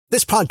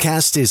This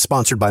podcast is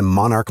sponsored by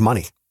Monarch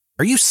Money.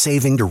 Are you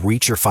saving to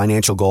reach your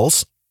financial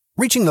goals?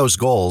 Reaching those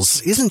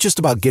goals isn't just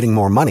about getting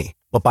more money,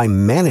 but by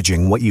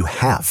managing what you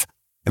have.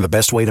 And the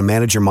best way to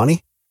manage your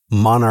money?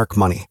 Monarch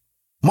Money.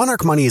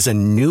 Monarch Money is a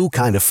new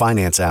kind of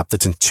finance app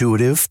that's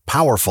intuitive,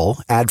 powerful,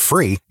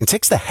 ad-free, and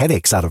takes the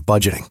headaches out of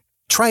budgeting.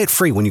 Try it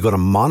free when you go to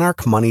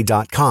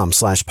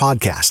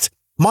monarchmoney.com/podcast.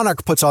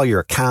 Monarch puts all your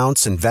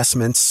accounts,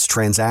 investments,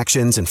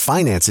 transactions, and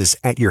finances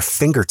at your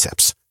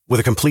fingertips. With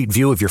a complete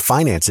view of your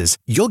finances,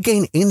 you'll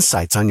gain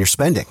insights on your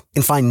spending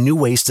and find new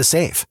ways to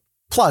save.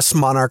 Plus,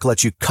 Monarch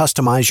lets you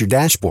customize your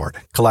dashboard,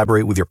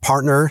 collaborate with your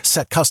partner,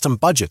 set custom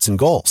budgets and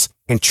goals,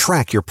 and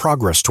track your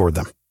progress toward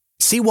them.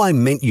 See why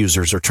Mint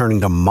users are turning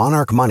to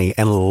Monarch Money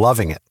and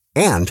loving it,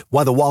 and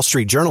why the Wall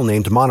Street Journal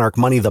named Monarch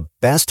Money the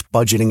best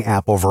budgeting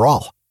app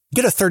overall.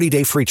 Get a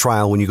 30-day free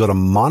trial when you go to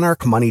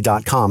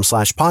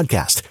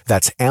monarchmoney.com/podcast.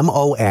 That's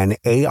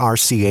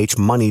MONARCH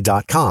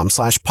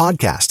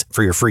money.com/podcast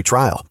for your free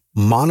trial.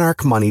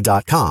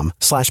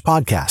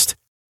 monarchmoney.com/podcast.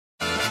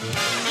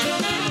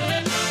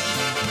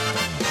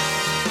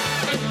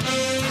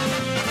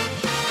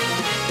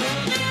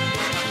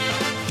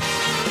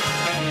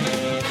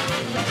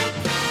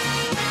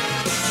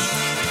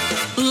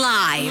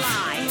 Live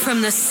from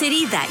the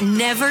city that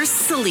never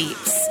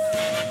sleeps.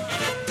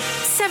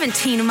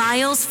 17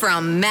 miles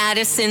from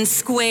Madison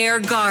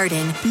Square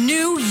Garden,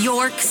 New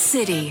York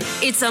City.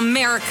 It's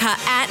America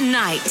at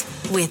Night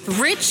with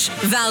Rich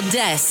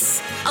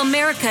Valdez,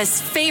 America's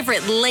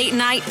favorite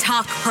late-night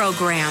talk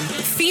program,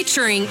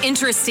 featuring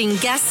interesting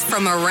guests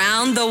from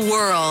around the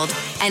world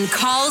and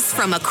calls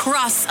from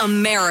across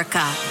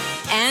America.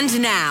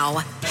 And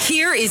now,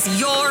 here is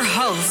your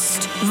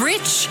host,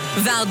 Rich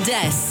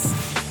Valdez.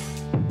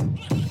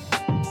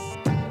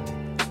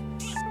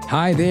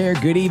 Hi there,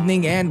 good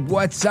evening, and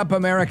what's up,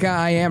 America?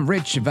 I am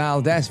Rich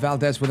Valdez,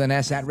 Valdez with an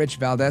S, at Rich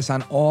Valdez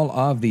on all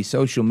of the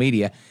social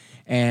media.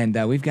 And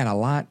we've got a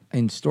lot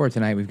in store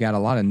tonight. We've got a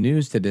lot of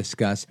news to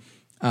discuss.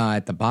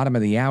 At the bottom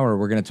of the hour,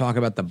 we're going to talk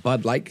about the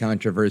Bud Light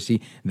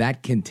controversy.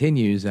 That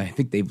continues. I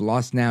think they've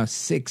lost now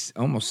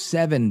almost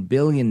 $7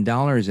 billion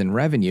in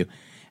revenue.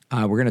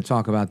 We're going to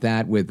talk about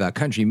that with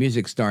country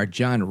music star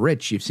John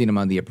Rich. You've seen him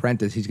on The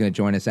Apprentice. He's going to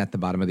join us at the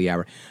bottom of the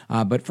hour.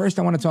 But first,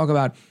 I want to talk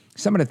about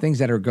some of the things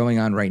that are going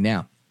on right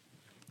now.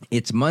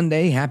 It's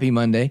Monday. Happy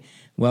Monday.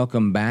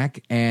 Welcome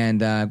back. And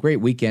great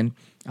weekend.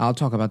 I'll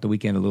talk about the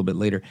weekend a little bit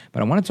later.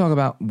 But I want to talk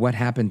about what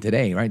happened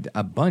today, right?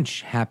 A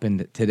bunch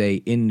happened today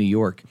in New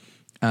York,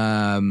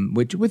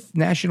 which with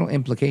national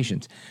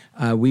implications.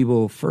 We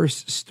will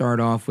first start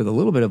off with a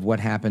little bit of what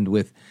happened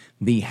with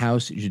the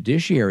House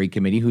Judiciary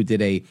Committee, who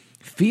did a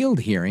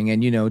field hearing.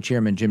 And, you know,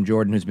 Chairman Jim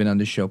Jordan, who's been on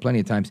this show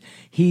plenty of times,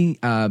 he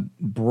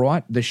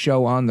brought the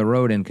show on the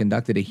road and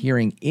conducted a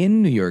hearing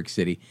in New York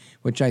City,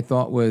 which I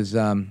thought was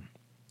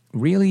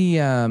really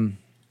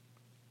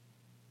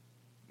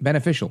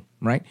beneficial,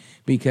 right?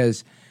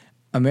 Because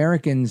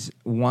Americans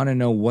want to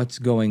know what's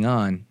going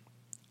on,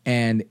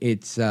 and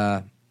it's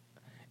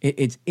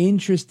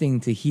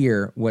interesting to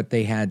hear what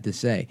they had to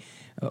say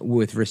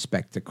with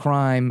respect to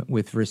crime,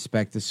 with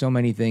respect to so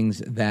many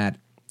things that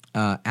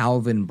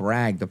Alvin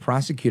Bragg, the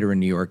prosecutor in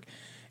New York,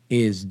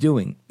 is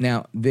doing.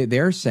 Now,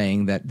 they're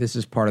saying that this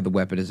is part of the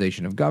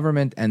weaponization of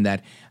government, and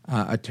that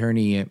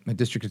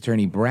District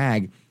Attorney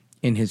Bragg,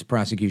 in his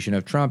prosecution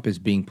of Trump, is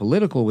being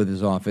political with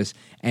his office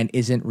and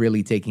isn't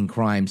really taking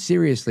crime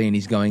seriously, and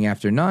he's going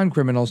after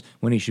non-criminals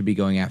when he should be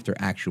going after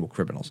actual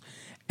criminals.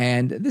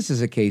 And this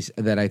is a case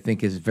that I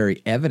think is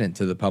very evident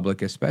to the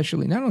public,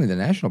 especially not only the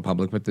national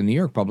public, but the New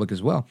York public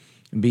as well,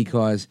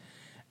 because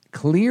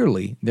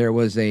clearly there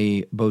was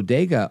a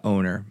bodega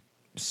owner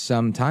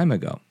some time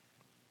ago,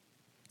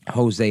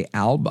 Jose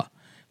Alba.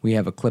 We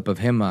have a clip of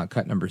him,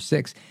 cut number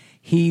 6.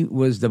 He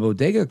was the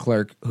bodega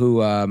clerk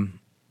who,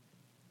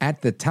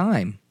 at the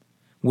time,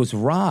 was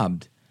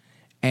robbed.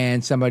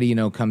 And somebody,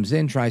 comes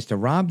in, tries to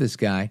rob this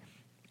guy,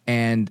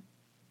 and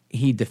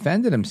he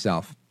defended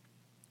himself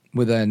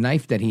with a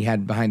knife that he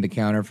had behind the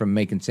counter from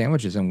making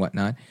sandwiches and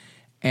whatnot.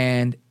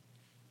 And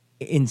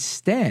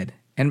instead,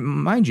 and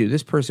mind you,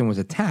 this person was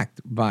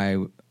attacked by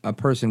a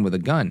person with a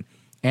gun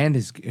and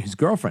his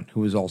girlfriend,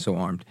 who was also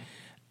armed.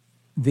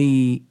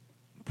 The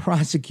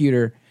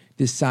prosecutor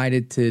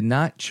decided to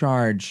not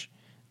charge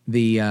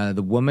the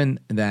woman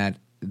that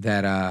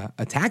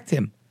attacked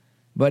him,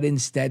 but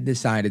instead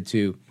decided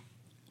to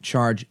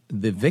charge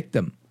the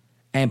victim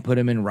and put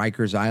him in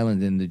Rikers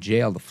Island in the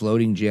jail, the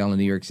floating jail in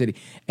New York City.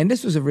 And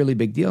this was a really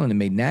big deal, and it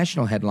made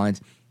national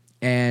headlines.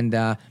 And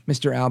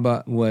Mr.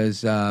 Alba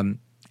was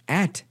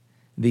at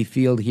the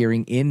field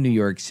hearing in New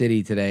York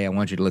City today. I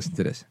want you to listen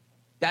to this.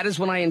 That is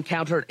when I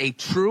encountered a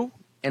true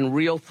and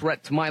real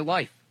threat to my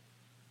life.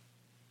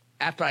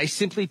 After I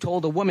simply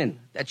told a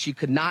woman that she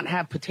could not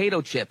have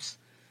potato chips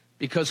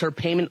because her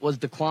payment was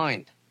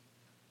declined.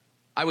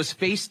 I was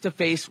face to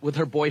face with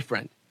her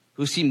boyfriend,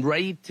 who seemed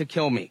ready to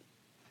kill me.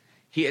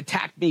 He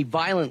attacked me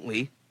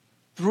violently,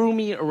 threw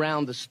me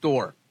around the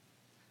store.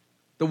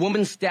 The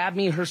woman stabbed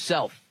me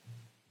herself.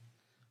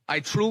 I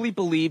truly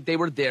believed they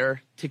were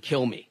there to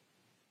kill me.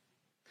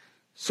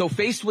 So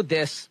faced with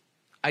this,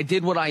 I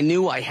did what I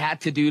knew I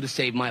had to do to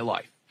save my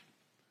life.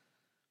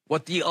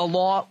 What the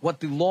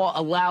law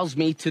allows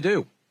me to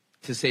do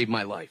to save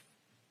my life.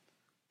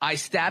 I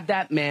stabbed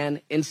that man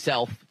in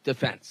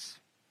self-defense.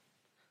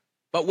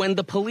 But when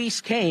the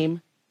police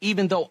came,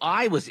 even though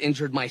I was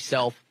injured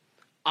myself,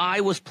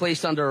 I was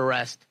placed under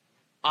arrest.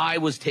 I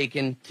was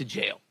taken to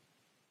jail.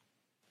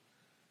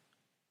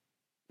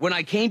 When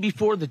I came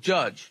before the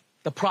judge,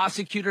 the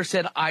prosecutor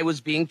said I was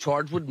being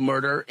charged with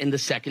murder in the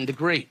second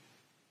degree.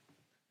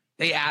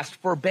 They asked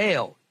for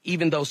bail,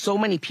 even though so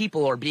many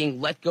people are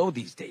being let go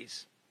these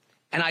days,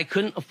 and I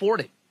couldn't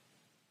afford it.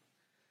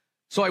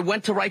 So I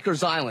went to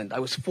Rikers Island. I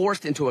was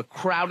forced into a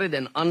crowded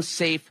and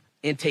unsafe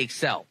intake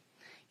cell.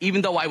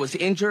 Even though I was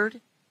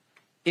injured,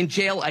 in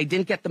jail, I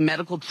didn't get the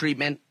medical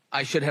treatment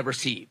I should have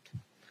received.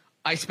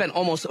 I spent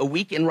almost a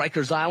week in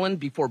Rikers Island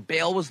before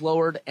bail was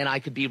lowered and I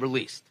could be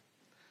released.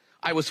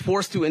 I was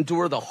forced to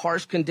endure the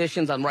harsh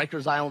conditions on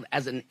Rikers Island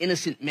as an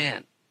innocent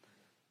man.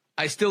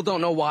 I still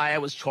don't know why I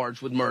was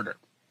charged with murder.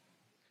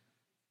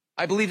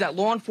 I believe that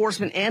law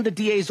enforcement and the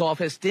DA's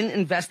office didn't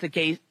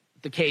investigate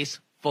the case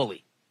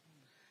fully.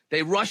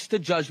 They rushed to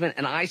judgment,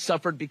 and I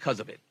suffered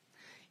because of it.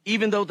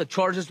 Even though the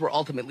charges were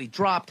ultimately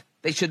dropped,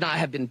 they should not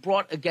have been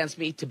brought against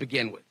me to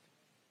begin with.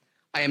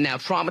 I am now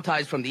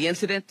traumatized from the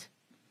incident.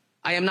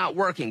 I am not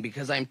working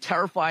because I am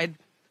terrified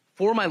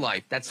for my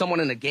life that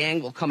someone in a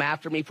gang will come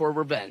after me for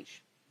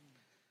revenge.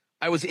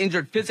 I was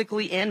injured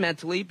physically and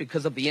mentally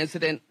because of the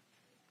incident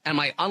and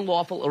my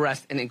unlawful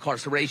arrest and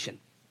incarceration.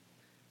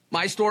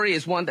 My story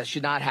is one that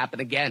should not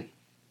happen again.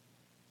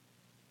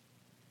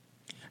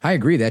 I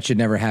agree. That should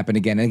never happen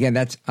again. And again,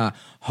 that's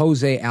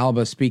Jose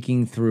Alba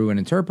speaking through an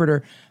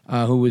interpreter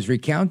who was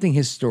recounting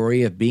his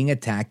story of being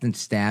attacked and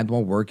stabbed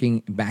while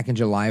working back in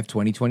July of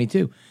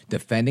 2022,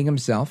 defending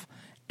himself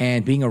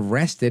and being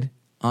arrested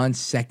on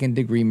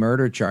second-degree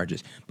murder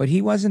charges. But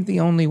he wasn't the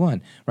only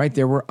one, right?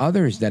 There were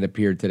others that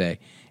appeared today.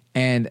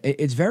 And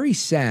it's very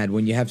sad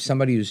when you have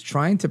somebody who's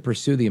trying to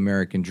pursue the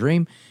American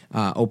dream,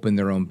 open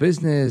their own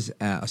business,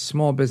 a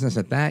small business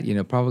at that, you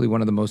know, probably one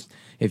of the most,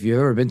 if you've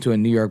ever been to a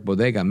New York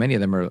bodega, many of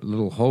them are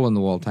little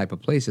hole-in-the-wall type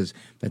of places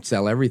that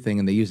sell everything,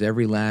 and they use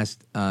every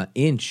last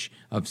inch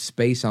of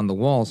space on the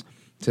walls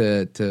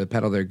to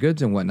peddle their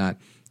goods and whatnot.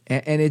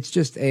 And it's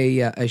just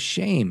a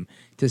shame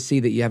to see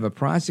that you have a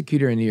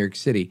prosecutor in New York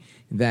City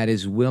that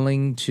is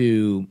willing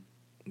to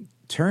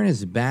turn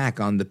his back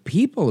on the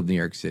people of New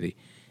York City.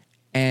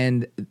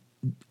 And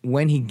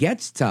when he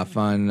gets tough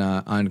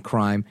on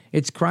crime,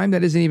 it's crime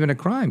that isn't even a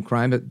crime.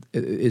 Crime that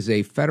is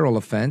a federal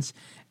offense,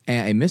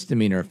 a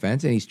misdemeanor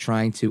offense, and he's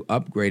trying to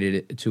upgrade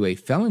it to a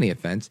felony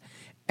offense,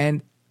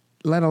 and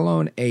let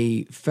alone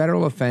a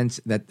federal offense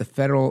that the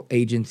federal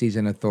agencies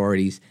and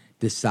authorities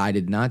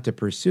decided not to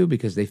pursue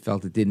because they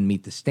felt it didn't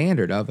meet the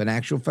standard of an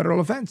actual federal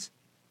offense.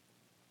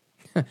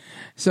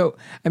 So,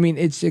 I mean,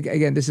 it's,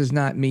 again, this is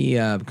not me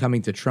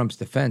coming to Trump's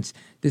defense.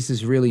 This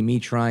is really me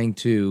trying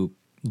to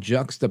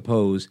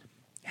juxtapose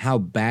how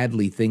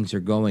badly things are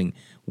going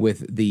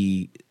with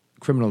the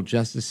criminal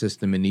justice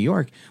system in New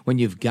York when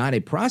you've got a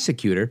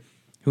prosecutor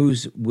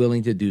who's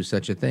willing to do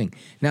such a thing.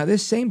 Now,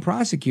 this same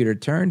prosecutor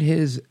turned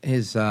his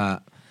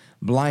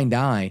blind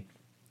eye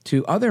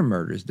to other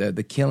murders,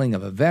 the killing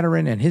of a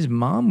veteran, and his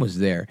mom was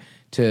there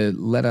to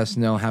let us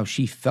know how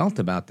she felt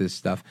about this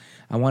stuff.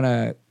 I want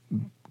to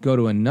go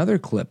to another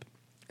clip.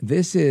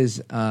 This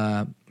is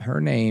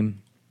her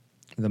name,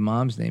 the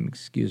mom's name,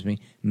 excuse me,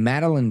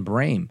 Madeline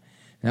Brame.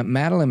 Now,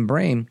 Madeline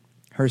Brame,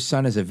 her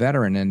son is a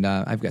veteran, and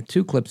I've got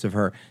two clips of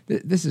her.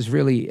 This is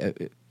really,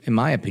 in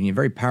my opinion,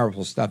 very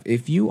powerful stuff.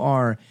 If you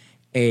are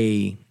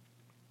a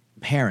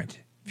parent,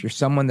 if you're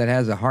someone that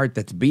has a heart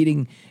that's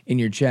beating in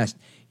your chest,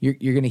 you're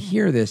going to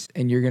hear this,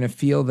 and you're going to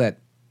feel that,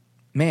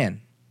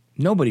 man,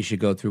 nobody should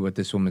go through what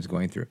this woman's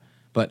going through.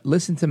 But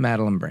listen to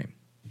Madeline Brame.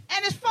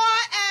 And as far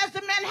as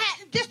the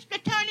Manhattan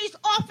District Attorney's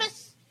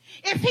Office,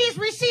 if he's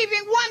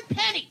receiving 1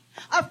 penny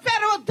of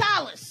federal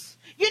dollars,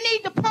 you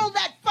need to pull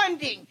that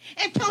funding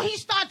until he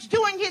starts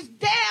doing his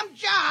damn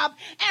job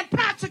and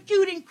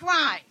prosecuting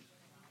crime.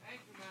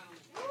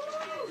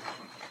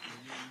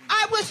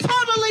 I was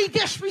totally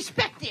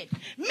disrespected.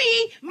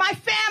 Me, my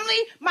family,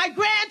 my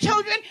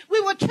grandchildren,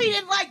 we were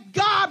treated like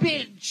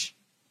garbage.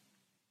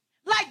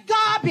 Like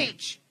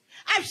garbage.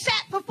 I've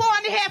sat for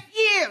 4.5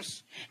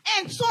 years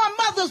and saw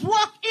mothers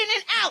walk in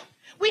and out.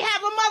 We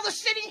have a mother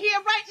sitting here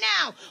right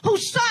now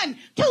whose son,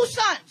 2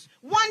 sons,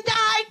 one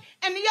died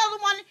and the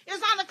other one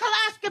is on a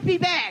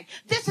colonoscopy bag.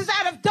 This is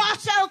out of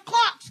Darcel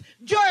Clark's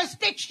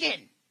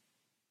jurisdiction.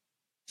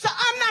 So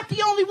I'm not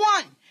the only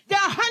one. There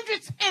are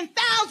hundreds and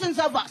thousands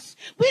of us.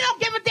 We don't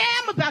give a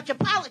damn about your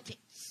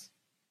politics.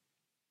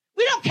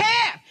 We don't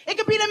care. It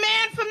could be the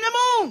man from the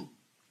moon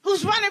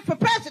who's running for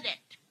president.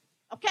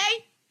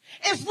 Okay?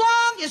 As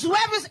long as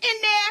whoever's in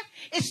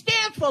there, it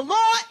stands for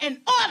law and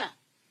order.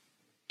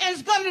 And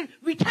it's going to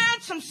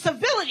return some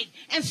civility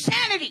and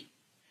sanity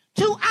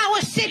to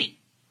our city.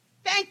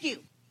 Thank you.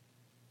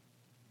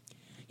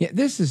 Yeah,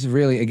 this is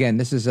really, again,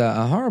 this is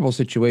a horrible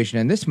situation.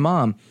 And this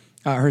mom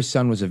Her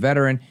son was a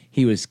veteran.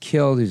 He was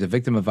killed. He was a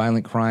victim of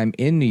violent crime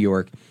in New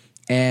York,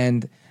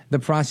 and the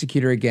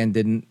prosecutor again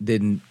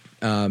didn't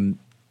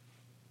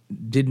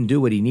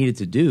do what he needed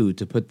to do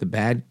to put the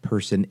bad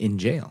person in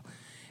jail,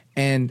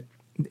 and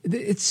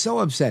it's so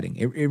upsetting.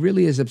 It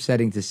really is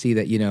upsetting to see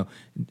that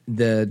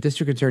the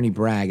district attorney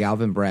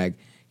Alvin Bragg,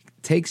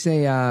 takes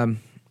a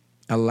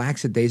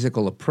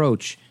lackadaisical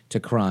approach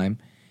to crime,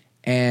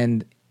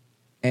 and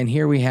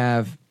here we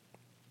have.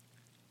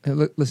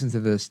 Listen to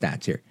the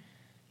stats here.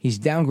 He's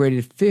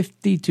downgraded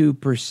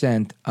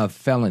 52% of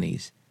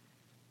felonies.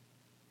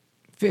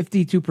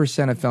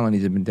 52% of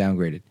felonies have been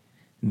downgraded.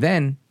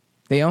 Then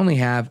they only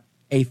have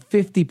a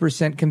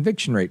 50%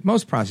 conviction rate.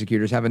 Most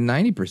prosecutors have a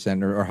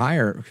 90% or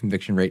higher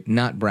conviction rate,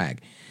 not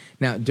Bragg.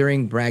 Now,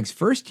 during Bragg's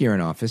first year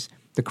in office,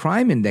 the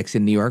crime index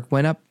in New York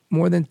went up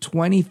more than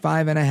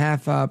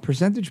 25.5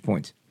 percentage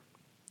points.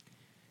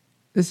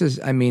 This is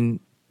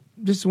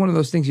one of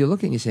those things you look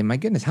at and you say, my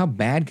goodness, how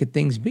bad could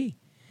things be?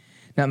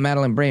 Now,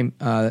 Madeleine Brame,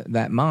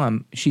 that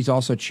mom, she's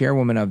also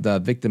chairwoman of the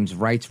Victims'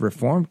 Rights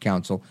Reform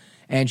Council,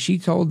 and she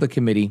told the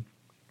committee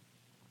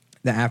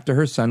that after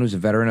her son, who's a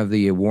veteran of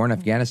the war in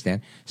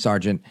Afghanistan,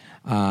 Sergeant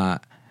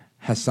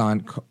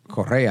Hassan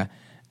Correa,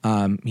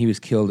 he was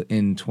killed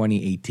in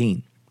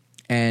 2018.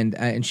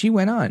 And she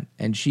went on,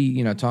 and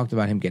she talked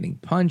about him getting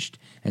punched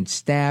and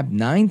stabbed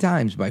 9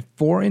 times by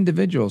 4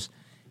 individuals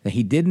that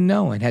he didn't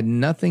know and had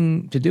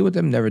nothing to do with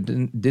them, never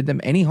did them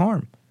any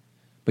harm.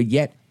 But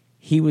yet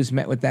he was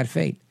met with that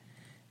fate.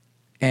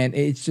 And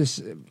it's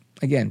just,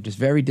 again, just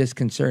very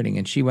disconcerting.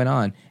 And she went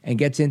on and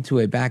gets into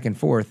a back and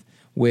forth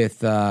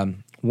with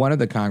one of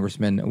the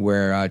congressmen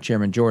where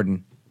Chairman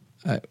Jordan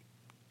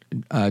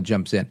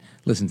jumps in.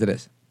 Listen to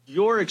this.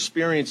 Your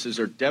experiences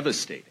are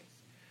devastating.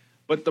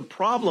 But the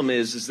problem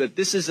is that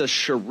this is a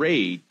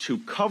charade to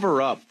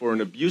cover up for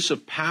an abuse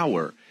of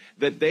power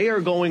that they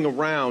are going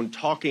around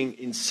talking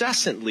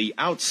incessantly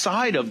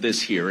outside of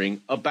this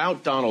hearing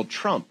about Donald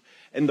Trump.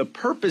 And the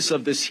purpose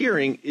of this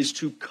hearing is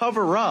to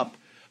cover up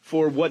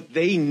for what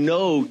they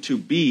know to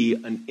be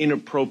an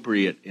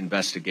inappropriate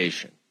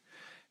investigation.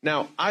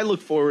 Now, I look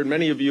forward,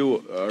 many of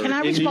you are in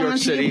New York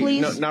City.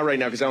 You, no, not right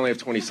now, because I only have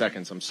 20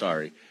 seconds. I'm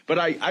sorry. But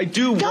I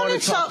do want to talk. Don't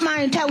insult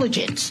my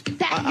intelligence.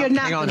 You're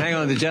not. Hang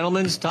on. The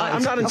gentleman's time.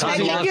 I'm not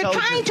insulting Okay, you're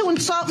trying to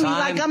insult me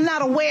like I'm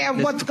not aware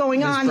of what's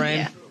going on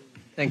here.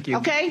 Thank you.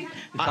 Okay?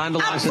 I'm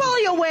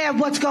fully aware of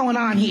what's going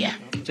on here.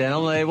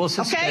 Gentleman will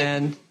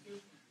suspend. Okay?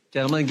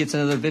 Gentleman gets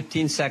another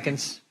 15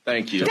 seconds.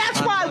 Thank you.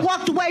 That's why I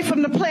walked away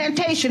from the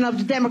plantation of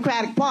the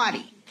Democratic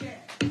Party.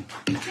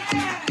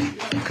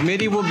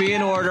 Committee will be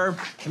in order.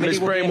 Ms.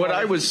 Brame, what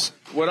I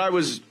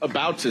was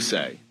about to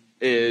say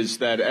is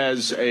that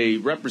as a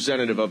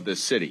representative of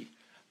this city,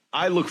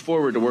 I look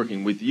forward to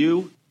working with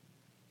you.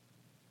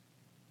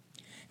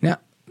 Now,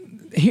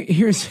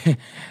 here's,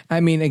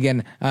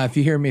 again, if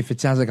you hear me, if it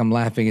sounds like I'm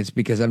laughing, it's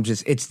because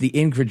it's the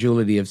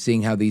incredulity of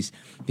seeing how these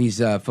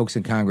folks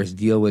in Congress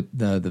deal with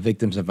the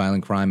victims of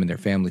violent crime and their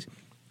families.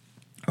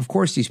 Of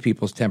course, these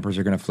people's tempers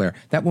are going to flare.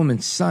 That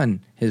woman's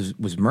son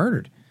was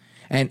murdered.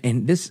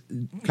 And this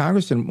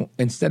congressman,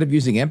 instead of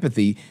using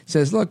empathy,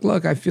 says,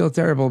 look, I feel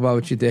terrible about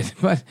what you did,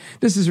 but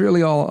this is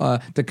really all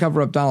to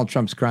cover up Donald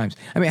Trump's crimes.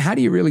 How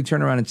do you really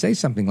turn around and say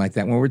something like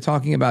that when we're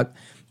talking about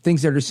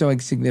things that are so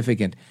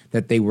insignificant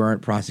that they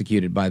weren't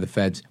prosecuted by the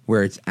feds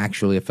where it's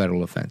actually a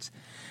federal offense?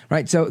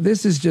 Right, so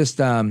this is just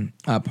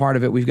part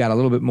of it. We've got a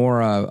little bit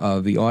more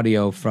of the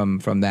audio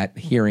from that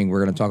hearing.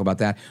 We're going to talk about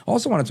that.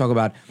 Also want to talk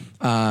about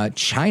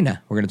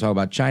China. We're going to talk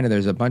about China.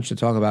 There's a bunch to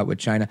talk about with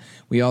China.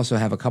 We also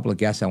have a couple of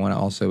guests I want to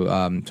also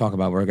talk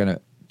about. We're going to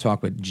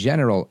talk with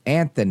General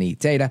Anthony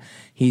Tata.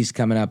 He's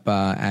coming up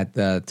at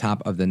the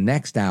top of the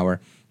next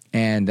hour.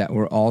 And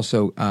we're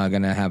also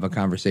going to have a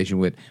conversation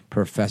with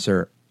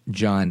Professor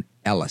John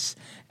Ellis.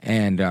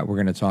 And we're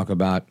going to talk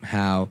about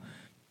how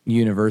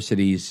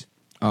universities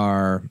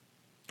are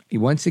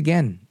once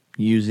again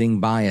using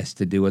bias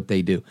to do what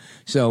they do.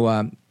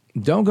 So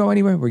don't go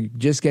anywhere. We're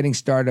just getting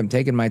started. I'm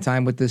taking my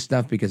time with this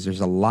stuff because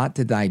there's a lot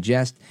to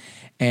digest.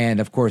 And,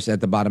 of course, at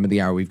the bottom of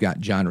the hour, we've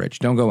got John Rich.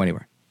 Don't go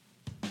anywhere.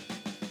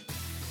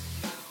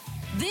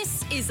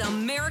 This is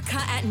America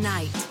at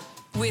Night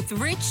with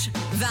Rich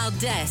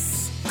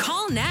Valdez.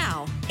 Call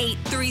now,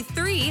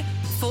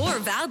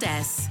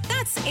 833-4-VALDEZ.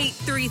 That's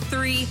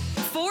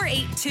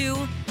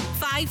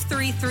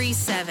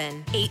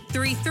 833-482-5337.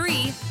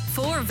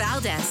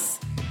 833-4-VALDEZ.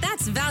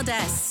 That's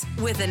Valdez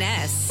with an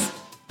S.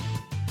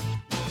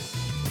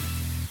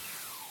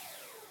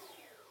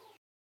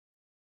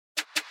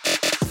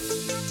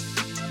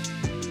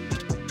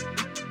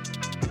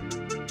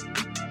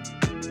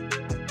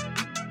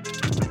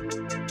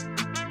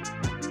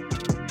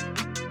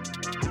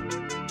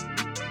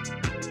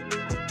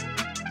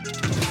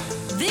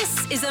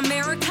 This is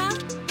America.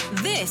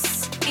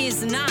 This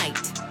is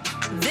Night.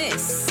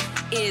 This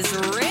is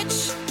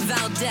Rich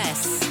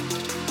Valdez.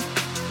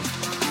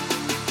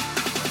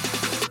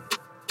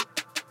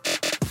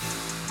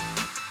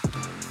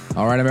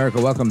 All right, America,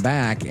 welcome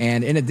back.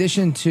 And in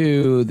addition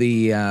to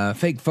the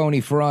fake, phony,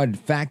 fraud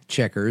fact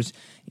checkers,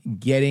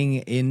 getting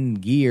in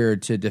gear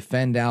to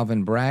defend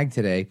Alvin Bragg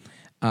today,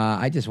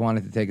 I just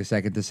wanted to take a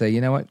second to say, you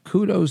know what?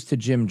 Kudos to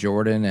Jim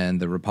Jordan and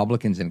the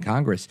Republicans in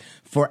Congress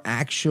for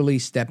actually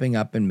stepping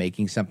up and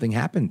making something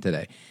happen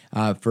today,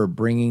 for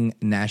bringing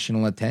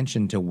national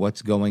attention to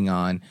what's going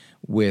on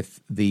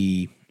with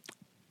the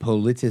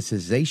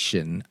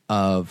politicization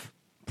of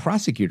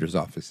prosecutors'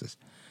 offices.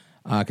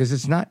 Because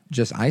it's not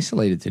just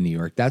isolated to New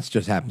York. That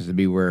just happens to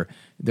be where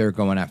they're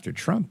going after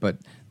Trump. But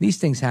these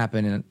things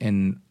happen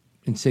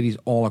in cities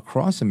all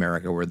across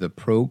America where the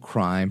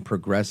pro-crime,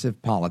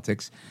 progressive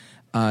politics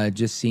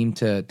just seem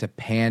to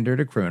pander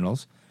to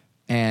criminals,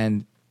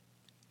 and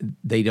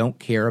they don't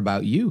care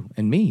about you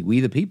and me, we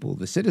the people,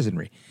 the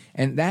citizenry.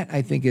 And that,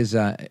 I think, is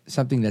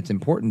something that's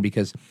important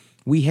because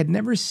we had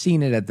never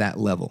seen it at that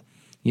level.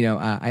 You know,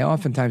 I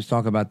oftentimes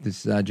talk about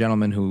this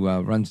gentleman who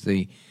runs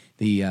the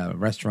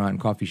restaurant and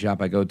coffee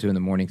shop I go to in the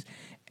mornings,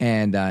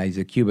 and he's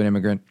a Cuban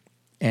immigrant,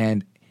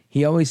 and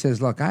he always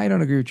says, look, I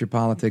don't agree with your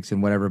politics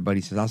and whatever, but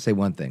he says, I'll say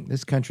one thing,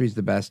 this country's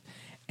the best,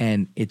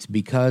 and it's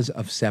because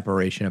of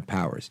separation of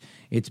powers.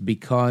 It's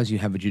because you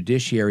have a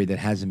judiciary that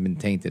hasn't been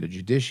tainted, a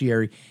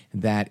judiciary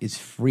that is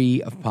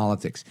free of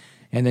politics.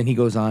 And then he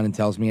goes on and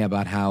tells me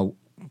about how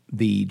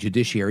the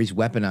judiciary is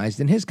weaponized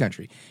in his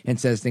country and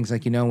says things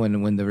like, you know,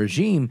 when the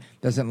regime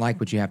doesn't like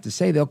what you have to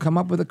say, they'll come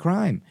up with a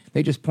crime.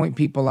 They just point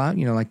people out,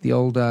 you know, like the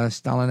old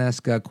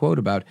Stalin-esque quote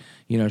about,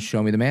 you know,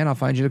 show me the man, I'll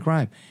find you the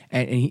crime.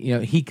 And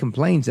he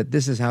complains that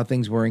this is how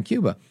things were in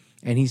Cuba.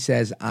 And he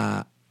says,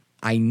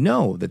 I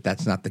know that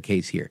that's not the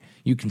case here.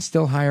 You can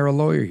still hire a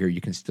lawyer here.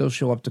 You can still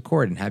show up to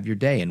court and have your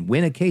day and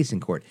win a case in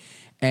court.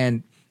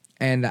 And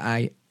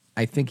I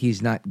think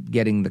he's not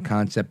getting the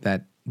concept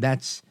that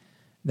that's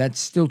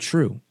still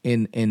true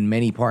in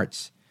many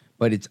parts,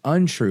 but it's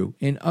untrue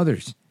in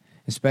others,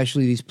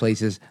 especially these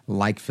places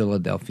like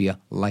Philadelphia,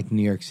 like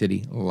New York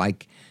City,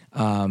 like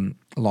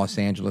Los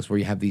Angeles, where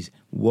you have these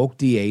woke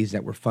DAs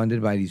that were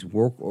funded by these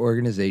woke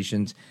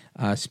organizations,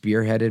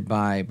 spearheaded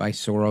by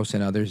Soros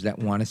and others that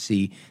want to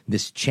see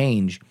this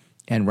change.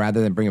 And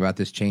rather than bring about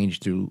this change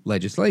through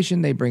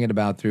legislation, they bring it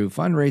about through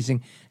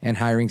fundraising and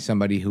hiring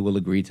somebody who will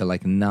agree to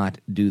not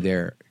do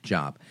their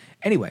job.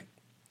 Anyway,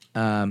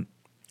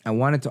 I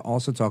wanted to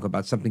also talk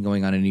about something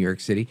going on in New York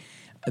City,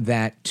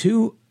 that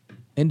 2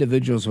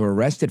 individuals were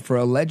arrested for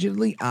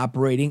allegedly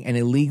operating an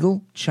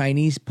illegal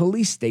Chinese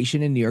police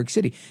station in New York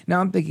City.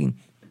 Now, I'm thinking,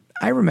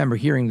 I remember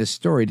hearing this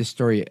story. This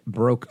story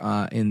broke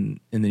in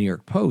the New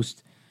York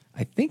Post,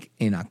 I think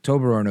in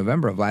October or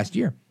November of last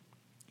year.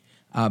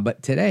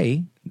 But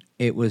today,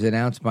 it was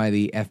announced by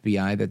the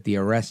FBI that the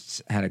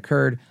arrests had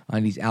occurred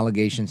on these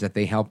allegations that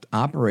they helped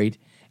operate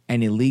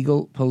an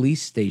illegal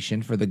police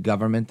station for the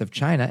government of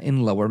China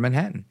in Lower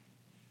Manhattan.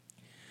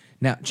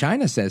 Now,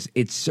 China says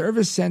its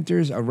service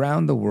centers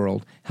around the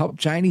world help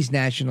Chinese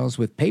nationals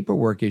with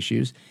paperwork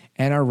issues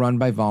and are run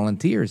by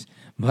volunteers.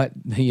 But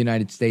the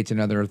United States and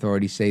other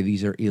authorities say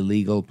these are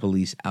illegal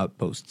police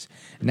outposts.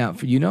 Now,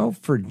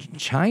 for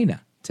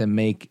China to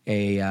make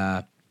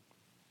a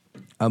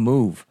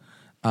move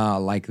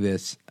like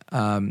this,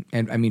 and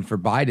I mean for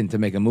Biden to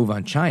make a move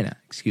on China,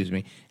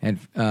 and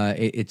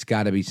it's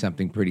got to be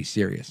something pretty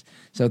serious.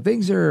 So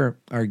things are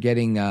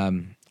getting, I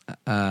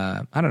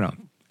don't know,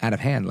 out of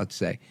hand, let's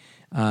say.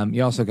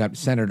 You also got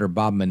Senator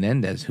Bob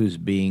Menendez, who's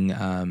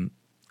being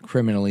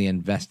criminally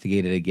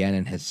investigated again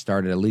and has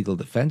started a legal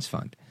defense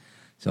fund.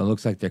 So it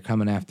looks like they're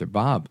coming after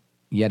Bob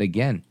yet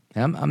again.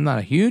 I'm not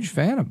a huge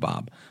fan of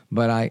Bob,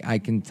 but I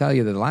can tell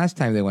you that the last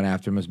time they went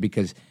after him was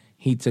because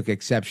he took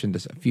exception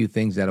to a few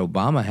things that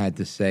Obama had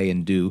to say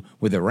and do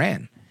with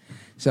Iran.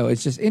 So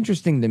it's just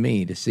interesting to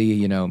me to see,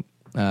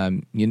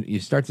 you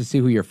start to see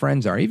who your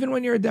friends are, even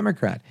when you're a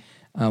Democrat,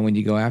 when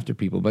you go after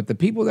people. But the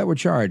people that were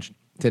charged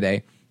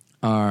today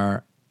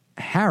are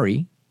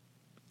Harry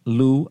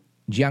Lu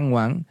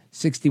Jianwang,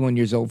 61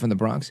 years old, from the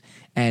Bronx,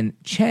 and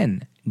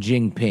Chen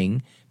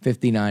Jinping,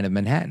 59, of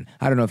Manhattan.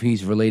 I don't know if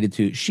he's related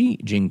to Xi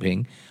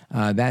Jinping.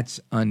 That's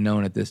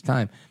unknown at this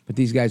time. But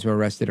these guys were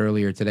arrested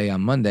earlier today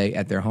on Monday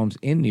at their homes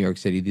in New York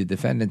City. The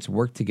defendants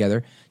worked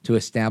together to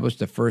establish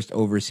the first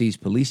overseas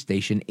police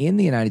station in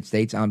the United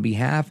States on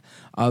behalf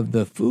of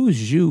the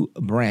Fuzhou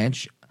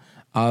branch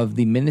of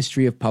the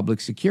Ministry of Public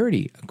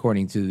Security,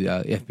 according to the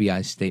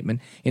FBI's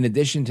statement. In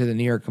addition to the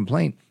New York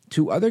complaint,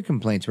 2 other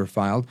complaints were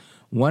filed,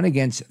 one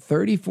against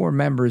 34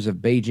 members of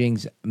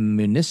Beijing's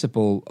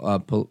Municipal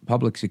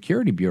Public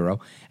Security Bureau,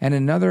 and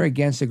another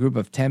against a group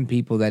of 10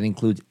 people that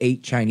includes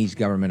 8 Chinese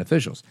government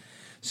officials.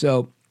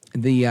 So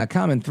the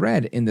common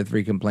thread in the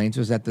 3 complaints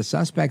was that the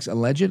suspects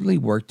allegedly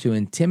worked to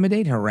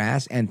intimidate,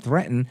 harass, and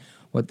threaten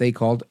what they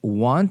called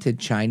wanted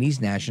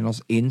Chinese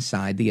nationals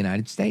inside the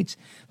United States.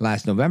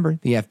 Last November,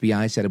 the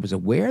FBI said it was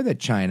aware that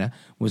China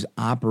was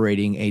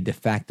operating a de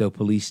facto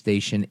police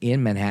station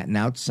in Manhattan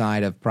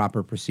outside of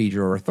proper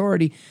procedure or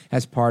authority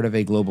as part of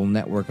a global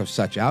network of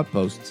such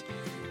outposts.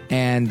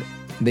 And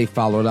they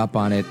followed up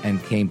on it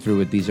and came through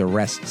with these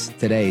arrests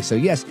today. So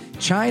yes,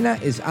 China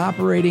is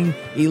operating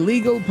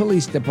illegal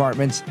police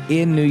departments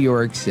in New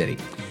York City.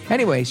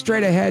 Anyway,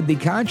 straight ahead, the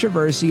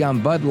controversy on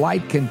Bud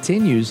Light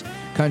continues.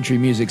 country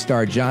music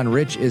star John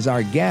Rich is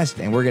our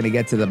guest, and we're going to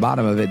get to the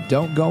bottom of it.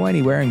 Don't go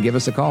anywhere and give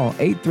us a call.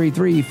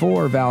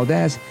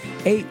 833-4-VALDEZ,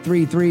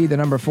 833, the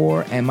number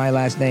 4, and my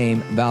last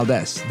name,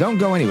 Valdez. Don't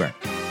go anywhere.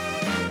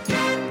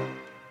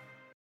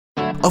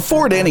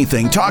 Afford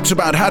Anything talks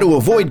about how to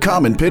avoid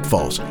common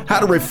pitfalls, how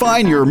to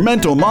refine your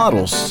mental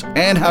models,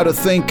 and how to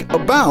think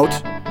about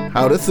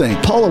how to think.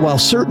 Paula, while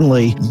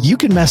certainly you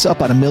can mess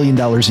up on $1 million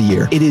a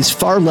year, it is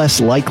far less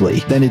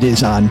likely than it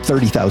is on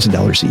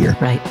 $30,000 a year.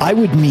 Right. I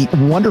would meet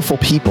wonderful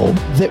people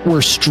that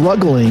were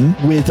struggling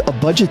with a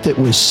budget that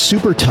was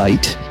super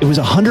tight. It was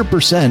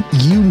 100%.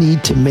 You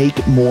need to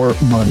make more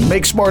money.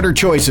 Make smarter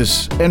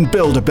choices and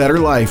build a better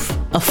life.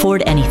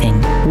 Afford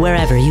Anything,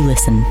 wherever you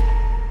listen.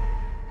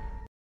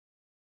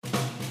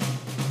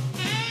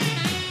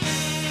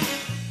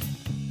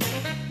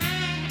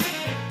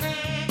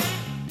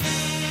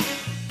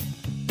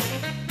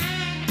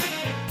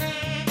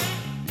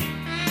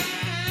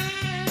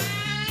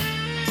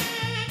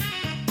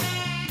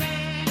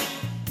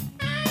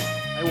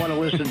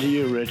 Listen to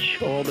you,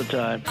 Rich, all the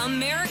time.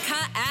 America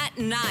at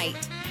Night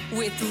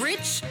with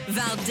Rich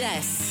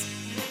Valdez.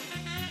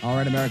 All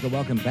right, America,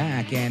 welcome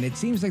back. And it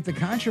seems like the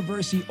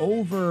controversy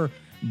over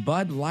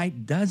Bud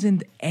Light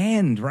doesn't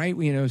end, right?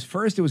 You know,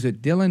 first it was a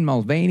Dylan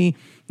Mulvaney.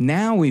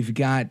 Now we've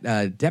got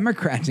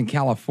Democrats in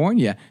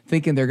California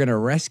thinking they're going to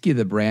rescue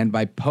the brand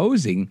by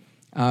posing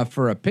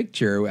for a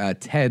picture.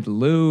 Ted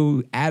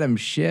Lieu, Adam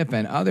Schiff,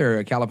 and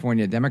other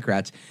California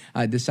Democrats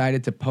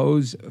decided to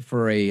pose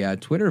for a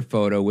Twitter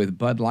photo with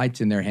Bud Lights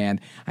in their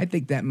hand. I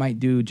think that might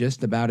do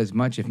just about as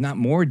much, if not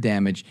more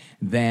damage,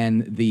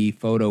 than the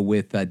photo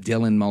with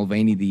Dylan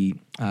Mulvaney, the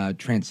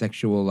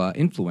transsexual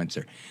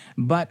influencer.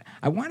 But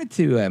I wanted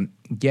to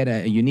get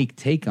a unique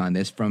take on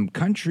this from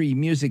country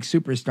music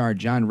superstar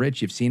John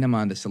Rich. You've seen him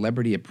on The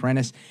Celebrity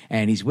Apprentice,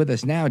 and he's with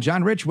us now.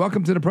 John Rich,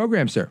 welcome to the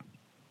program, sir.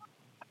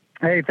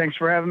 Hey, thanks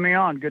for having me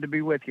on. Good to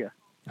be with you.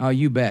 Oh,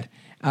 you bet.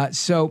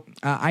 So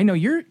I know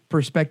your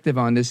perspective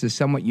on this is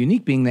somewhat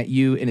unique, being that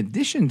you, in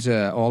addition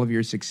to all of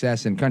your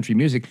success in country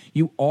music,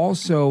 you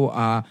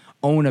also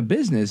own a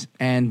business,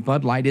 and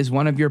Bud Light is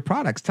one of your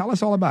products. Tell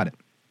us all about it.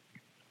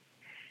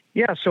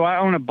 Yeah, so I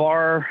own a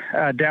bar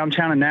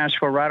downtown in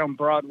Nashville, right on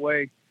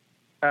Broadway.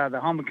 The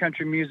home of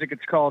country music.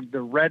 It's called the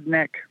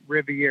Redneck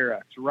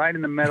Riviera. It's right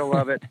in the middle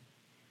of it.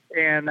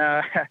 And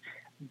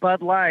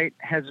Bud Light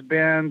has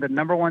been the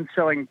number one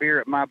selling beer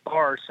at my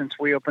bar since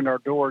we opened our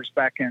doors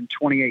back in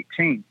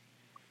 2018.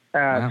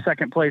 Wow.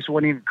 Second place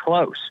wasn't even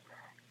close.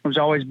 It was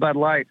always Bud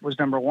Light was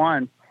number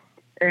one.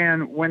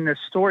 And when this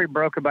story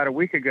broke about a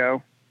week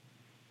ago,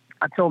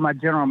 I told my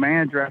general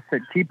manager, I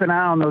said, keep an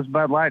eye on those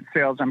Bud Light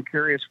sales. I'm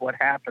curious what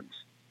happens.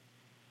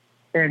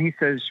 And he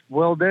says,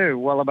 will do.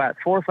 Well, about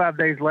 4 or 5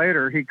 days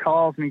later, he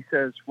calls and he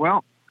says,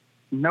 well,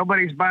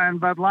 nobody's buying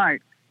Bud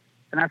Light.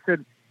 And I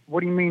said, what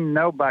do you mean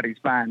nobody's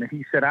buying it?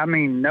 He said, I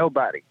mean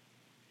nobody.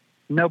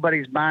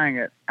 Nobody's buying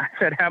it. I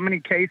said, how many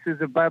cases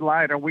of Bud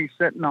Light are we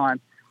sitting on?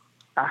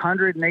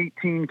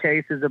 118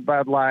 cases of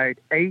Bud Light,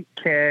 8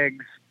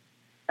 kegs.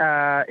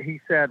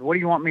 He said, what do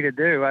you want me to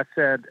do? I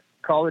said,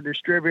 call the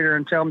distributor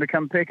and tell them to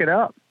come pick it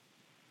up.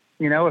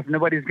 You know, if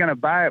nobody's going to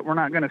buy it, we're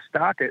not going to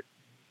stock it.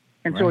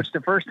 And so it's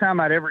the first time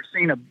I'd ever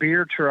seen a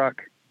beer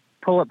truck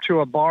pull up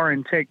to a bar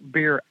and take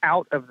beer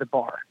out of the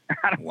bar.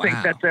 I don't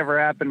think that's ever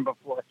happened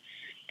before.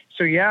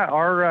 So yeah,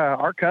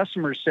 our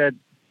customers said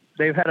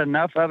they've had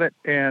enough of it,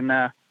 and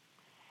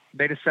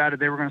they decided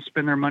they were going to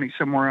spend their money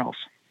somewhere else.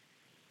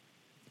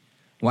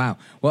 Wow.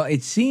 Well,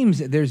 it seems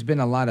there's been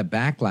a lot of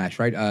backlash,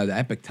 right? The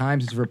Epoch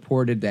Times has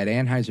reported that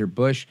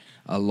Anheuser-Busch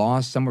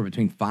lost somewhere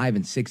between $5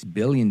 and $6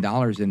 billion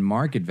in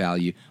market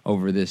value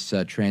over this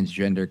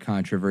transgender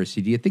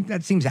controversy. Do you think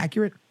that seems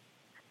accurate?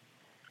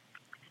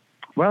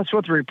 Well, that's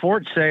what the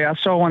reports say. I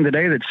saw one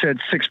today that said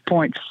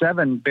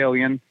 $6.7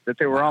 billion, that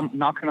they were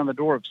knocking on the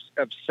door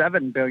of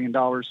 $7 billion.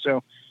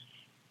 So,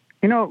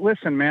 you know,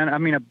 listen, man, I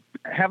mean,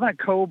 having a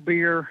cold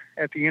beer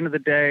at the end of the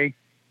day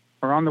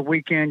or on the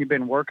weekend, you've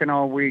been working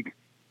all week,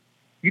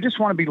 you just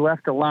want to be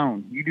left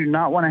alone. You do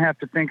not want to have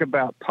to think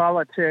about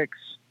politics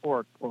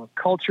or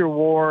culture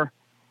war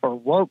or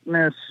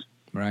wokeness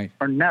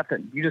or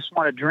nothing. You just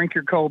want to drink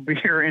your cold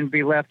beer and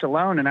be left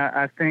alone. And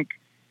I think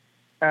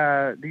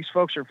these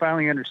folks are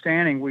finally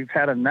understanding we've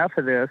had enough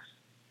of this.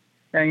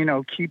 And, you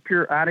know, keep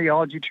your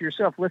ideology to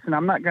yourself. Listen,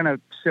 I'm not going to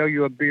sell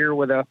you a beer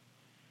with a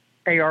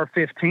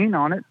AR-15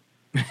 on it.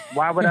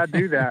 Why would I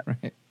do that?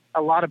 Right.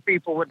 A lot of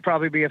people would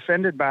probably be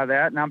offended by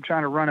that, and I'm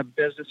trying to run a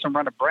business and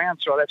run a brand,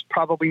 so that's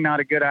probably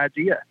not a good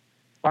idea.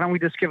 Why don't we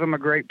just give them a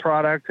great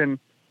product and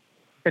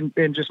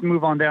just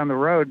move on down the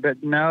road?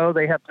 But no,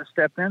 they have to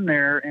step in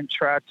there and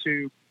try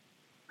to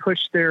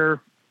push their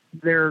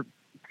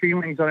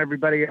feelings on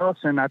everybody else,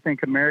 and I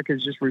think America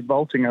is just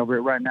revolting over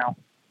it right now.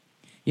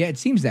 Yeah, it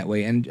seems that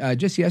way. And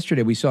just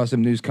yesterday, we saw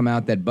some news come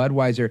out that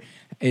Budweiser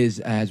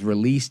has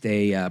released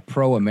a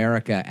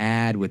pro-America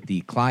ad with the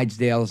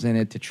Clydesdales in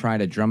it to try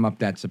to drum up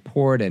that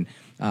support. And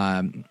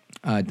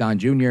Don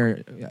Jr.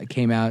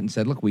 came out and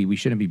said, look, we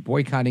shouldn't be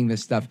boycotting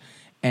this stuff.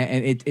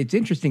 And it's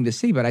interesting to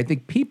see, but I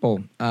think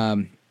people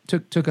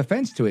took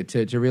offense to it,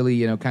 to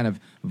really, kind of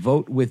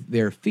vote with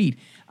their feet.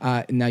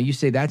 Now, you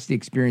say that's the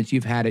experience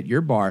you've had at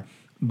your bar,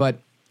 but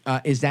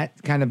is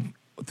that kind of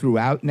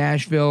throughout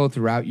Nashville,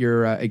 throughout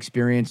your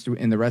experience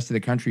in the rest of the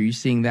country? Are you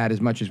seeing that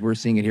as much as we're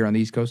seeing it here on the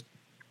East Coast?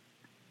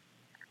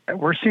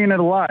 We're seeing it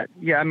a lot.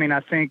 Yeah, I mean, I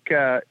think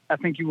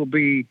you will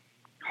be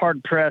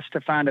hard-pressed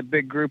to find a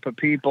big group of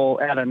people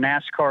at a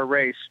NASCAR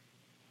race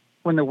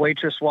when the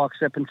waitress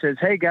walks up and says,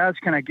 "Hey, guys,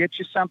 can I get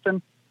you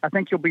something?" I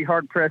think you'll be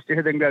hard-pressed to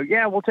hear them go,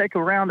 "Yeah, we'll take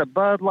a round of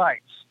Bud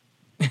Lights."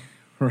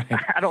 Right.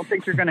 I don't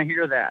think you're going to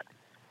hear that.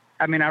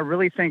 I mean, I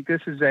really think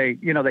this is they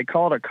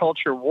call it a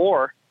culture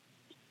war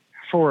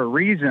for a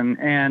reason.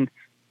 And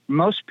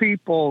most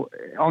people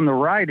on the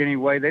right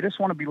anyway, they just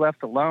want to be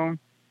left alone.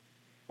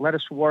 Let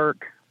us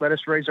work. Let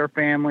us raise our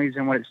families.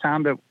 And when it's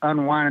time to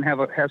unwind and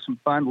have some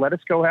fun, let us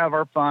go have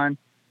our fun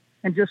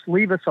and just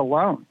leave us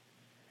alone.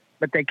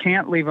 But they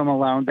can't leave them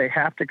alone. They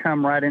have to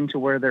come right into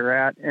where they're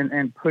at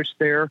and push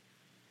their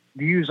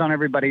views on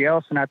everybody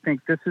else. And I think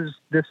this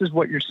is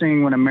what you're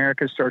seeing when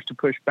America starts to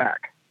push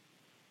back.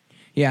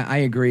 Yeah, I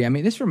agree. I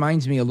mean, this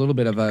reminds me a little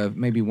bit of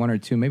maybe 1 or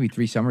 2, maybe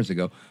 3 summers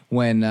ago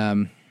when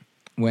the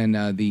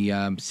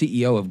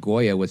CEO of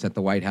Goya was at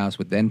the White House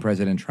with then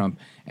President Trump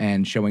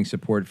and showing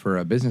support for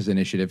a business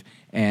initiative,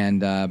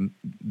 and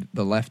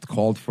the left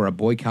called for a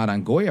boycott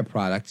on Goya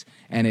products,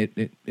 and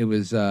it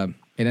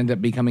ended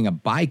up becoming a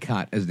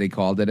boycott, as they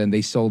called it, and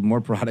they sold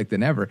more product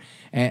than ever.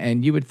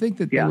 And you would think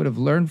that they would have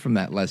learned from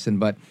that lesson,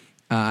 but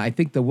I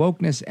think the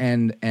wokeness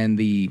and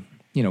the,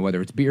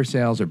 whether it's beer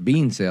sales or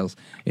bean sales,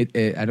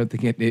 I don't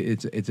think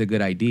it's a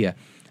good idea.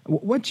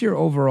 What's your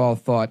overall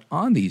thought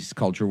on these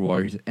culture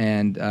wars?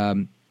 And,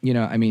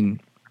 I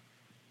mean,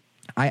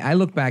 I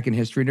look back in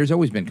history, and there's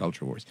always been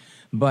culture wars,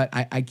 but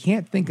I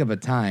can't think of a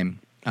time,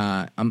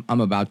 I'm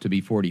about to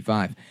be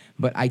 45,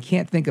 but I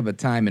can't think of a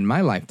time in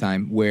my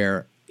lifetime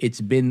where it's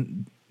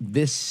been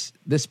this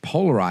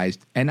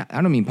polarized, and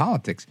I don't mean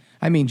politics.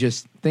 I mean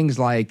just things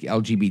like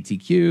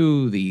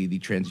LGBTQ, the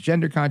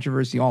transgender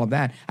controversy, all of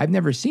that. I've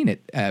never seen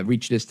it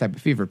reach this type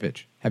of fever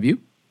pitch. Have you?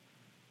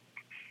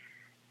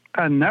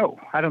 No,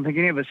 I don't think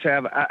any of us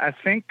have. I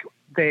think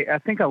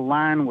a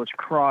line was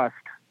crossed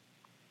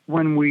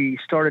when we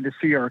started to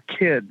see our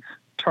kids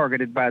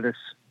targeted by this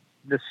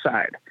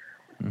side.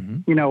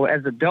 Mm-hmm.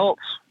 As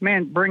adults,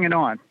 man, bring it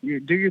on.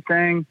 You do your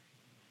thing.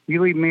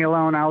 You leave me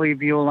alone. I'll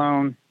leave you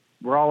alone.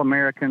 We're all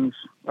Americans.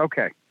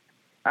 Okay,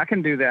 I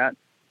can do that.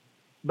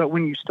 But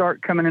when you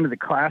start coming into the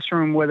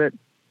classroom with it,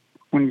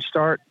 when you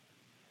start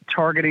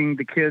targeting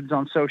the kids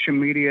on social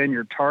media and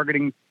you're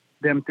targeting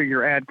them through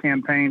your ad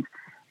campaigns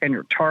and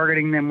you're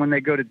targeting them when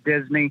they go to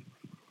Disney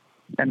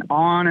and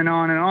on and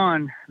on and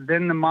on,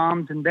 then the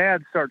moms and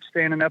dads start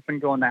standing up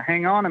and going, "Now,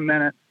 hang on a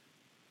minute.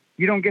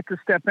 You don't get to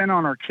step in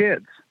on our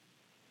kids."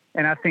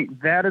 And I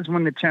think that is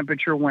when the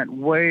temperature went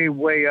way,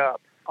 way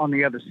up on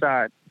the other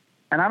side.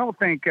 And I don't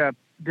think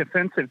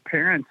defensive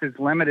parents is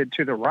limited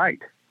to the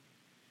right.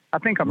 I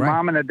think a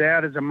mom and a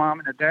dad is a mom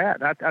and a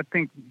dad. I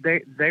think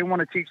they want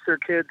to teach their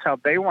kids how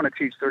they want to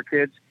teach their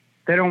kids.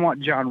 They don't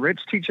want John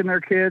Rich teaching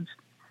their kids.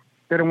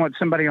 They don't want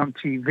somebody on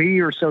TV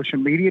or social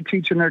media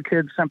teaching their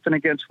kids something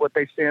against what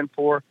they stand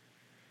for.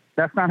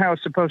 That's not how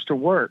it's supposed to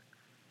work.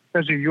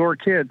 Those are your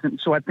kids. And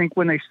so I think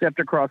when they stepped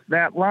across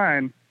that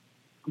line,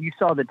 you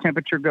saw the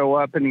temperature go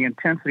up and the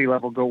intensity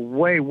level go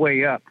way,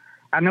 way up.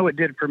 I know it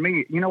did for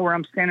me. You know where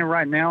I'm standing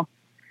right now?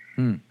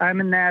 I'm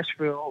in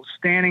Nashville,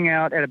 standing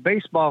out at a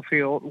baseball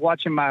field,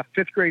 watching my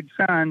 5th grade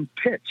son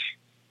pitch.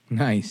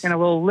 Nice. In a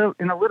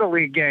little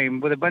league game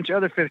with a bunch of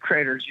other 5th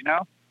graders,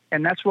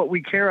 and that's what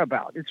we care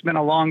about. It's been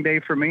a long day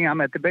for me. I'm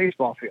at the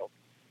baseball field,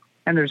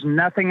 and there's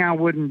nothing I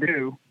wouldn't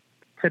do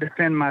to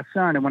defend my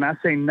son. And when I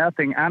say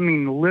nothing, I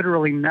mean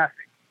literally nothing.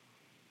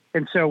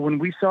 And so when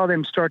we saw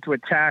them start to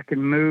attack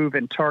and move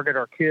and target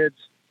our kids,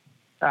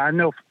 I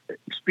know,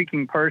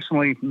 speaking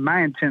personally,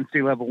 my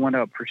intensity level went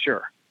up for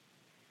sure.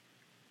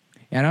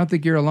 And I don't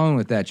think you're alone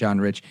with that, John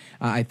Rich.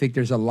 I think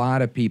there's a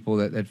lot of people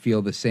that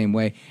feel the same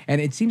way. And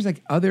it seems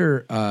like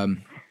other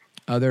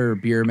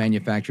beer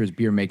manufacturers,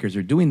 beer makers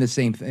are doing the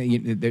same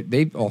thing.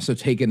 They've also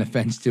taken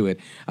offense to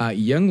it.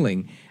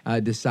 Youngling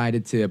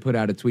decided to put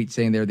out a tweet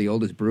saying they're the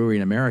oldest brewery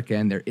in America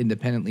and they're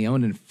independently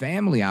owned and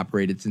family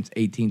operated since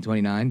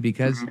 1829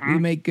 because we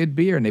make good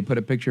beer. And they put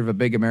a picture of a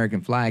big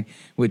American flag,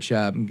 which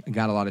got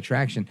a lot of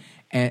traction.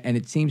 And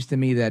it seems to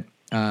me that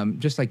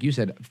just like you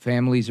said,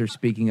 families are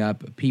speaking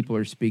up, people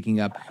are speaking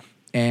up.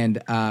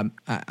 And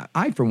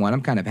I, for one,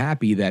 I'm kind of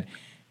happy that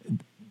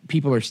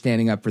people are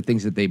standing up for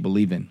things that they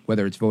believe in,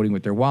 whether it's voting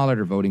with their wallet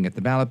or voting at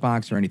the ballot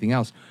box or anything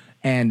else.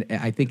 And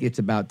I think it's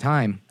about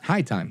time,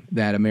 high time,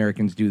 that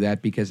Americans do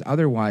that, because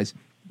otherwise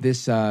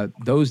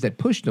those that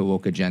push the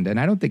woke agenda, and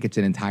I don't think it's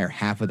an entire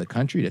half of the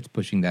country that's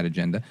pushing that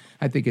agenda.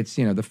 I think it's,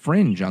 the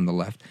fringe on the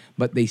left,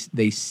 but they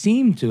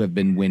seem to have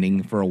been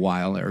winning for a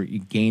while or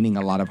gaining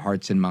a lot of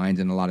hearts and minds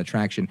and a lot of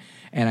traction.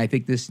 And I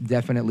think this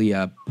definitely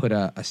put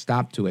a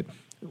stop to it.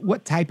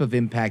 What type of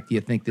impact do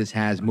you think this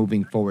has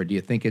moving forward? Do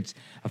you think it's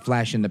a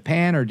flash in the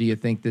pan, or do you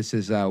think this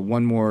is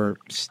one more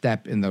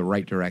step in the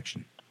right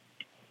direction?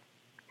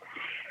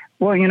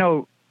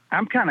 Well,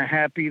 I'm kind of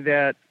happy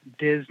that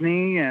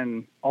Disney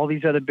and all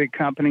these other big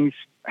companies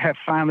have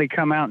finally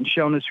come out and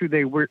shown us who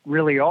they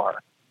really are.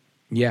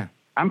 Yeah.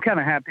 I'm kind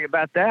of happy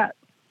about that.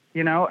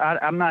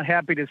 I'm not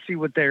happy to see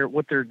what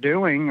they're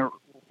doing or,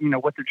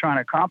 what they're trying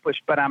to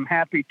accomplish, but I'm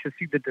happy to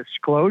see the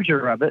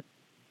disclosure of it.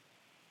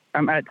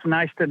 It's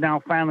nice to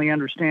now finally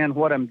understand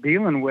what I'm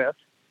dealing with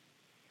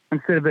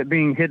instead of it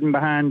being hidden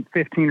behind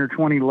 15 or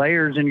 20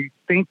 layers and you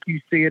think you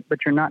see it, but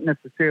you're not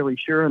necessarily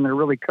sure and they're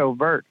really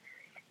covert.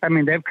 I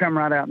mean, they've come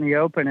right out in the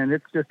open and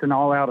it's just an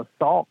all-out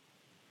assault.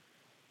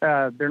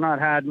 They're not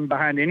hiding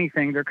behind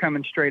anything. They're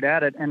coming straight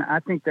at it. And I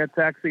think that's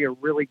actually a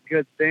really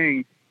good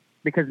thing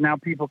because now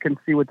people can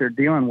see what they're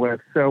dealing with.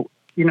 So,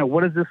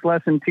 what does this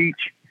lesson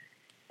teach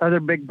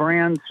other big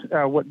brands,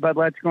 what Bud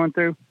Light's going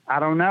through? I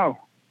don't know.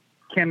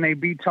 Can they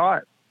be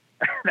taught?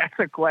 That's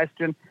a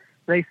question.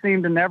 They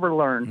seem to never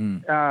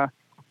learn.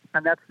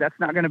 And that's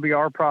not going to be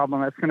our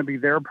problem. That's going to be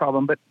their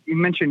problem. But you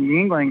mentioned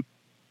Yingling,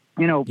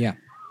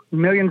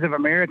 millions of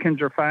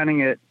Americans are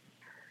finding it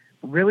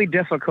really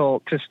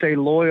difficult to stay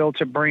loyal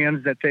to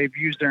brands that they've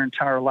used their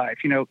entire life.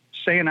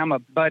 Saying I'm a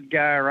Bud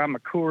guy or I'm a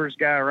Coors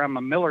guy or I'm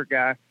a Miller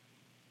guy,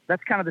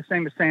 that's kind of the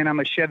same as saying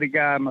I'm a Chevy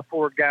guy, I'm a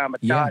Ford guy, I'm a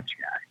Dodge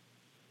guy.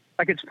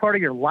 Like it's part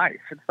of your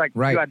life. It's like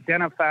you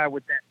identify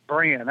with that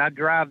brand. I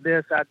drive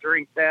this, I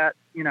drink that,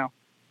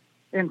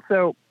 And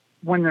so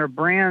when their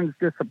brands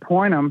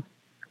disappoint them,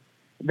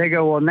 they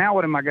go, well, now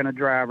what am I going to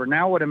drive? Or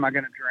now what am I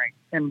going to drink?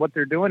 And what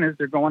they're doing is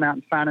they're going out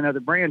and finding other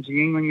brands.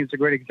 Yingling is a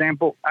great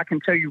example. I can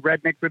tell you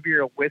Redneck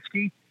Riviera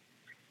whiskey,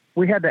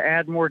 we had to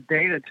add more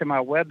data to my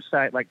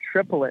website, like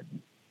triple it,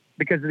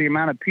 because of the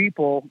amount of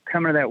people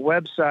coming to that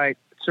website,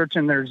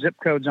 searching their zip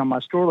codes on my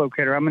store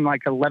locator. I'm in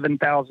like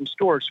 11,000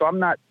 stores. So I'm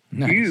not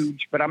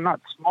huge, but I'm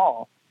not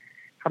small.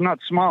 I'm not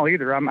small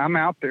either. I'm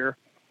out there.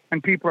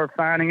 And people are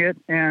finding it,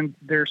 and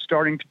they're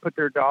starting to put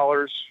their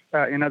dollars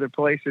in other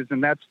places.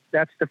 And that's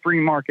the free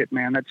market,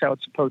 man. That's how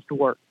it's supposed to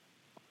work.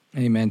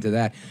 Amen to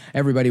that.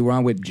 Everybody, we're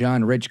on with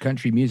John Rich,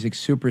 country music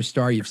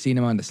superstar. You've seen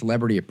him on The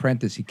Celebrity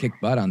Apprentice. He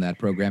kicked butt on that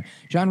program.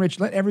 John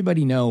Rich, let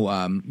everybody know,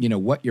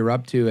 what you're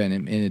up to, and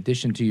in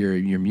addition to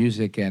your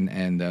music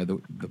and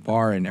the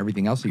bar and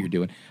everything else that you're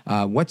doing,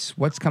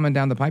 what's coming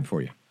down the pipe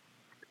for you?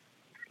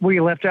 Well,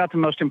 you left out the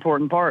most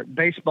important part: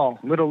 baseball,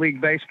 Little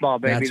League baseball,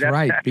 baby. That's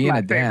right. That's being my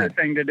a dad. favorite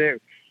thing to do.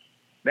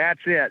 That's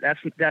it.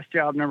 That's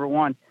job number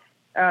one.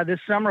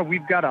 This summer,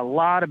 we've got a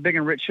lot of Big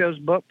and Rich shows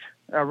booked.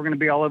 We're going to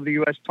be all over the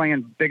U.S.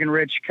 playing Big and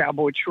Rich,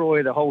 Cowboy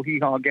Troy, the whole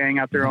hee-haw gang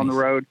out there on the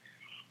road.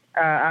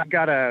 I've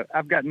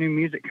got new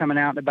music coming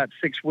out in about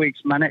 6 weeks.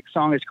 My next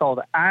song is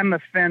called "I'm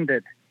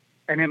Offended,"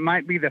 and it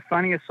might be the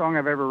funniest song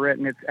I've ever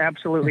written. It's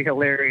absolutely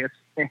hilarious,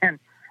 and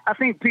I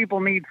think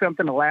people need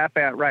something to laugh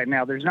at right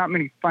now. There's not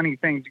many funny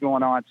things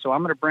going on, so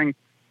I'm going to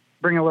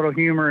bring a little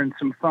humor and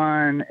some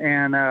fun,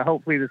 and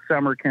hopefully the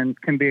summer can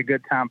be a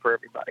good time for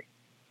everybody.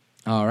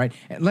 All right.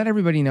 And let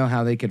everybody know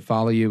how they could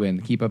follow you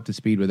and keep up to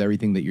speed with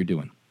everything that you're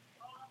doing.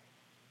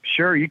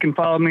 Sure. You can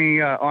follow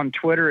me on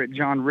Twitter at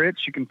John Rich.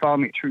 You can follow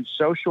me at Truth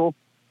Social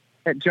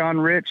at John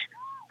Rich.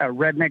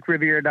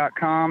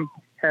 RedneckRiviera.com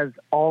has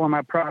all of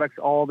my products,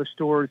 all the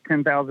stores,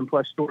 10,000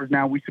 plus stores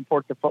now. We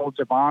support the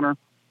Folds of Honor,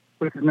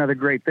 which is another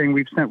great thing.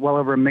 We've sent well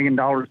over $1 million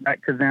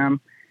back to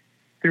them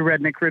through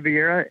Redneck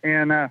Riviera.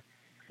 And,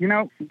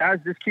 guys,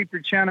 just keep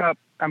your chin up.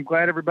 I'm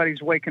glad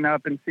everybody's waking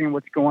up and seeing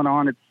what's going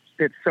on. It's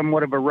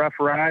somewhat of a rough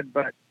ride,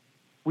 but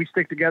we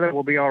stick together,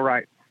 we'll be all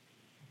right.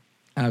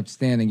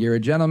 Outstanding. You're a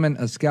gentleman,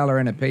 a scholar,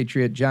 and a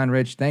patriot. John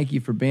Rich, thank you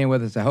for being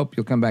with us. I hope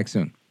you'll come back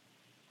soon.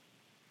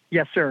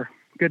 Yes, sir.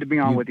 Good to be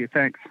on with you.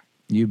 Thanks.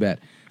 You bet.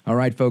 All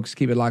right, folks,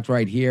 keep it locked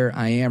right here.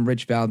 I am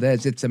Rich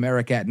Valdez. It's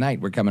America at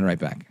Night. We're coming right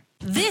back.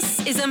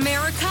 This is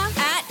America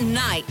at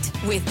Night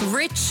with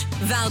Rich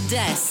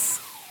Valdez.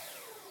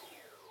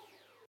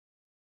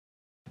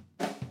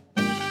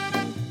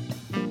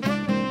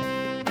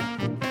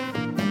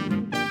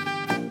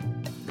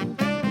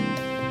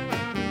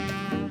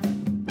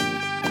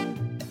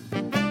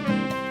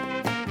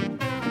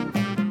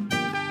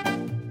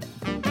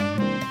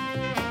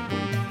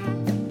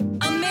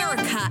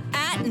 America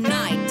at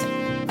Night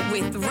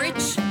with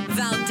Rich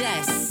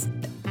Valdez.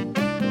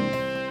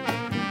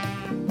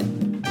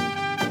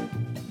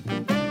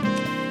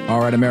 All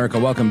right, America,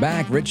 welcome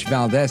back. Rich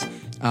Valdez.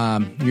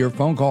 Your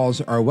phone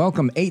calls are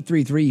welcome.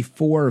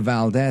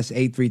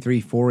 833-4-VALDEZ,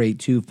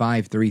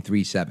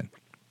 833-482-5337.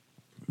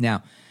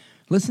 Now,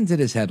 listen to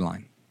this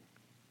headline.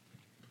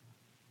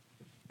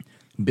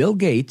 Bill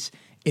Gates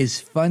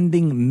is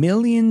funding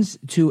millions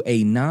to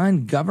a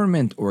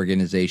non-government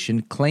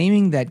organization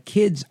claiming that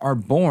kids are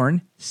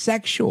born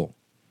sexual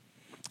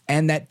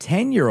and that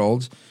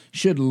 10-year-olds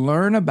should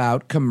learn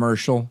about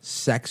commercial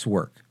sex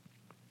work.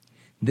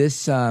 This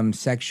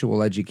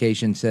sexual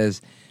education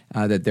says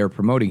that they're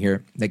promoting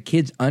here that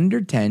kids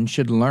under 10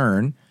 should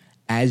learn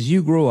as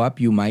you grow up,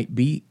 you might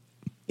be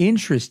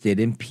interested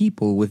in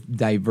people with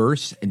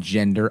diverse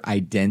gender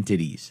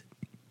identities.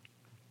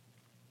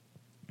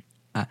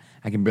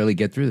 I can barely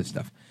get through this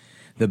stuff.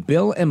 The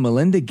Bill and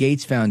Melinda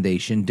Gates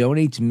Foundation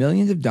donates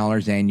millions of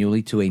dollars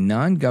annually to a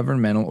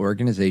non-governmental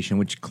organization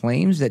which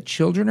claims that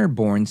children are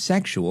born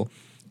sexual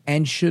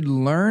and should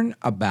learn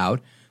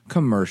about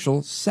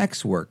commercial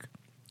sex work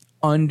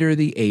under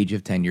the age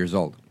of 10 years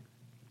old.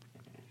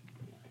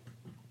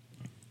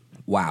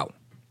 Wow.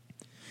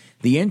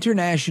 The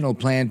International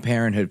Planned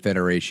Parenthood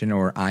Federation,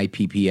 or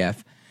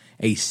IPPF,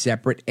 a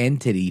separate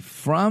entity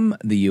from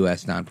the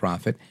U.S.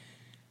 nonprofit,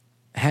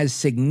 has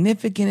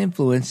significant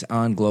influence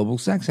on global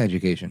sex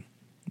education.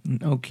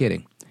 No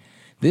kidding.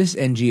 This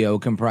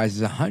NGO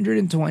comprises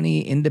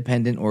 120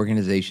 independent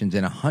organizations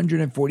in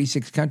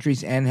 146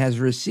 countries and has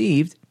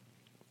received,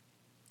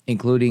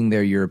 including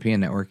their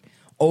European network,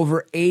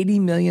 over $80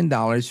 million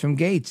from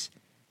Gates.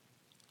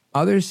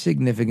 Other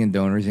significant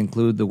donors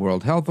include the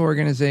World Health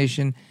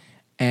Organization,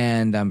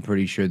 and I'm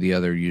pretty sure the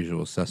other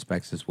usual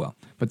suspects as well.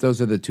 But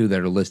those are the two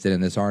that are listed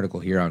in this article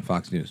here on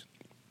Fox News.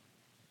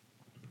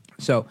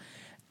 So,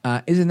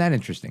 isn't that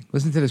interesting?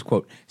 Listen to this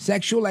quote.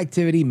 Sexual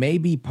activity may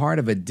be part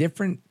of a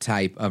different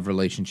type of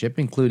relationship,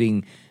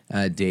 including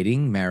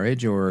dating,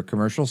 marriage, or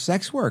commercial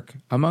sex work,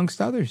 amongst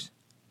others.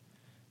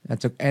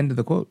 That's the end of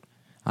the quote.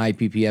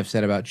 IPPF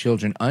said about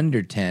children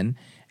under 10,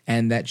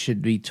 and that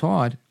should be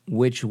taught,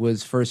 which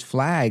was first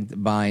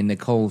flagged by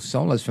Nicole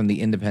Solas from the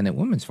Independent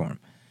Women's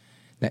Forum.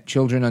 That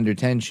children under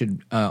 10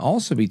 should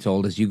also be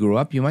told as you grow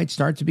up, you might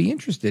start to be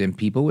interested in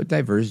people with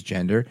diverse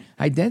gender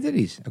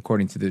identities,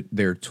 according to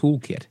their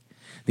toolkit.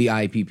 The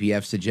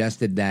IPPF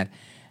suggested that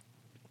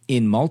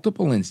in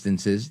multiple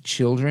instances,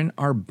 children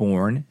are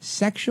born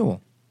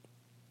sexual.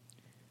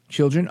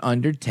 Children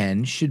under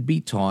 10 should be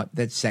taught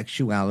that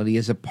sexuality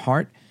is a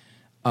part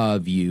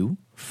of you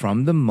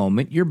from the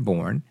moment you're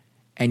born,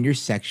 and your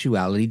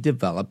sexuality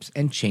develops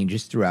and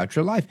changes throughout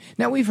your life.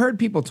 Now, we've heard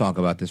people talk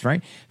about this,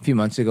 right? A few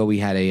months ago, we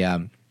had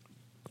a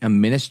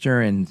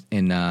minister in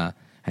I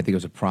think it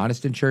was a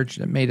Protestant church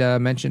that made a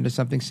mention to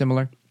something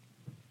similar.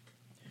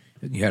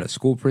 You had a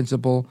school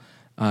principal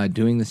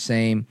doing the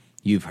same.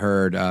 You've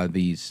heard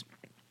these,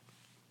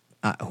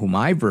 whom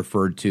I've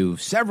referred to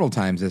several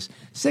times as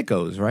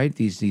sickos, right?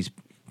 These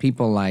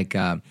people like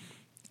Dr.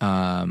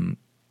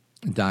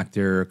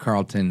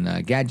 Carlton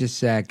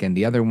Gadjasek and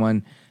the other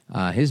one,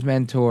 his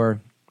mentor,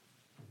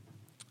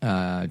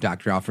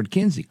 Dr. Alfred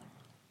Kinsey.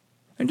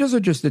 And those are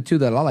just the two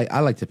that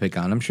I like to pick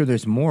on. I'm sure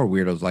there's more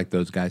weirdos like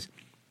those guys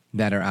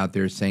that are out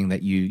there saying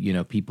that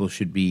people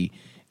should be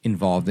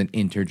involved in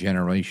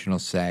intergenerational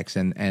sex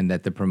and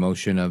that the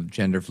promotion of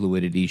gender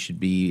fluidity should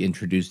be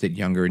introduced at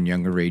younger and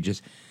younger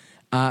ages.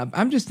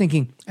 I'm just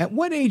thinking, at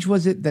what age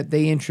was it that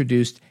they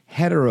introduced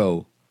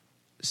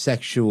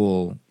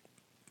heterosexual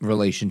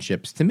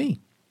relationships to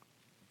me?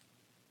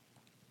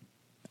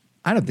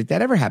 I don't think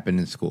that ever happened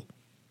in school.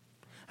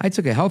 I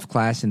took a health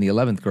class in the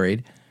 11th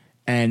grade,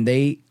 and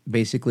they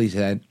basically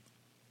said,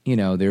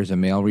 there's a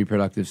male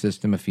reproductive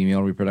system, a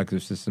female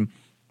reproductive system,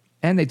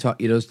 and they taught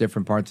you those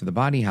different parts of the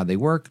body, how they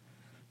work,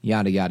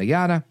 yada, yada,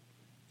 yada.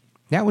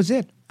 That was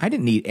it. I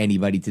didn't need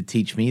anybody to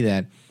teach me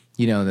that,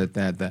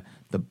 that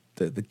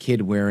the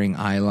kid wearing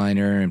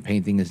eyeliner and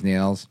painting his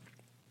nails,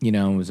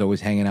 was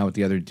always hanging out with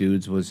the other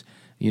dudes was,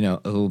 a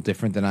little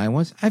different than I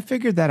was. I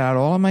figured that out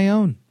all on my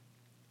own,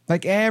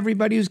 like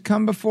everybody who's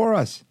come before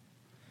us,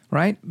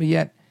 right? But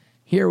yet,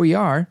 here we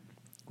are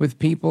with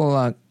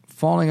people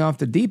falling off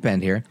the deep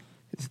end here,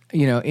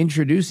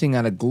 introducing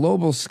on a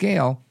global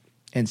scale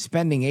and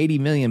spending $80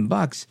 million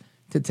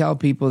to tell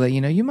people that,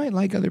 you might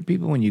like other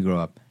people when you grow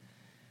up.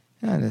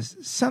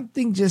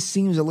 Something just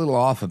seems a little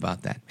off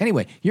about that.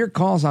 Anyway, your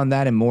calls on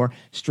that and more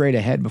straight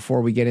ahead before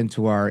we get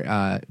into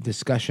our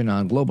discussion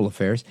on global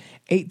affairs.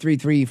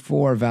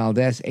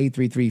 833-4-VALDEZ,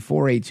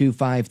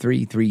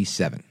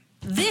 833-482-5337.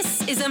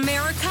 This is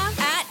America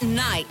at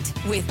Night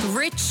with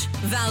Rich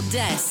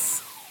Valdez.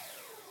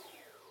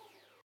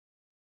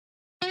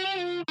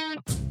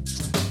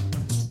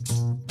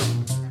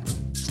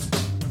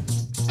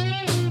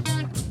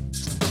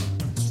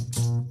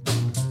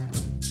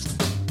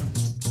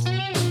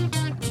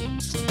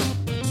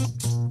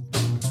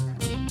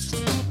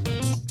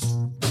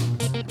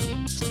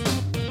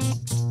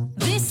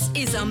 This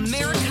is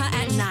America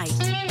at Night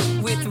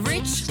with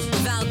Rich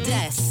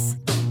Valdez.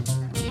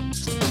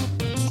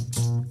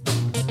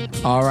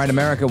 All right,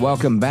 America,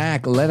 welcome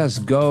back. Let us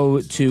go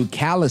to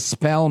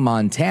Kalispell,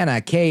 Montana,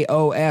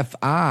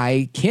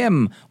 KOFI.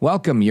 Kim,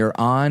 welcome. You're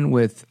on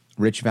with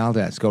Rich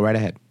Valdez. Go right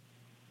ahead.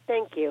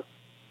 Thank you.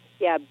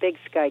 Yeah, big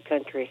sky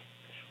country.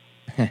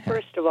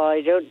 First of all, I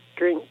don't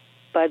drink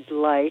Bud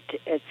Light.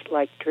 It's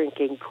like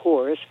drinking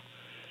Coors.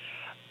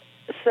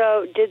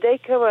 So did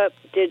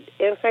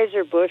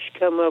Anheuser-Busch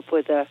come up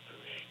with a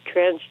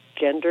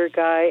transgender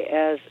guy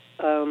as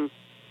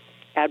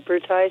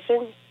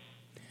advertising?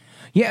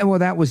 Yeah, well,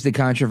 that was the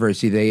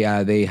controversy.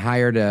 They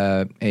hired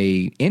a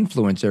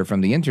influencer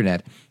from the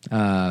internet,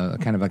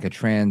 kind of like a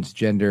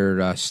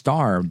transgender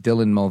star,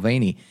 Dylan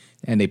Mulvaney,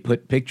 and they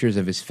put pictures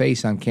of his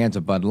face on cans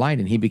of Bud Light,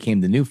 and he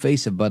became the new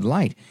face of Bud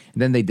Light.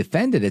 And then they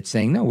defended it,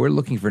 saying, no, we're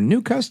looking for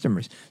new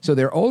customers. So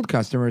their old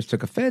customers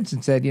took offense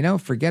and said,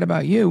 forget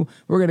about you.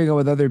 We're going to go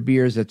with other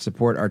beers that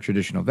support our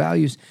traditional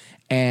values.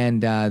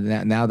 And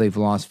now they've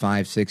lost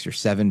 $5, $6, or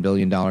 $7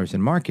 billion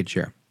in market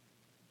share.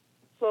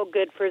 Well,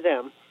 good for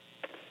them.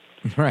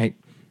 Right.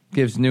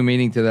 Gives new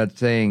meaning to that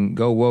saying,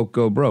 go woke,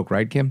 go broke.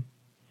 Right, Kim?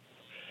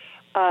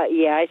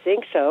 Yeah, I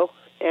think so.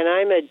 And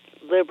I'm a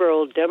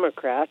liberal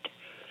Democrat.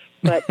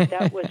 But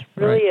that was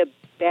really a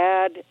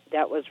bad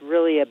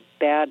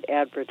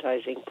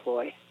advertising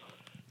ploy.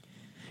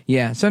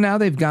 Yeah, so now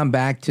they've gone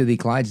back to the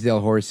Clydesdale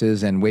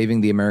horses and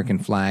waving the American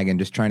flag and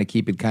just trying to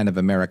keep it kind of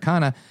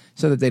Americana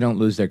so that they don't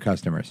lose their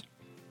customers.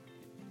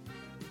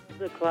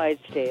 The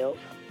Clydesdales.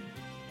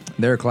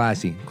 They're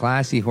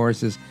classy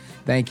horses.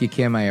 Thank you,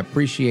 Kim. I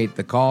appreciate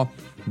the call.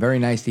 Very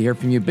nice to hear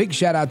from you. Big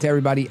shout out to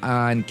everybody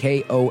on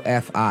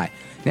KOFI.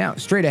 Now,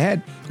 straight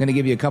ahead, I'm going to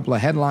give you a couple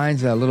of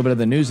headlines, a little bit of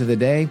the news of the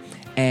day,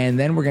 and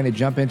then we're going to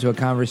jump into a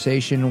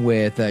conversation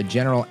with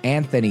General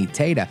Anthony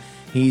Tata.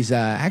 He's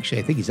actually,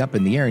 I think he's up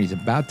in the air, and he's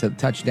about to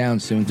touch down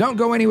soon. Don't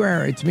go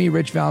anywhere. It's me,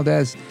 Rich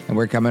Valdez, and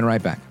we're coming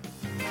right back.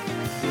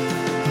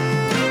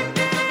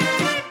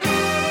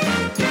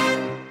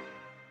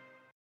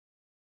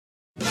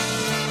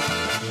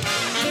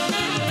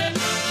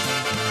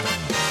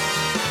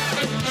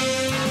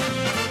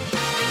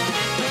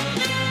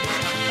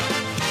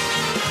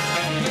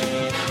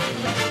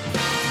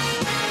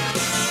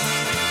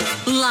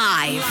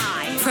 Live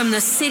from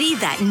the city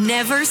that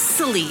never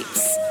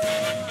sleeps.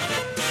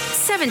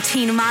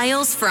 17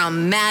 miles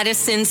from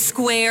Madison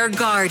Square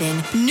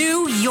Garden,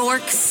 New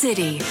York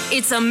City.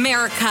 It's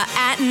America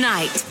at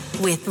Night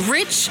with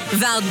Rich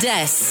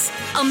Valdez,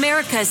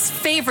 America's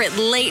favorite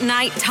late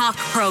night talk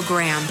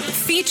program,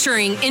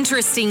 featuring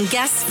interesting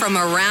guests from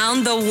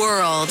around the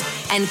world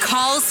and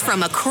calls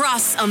from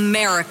across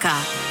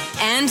America.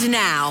 And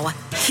now,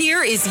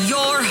 here is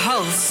your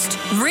host,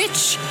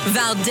 Rich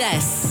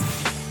Valdez.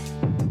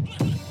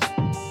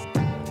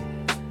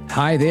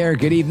 Hi there,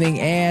 good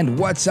evening, and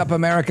what's up,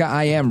 America?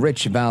 I am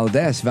Rich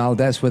Valdez,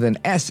 Valdez with an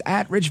S,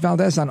 at Rich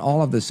Valdez on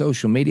all of the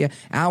social media.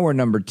 Hour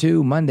number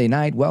 2, Monday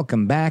night.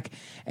 Welcome back.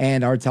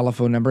 And our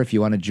telephone number, if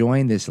you want to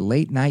join this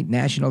late night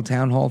National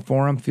Town Hall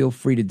Forum, feel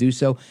free to do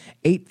so.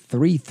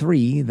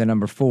 833, the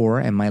number 4,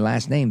 and my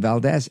last name,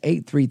 Valdez.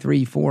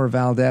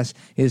 833-4-VALDEZ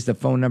is the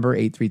phone number,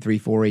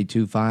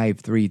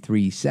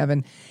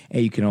 833-482-5337.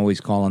 And you can always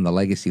call on the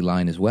legacy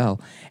line as well.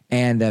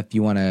 And if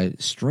you want to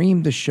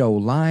stream the show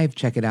live,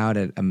 check it out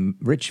at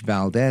Rich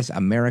Valdez,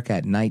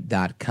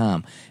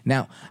 AmericaAtNight.com.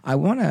 Now, I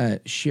want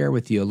to share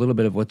with you a little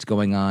bit of what's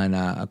going on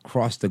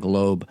across the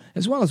globe,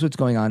 as well as what's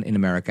going on in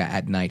America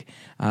at night.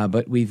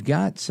 But we've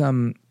got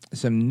some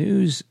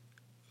news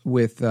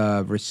with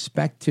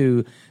respect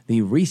to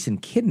the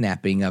recent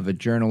kidnapping of a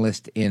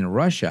journalist in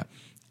Russia.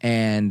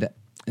 And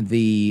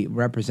the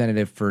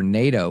representative for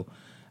NATO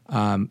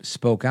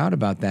spoke out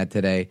about that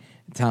today,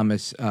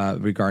 Thomas,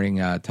 regarding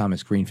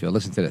Thomas Greenfield.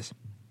 Listen to this.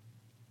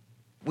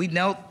 We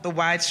note the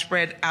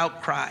widespread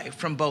outcry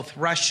from both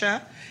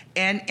Russia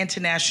and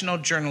international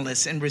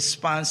journalists in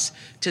response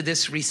to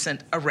this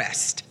recent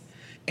arrest,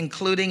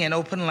 including an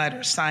open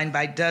letter signed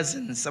by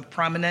dozens of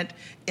prominent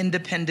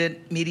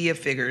independent media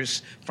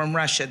figures from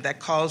Russia that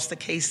calls the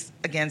case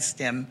against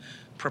them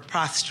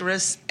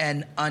preposterous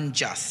and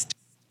unjust.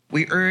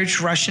 We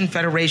urge Russian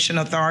Federation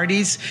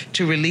authorities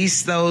to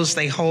release those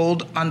they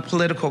hold on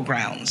political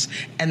grounds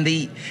and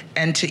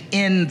to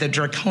end the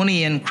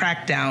draconian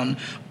crackdown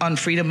on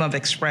freedom of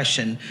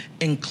expression,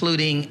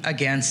 including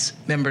against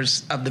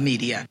members of the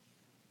media.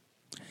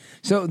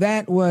 So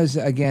that was,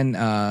 again,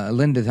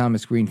 Linda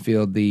Thomas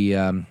Greenfield,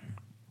 the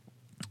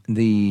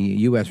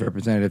U.S.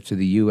 representative to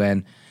the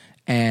UN,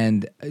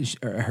 and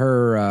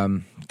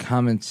her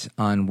comments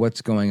on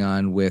what's going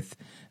on with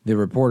the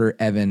reporter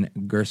Evan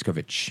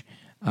Gershkovich.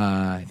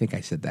 I think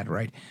I said that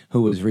right,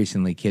 who was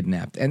recently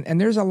kidnapped. And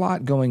there's a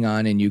lot going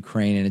on in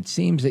Ukraine, and it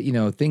seems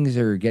that, things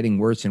are getting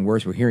worse and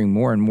worse. We're hearing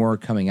more and more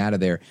coming out of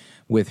there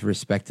with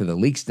respect to the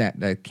leaks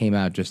that came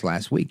out just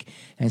last week.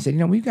 And I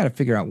said, we've got to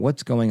figure out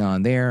what's going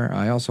on there.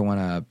 I also want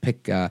to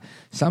pick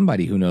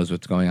somebody who knows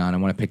what's going on. I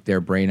want to pick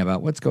their brain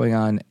about what's going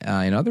on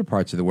in other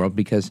parts of the world,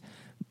 because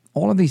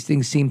all of these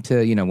things seem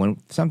to,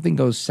 when something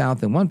goes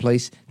south in one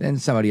place, then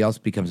somebody else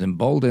becomes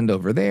emboldened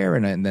over there,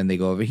 and then they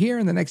go over here,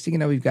 and the next thing you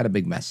know, we've got a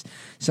big mess.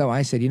 So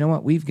I said,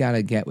 we've got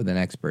to get with an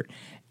expert.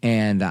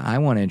 And I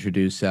want to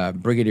introduce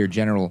Brigadier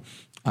General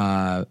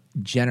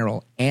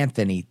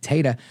Anthony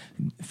Tata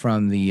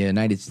from the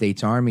United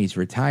States Army. He's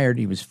retired.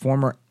 He was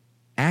former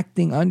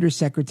Acting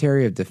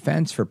Undersecretary of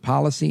Defense for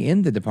Policy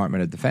in the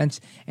Department of Defense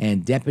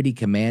and Deputy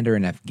Commander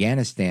in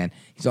Afghanistan.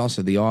 He's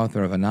also the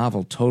author of a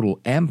novel, Total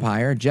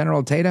Empire.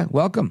 General Tata,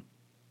 welcome.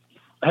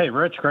 Hey,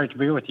 Rich, great to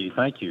be with you.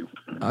 Thank you.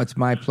 Oh, it's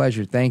my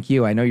pleasure. Thank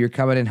you. I know you're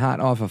coming in hot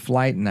off a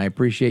flight, and I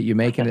appreciate you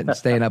making it and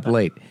staying up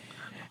late.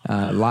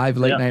 Live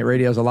late night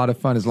radio is a lot of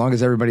fun as long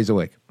as everybody's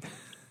awake.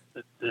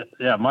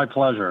 Yeah, my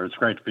pleasure. It's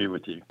great to be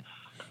with you.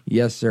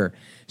 Yes, sir.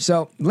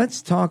 So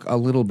let's talk a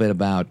little bit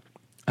about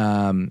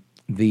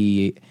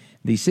the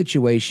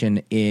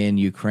situation in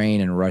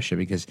Ukraine and Russia,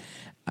 because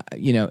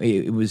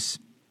it was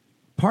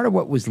part of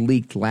what was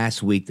leaked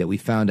last week that we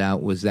found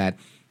out was that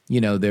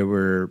there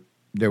were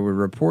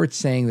reports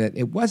saying that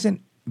it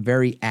wasn't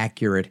very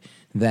accurate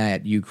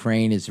that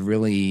Ukraine is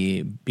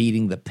really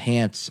beating the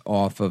pants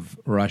off of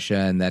Russia,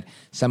 and that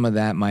some of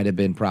that might have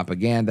been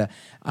propaganda.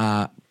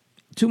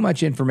 Too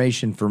much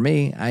information for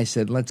me. I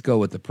said, let's go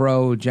with the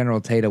pro. General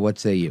Tata, what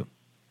say you?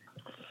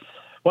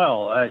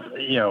 Well,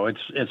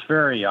 it's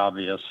very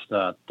obvious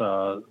that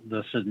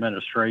this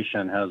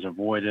administration has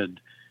avoided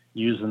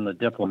using the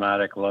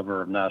diplomatic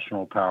lever of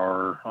national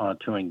power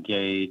to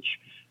engage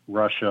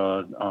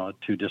Russia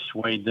to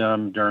dissuade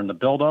them during the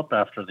buildup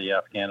after the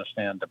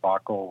Afghanistan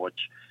debacle,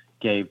 which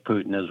gave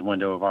Putin his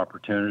window of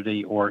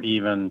opportunity, or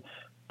even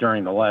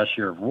during the last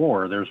year of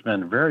war. There's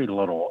been very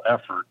little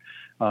effort.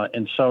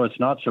 And so it's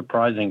not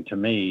surprising to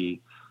me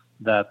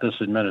that this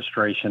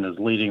administration is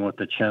leading with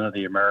the chin of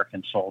the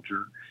American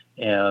soldier,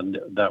 and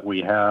that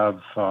we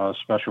have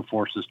special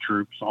forces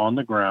troops on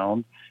the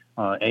ground,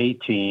 A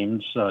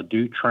teams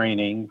do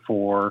training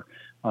for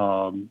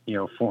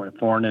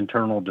foreign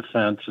internal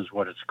defense is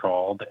what it's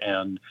called,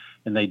 and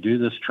they do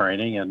this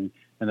training, and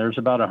there's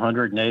about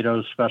 100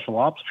 NATO special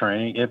ops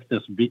training, if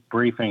this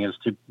briefing is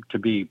to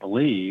be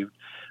believed,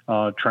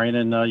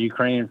 training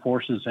Ukrainian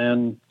forces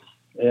in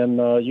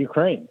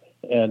Ukraine,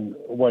 and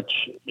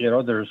which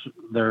there's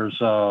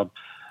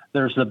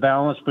the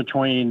balance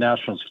between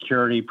national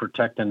security,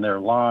 protecting their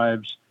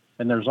lives,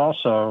 and there's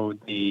also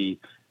the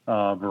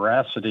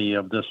veracity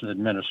of this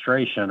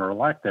administration, or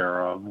lack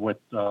thereof, with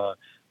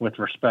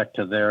respect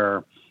to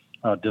their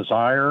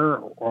desire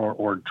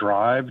or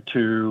drive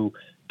to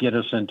get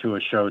us into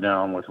a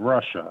showdown with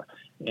Russia,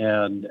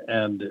 and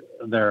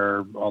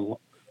their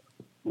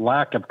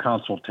lack of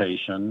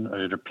consultation,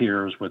 it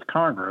appears, with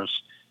Congress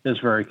is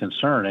very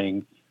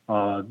concerning.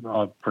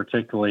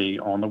 Particularly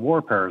on the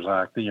War Powers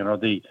Act,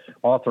 the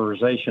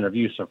authorization of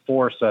use of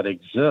force that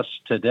exists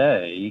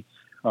today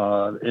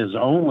is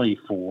only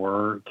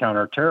for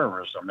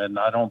counterterrorism, and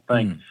I don't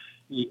think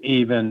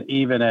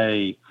even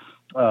a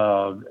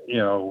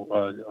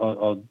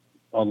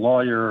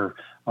lawyer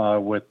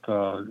with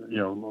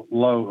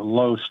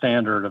low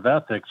standard of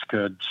ethics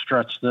could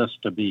stretch this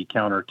to be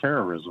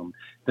counterterrorism.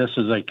 This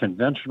is a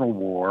conventional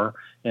war,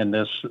 and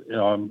this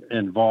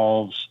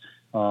involves.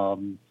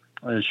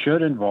 It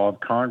should involve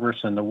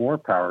Congress and the War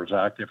Powers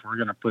Act if we're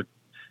going to put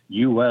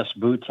U.S.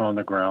 boots on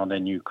the ground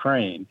in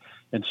Ukraine.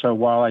 And so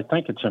while I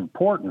think it's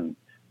important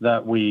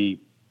that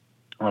we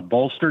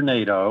bolster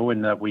NATO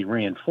and that we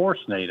reinforce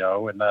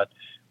NATO and that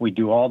we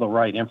do all the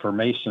right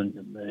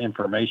information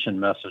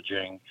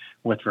messaging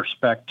with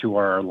respect to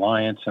our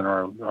alliance and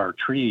our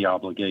treaty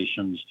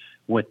obligations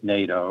with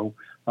NATO,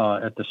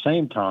 at the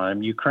same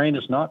time, Ukraine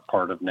is not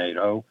part of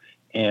NATO,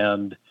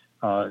 and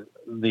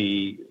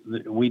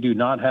we do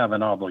not have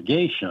an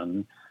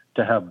obligation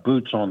to have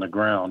boots on the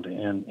ground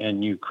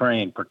in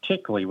Ukraine,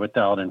 particularly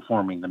without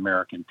informing the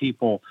American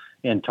people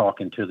and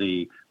talking to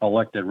the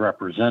elected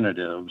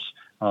representatives.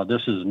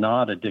 This is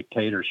not a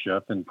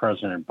dictatorship, and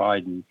President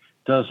Biden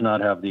does not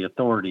have the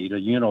authority to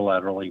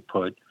unilaterally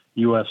put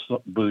U.S.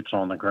 boots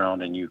on the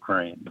ground in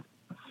Ukraine.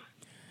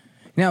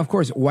 Now, of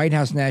course, White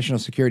House National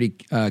Security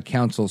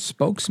Council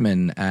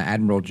spokesman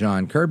Admiral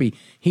John Kirby,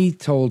 he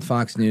told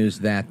Fox News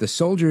that the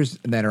soldiers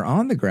that are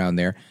on the ground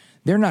there,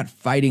 they're not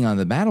fighting on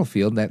the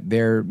battlefield, that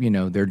their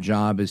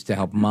job is to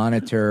help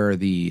monitor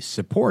the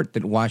support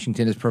that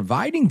Washington is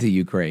providing to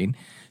Ukraine,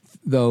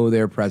 though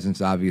their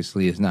presence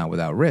obviously is not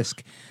without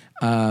risk.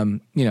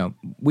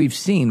 We've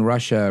seen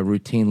Russia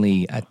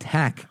routinely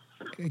attack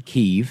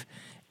Kyiv,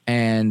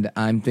 and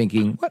I'm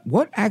thinking,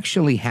 what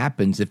actually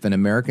happens if an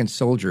American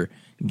soldier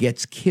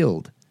gets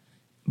killed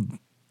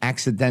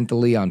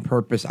accidentally, on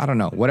purpose? I don't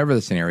know, whatever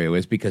the scenario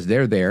is, because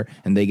they're there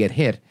and they get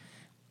hit.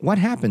 What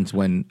happens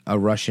when a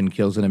Russian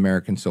kills an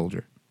American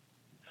soldier?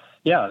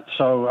 Yeah,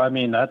 so I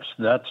mean that's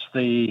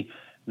the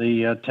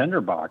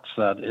tinderbox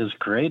that is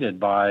created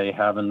by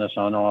having this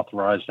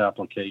unauthorized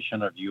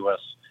application of U.S.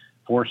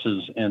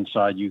 forces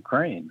inside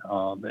Ukraine,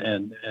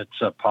 and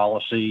it's a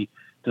policy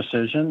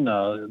decision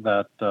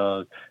that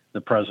the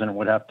president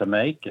would have to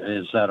make.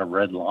 Is that a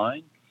red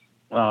line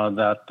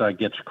that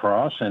gets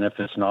across? And if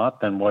it's not,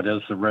 then what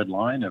is the red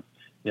line?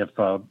 If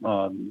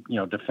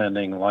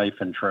defending life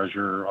and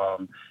treasure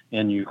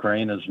in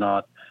Ukraine is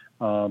not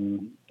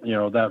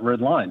that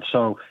red line.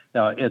 So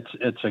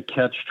it's a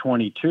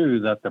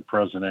catch-22 that the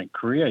president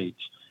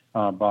creates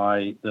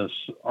by this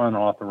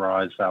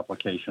unauthorized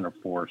application of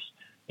force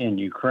in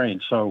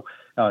Ukraine. So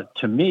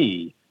to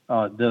me,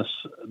 this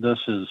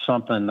is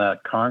something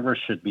that Congress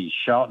should be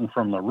shouting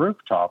from the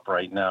rooftop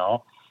right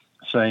now,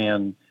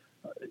 saying,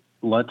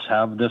 let's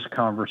have this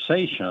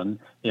conversation.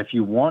 If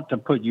you want to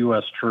put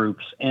U.S.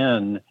 troops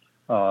in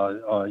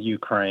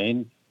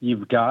Ukraine,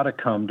 you've got to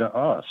come to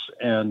us.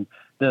 And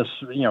this,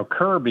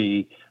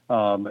 Kirby,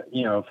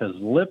 if his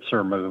lips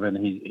are moving,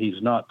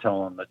 he's not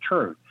telling the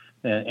truth.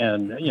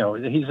 And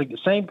he's the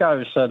same guy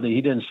who said that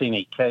he didn't see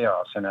any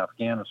chaos in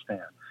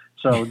Afghanistan.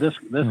 So this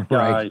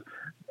guy,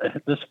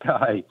 this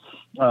guy,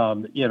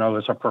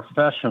 is a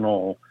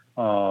professional,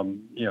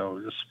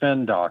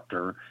 spin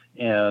doctor.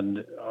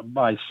 And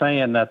by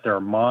saying that they're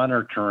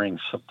monitoring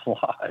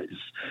supplies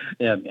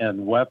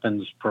and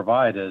weapons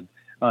provided,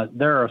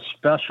 they're a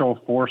special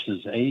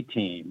forces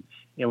A-team,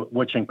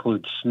 which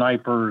includes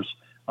snipers,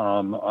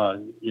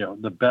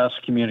 the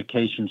best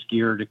communications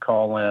gear to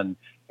call in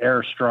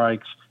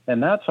airstrikes.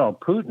 And that's how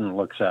Putin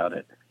looks at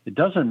it. It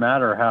doesn't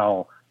matter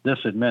how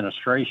this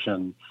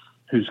administration,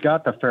 who's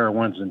got the fair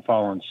winds and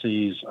fallen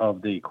seas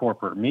of the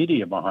corporate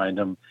media behind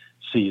them,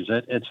 sees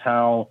it. It's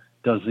how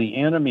does the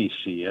enemy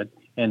see it?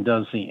 And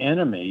does the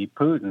enemy,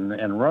 Putin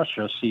and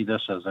Russia, see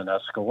this as an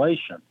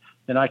escalation?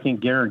 And I can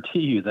guarantee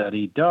you that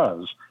he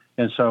does.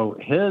 And so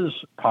his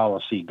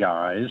policy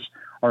guys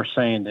are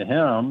saying to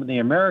him, the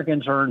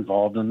Americans are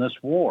involved in this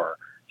war.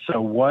 So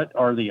what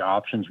are the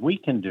options we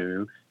can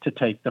do to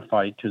take the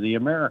fight to the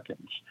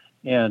Americans?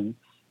 And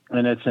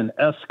it's an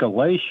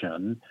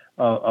escalation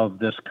of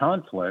this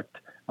conflict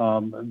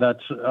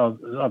that's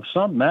of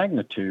some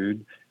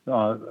magnitude.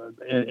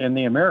 And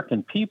the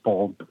American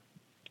people,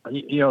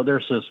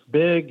 there's this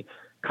big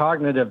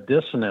cognitive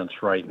dissonance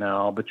right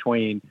now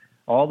between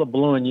all the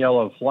blue and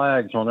yellow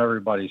flags on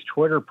everybody's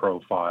Twitter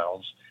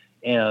profiles,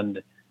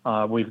 and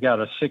we've got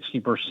a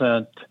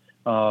 60%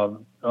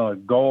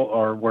 goal,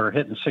 or we're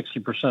hitting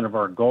 60% of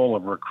our goal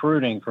of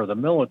recruiting for the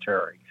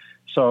military.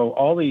 So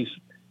all these,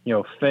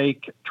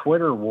 fake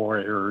Twitter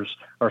warriors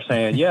are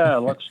saying, yeah,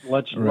 let's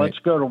let's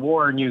go to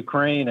war in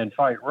Ukraine and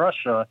fight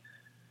Russia.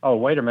 Oh,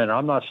 wait a minute,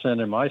 I'm not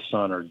sending my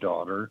son or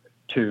daughter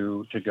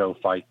to go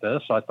fight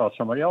this. I thought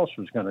somebody else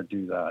was going to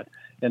do that.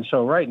 And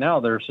so right now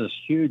there's this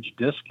huge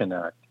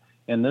disconnect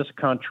in this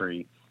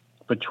country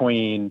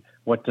between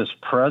what this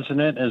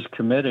president is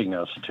committing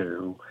us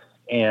to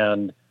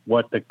and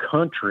what the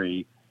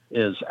country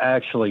is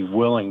actually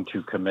willing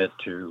to commit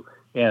to.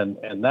 And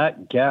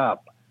that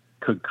gap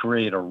could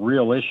create a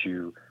real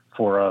issue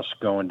for us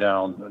going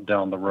down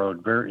the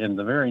road in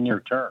the very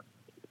near term.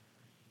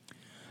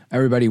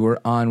 Everybody, we're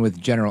on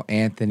with General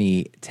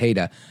Anthony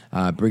Tata,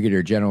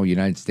 Brigadier General,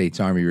 United States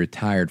Army,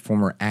 retired,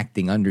 former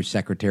acting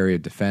Undersecretary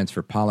of Defense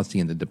for Policy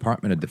in the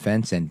Department of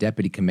Defense and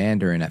Deputy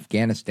Commander in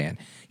Afghanistan.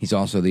 He's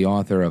also the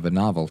author of a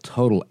novel,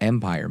 Total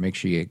Empire. Make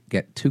sure you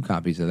get 2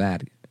 copies of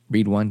that.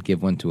 Read one,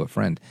 give one to a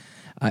friend.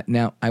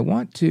 Now, I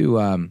want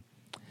to,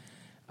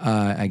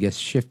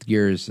 shift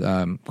gears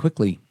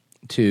quickly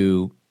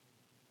to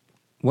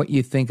what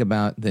you think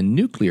about the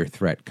nuclear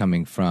threat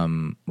coming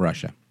from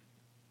Russia.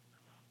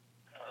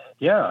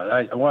 Yeah,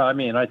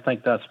 I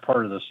think that's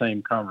part of the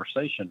same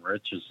conversation,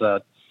 Rich, is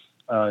that,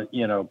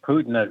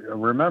 Putin,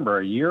 remember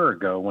a year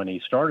ago when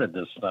he started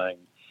this thing,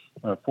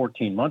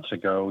 14 months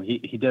ago, he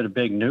did a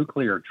big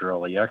nuclear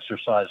drill. He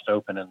exercised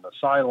opening the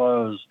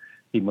silos.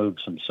 He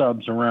moved some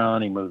subs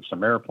around. He moved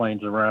some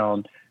airplanes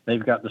around.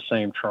 They've got the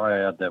same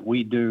triad that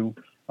we do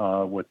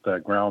with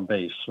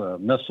ground-based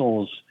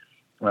missiles,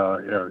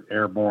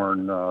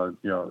 airborne,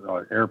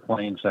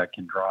 airplanes that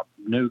can drop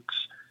nukes,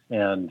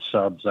 and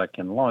subs that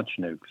can launch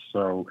nukes.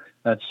 So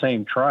that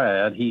same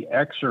triad, he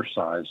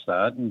exercised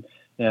that.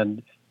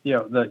 And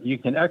you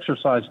can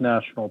exercise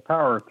national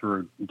power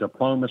through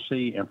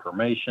diplomacy,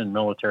 information,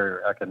 military,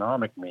 or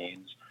economic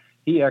means.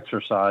 He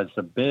exercised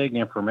a big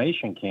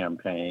information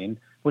campaign,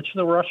 which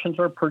the Russians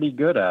are pretty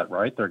good at,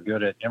 right? They're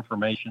good at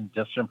information,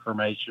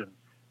 disinformation,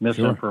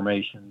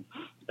 misinformation,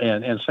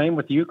 and same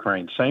with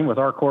Ukraine, same with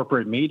our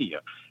corporate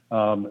media.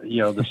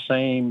 The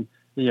same.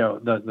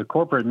 The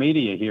corporate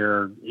media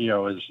here,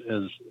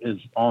 is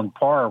on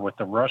par with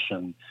the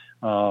Russian,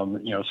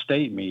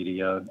 state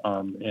media,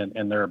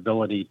 and their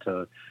ability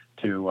to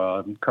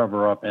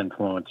cover up,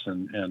 influence,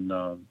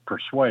 and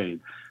persuade.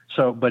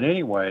 So, but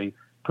anyway,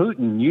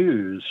 Putin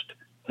used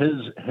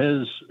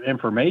his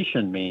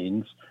information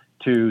means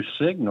to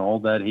signal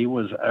that he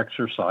was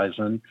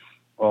exercising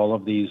all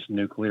of these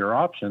nuclear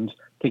options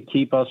to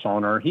keep us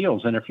on our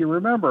heels. And if you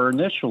remember,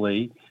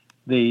 initially,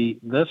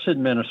 this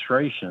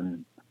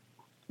administration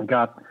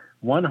got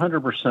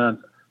 100%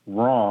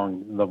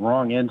 wrong, the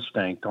wrong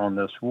instinct on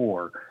this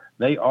war.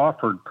 They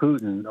offered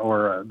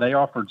they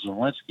offered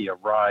Zelensky a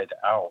ride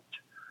out,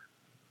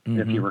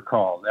 if you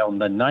recall. On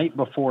the night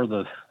before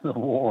the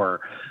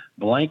war,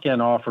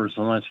 Blinken offers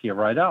Zelensky a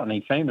ride out, and he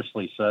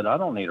famously said, I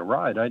don't need a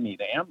ride, I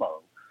need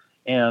ammo.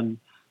 And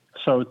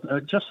so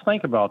just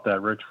think about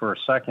that, Rich, for a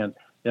second.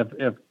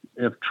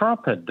 If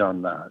Trump had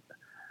done that,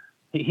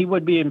 he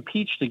would be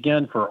impeached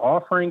again for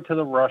offering to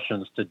the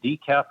Russians to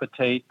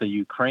decapitate the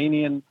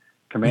Ukrainian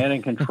command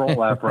and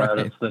control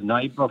apparatus the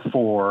night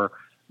before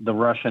the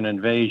Russian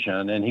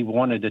invasion, and he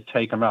wanted to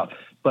take them out.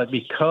 But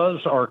because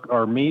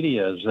our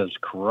media is as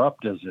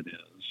corrupt as it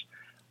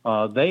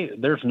is,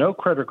 there's no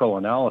critical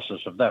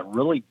analysis of that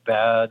really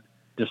bad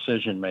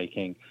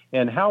decision-making.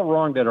 And how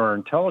wrong did our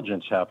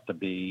intelligence have to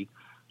be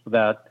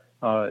that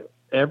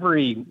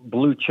every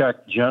blue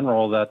check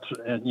general that's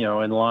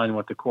in line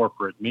with the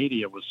corporate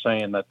media was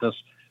saying that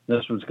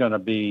this was going to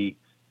be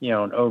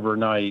an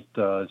overnight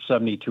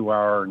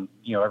 72-hour,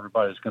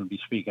 everybody's going to be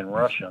speaking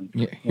Russian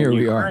in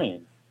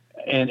Ukraine.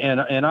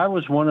 And I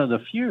was one of the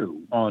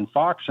few on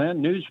Fox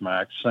and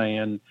Newsmax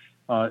saying,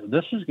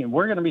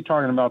 we're going to be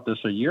talking about this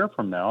a year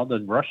from now. The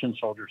Russian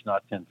soldier's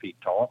not 10 feet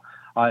tall.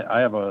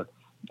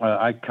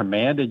 I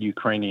commanded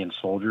Ukrainian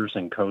soldiers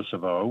in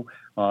Kosovo.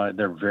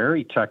 They're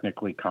very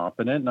technically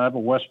competent. And I have a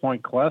West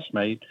Point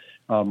classmate,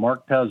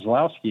 Mark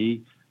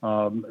Pazlowski,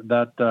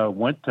 that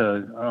went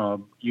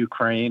to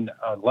Ukraine,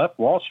 left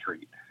Wall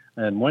Street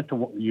and went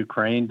to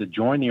Ukraine to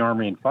join the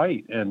army and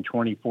fight in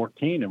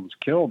 2014 and was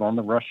killed on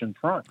the Russian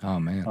front. Oh,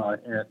 man.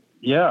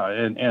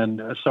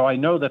 And so I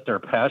know that they're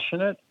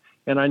passionate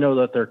and I know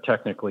that they're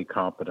technically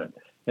competent.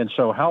 And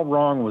so how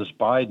wrong was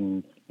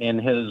Biden and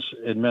his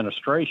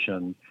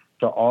administration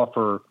to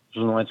offer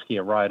Zelensky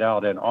a ride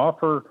out and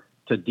offer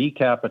to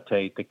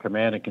decapitate the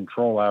command and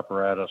control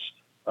apparatus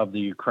of the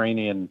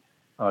Ukrainian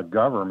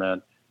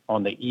government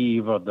on the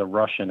eve of the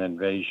Russian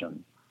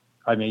invasion?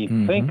 I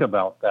mean, think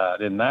about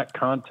that in that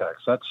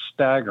context. That's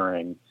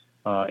staggering,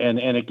 and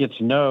it gets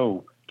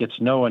no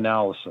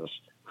analysis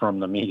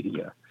from the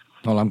media.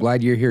 Well, I'm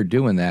glad you're here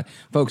doing that.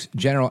 Folks,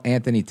 General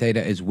Anthony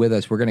Tata is with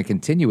us. We're going to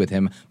continue with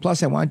him.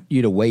 Plus, I want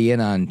you to weigh in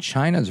on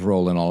China's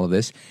role in all of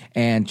this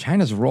and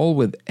China's role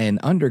with an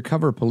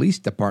undercover police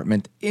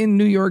department in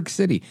New York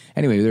City.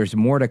 Anyway, there's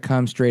more to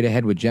come straight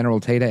ahead with General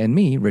Tata and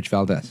me, Rich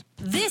Valdez.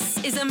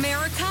 This is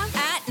America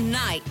at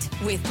Night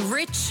with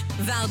Rich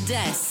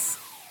Valdez.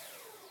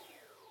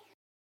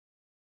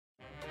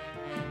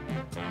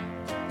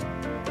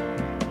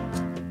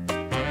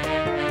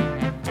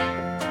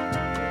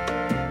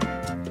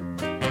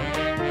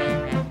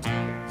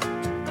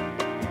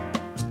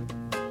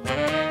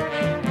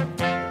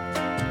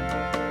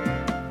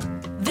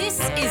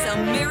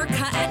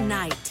 America at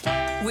Night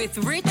with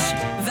Rich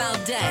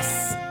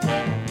Valdez.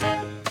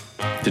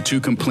 The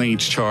two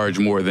complaints charge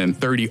more than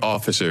 30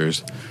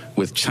 officers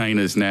with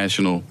China's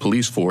National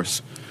Police Force,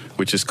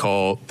 which is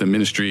called the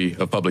Ministry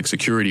of Public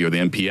Security, or the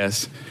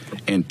MPS,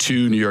 and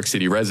 2 New York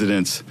City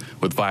residents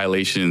with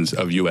violations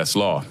of U.S.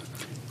 law.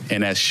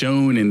 And as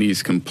shown in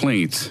these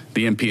complaints,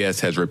 the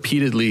MPS has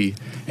repeatedly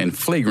and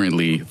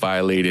flagrantly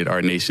violated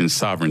our nation's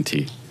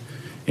sovereignty,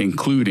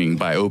 including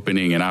by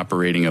opening and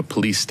operating a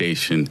police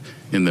station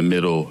in the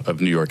middle of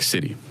New York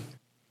City.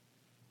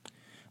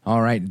 All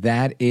right,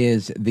 that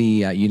is the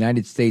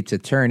United States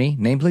Attorney.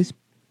 Name, please?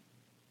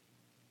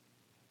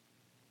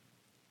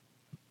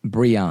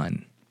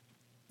 Breon.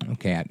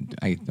 Okay,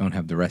 I don't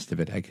have the rest of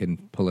it. I can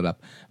pull it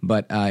up.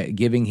 But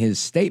giving his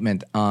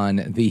statement on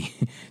the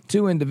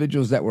 2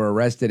 individuals that were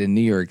arrested in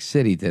New York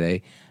City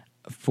today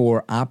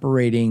for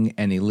operating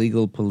an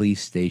illegal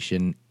police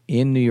station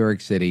in New York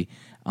City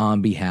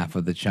on behalf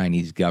of the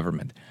Chinese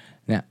government.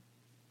 Now,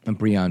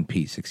 Breon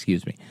Peace,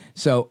 excuse me.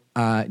 So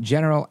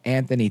General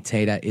Anthony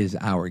Tata is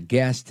our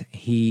guest.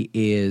 He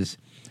is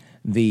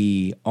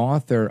the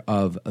author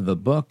of the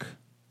book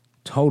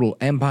Total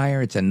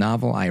Empire. It's a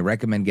novel. I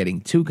recommend getting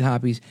 2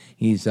 copies.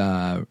 He's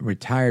a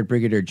retired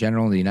Brigadier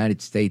General in the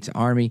United States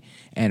Army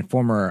and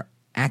former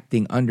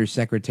acting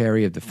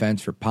Undersecretary of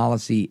Defense for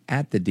Policy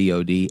at the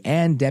DoD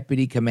and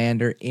Deputy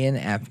Commander in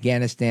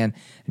Afghanistan.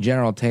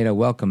 General Tata,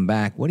 welcome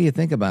back. What do you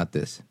think about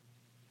this?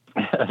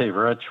 Hey,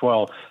 Rich.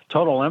 Well,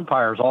 Total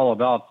Empire is all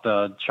about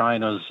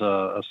China's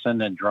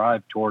ascendant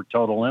drive toward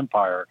total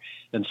empire.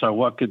 And so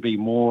what could be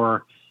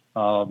more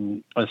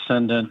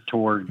ascendant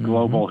toward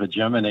global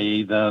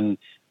hegemony than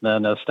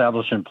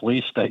establishing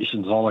police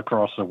stations all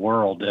across the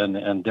world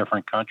and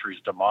different countries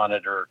to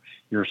monitor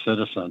your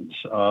citizens,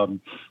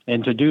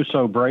 and to do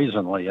so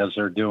brazenly as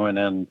they're doing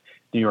in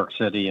New York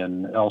City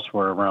and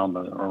elsewhere around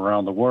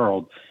the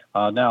world.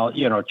 Now,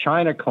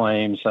 China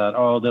claims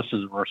that, this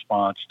is a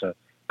response to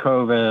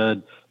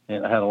COVID.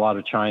 It had a lot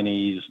of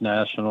Chinese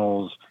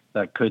nationals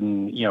that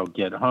couldn't,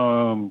 get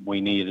home. We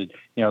needed,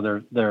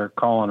 they're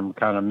calling them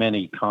kind of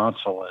mini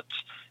consulates.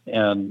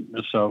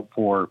 And so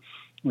for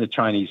the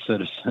Chinese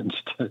citizens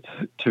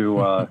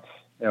to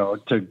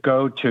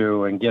go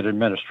to and get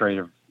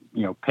administrative,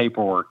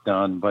 paperwork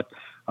done. But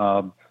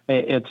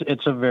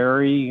it's a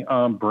very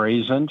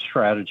brazen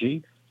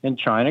strategy, and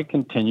China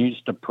continues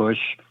to push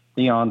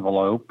the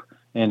envelope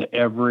in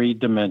every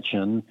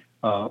dimension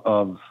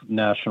of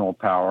national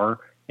power.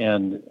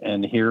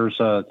 And here's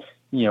a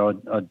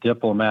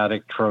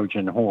diplomatic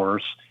Trojan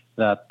horse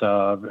that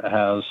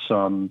has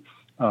some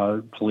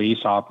police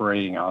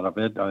operating out of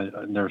it.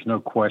 There's no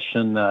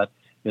question that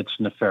it's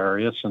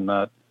nefarious and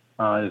that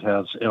it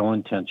has ill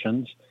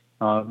intentions.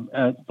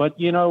 But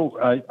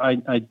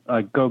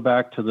I go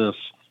back to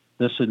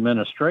this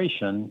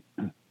administration,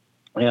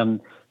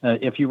 and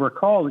if you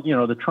recall,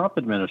 the Trump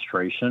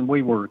administration,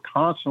 we were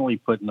constantly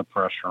putting the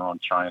pressure on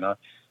China,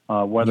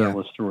 whether it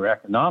was through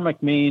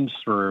economic means,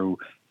 through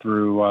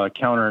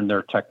countering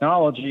their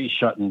technology,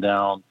 shutting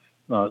down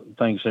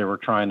things they were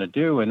trying to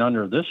do. And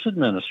under this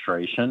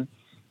administration,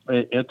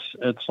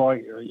 it's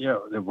like,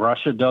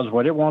 Russia does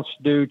what it wants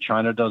to do,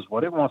 China does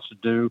what it wants to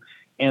do,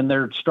 and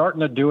they're starting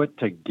to do it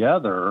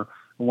together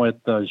with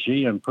the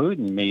Xi and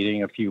Putin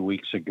meeting a few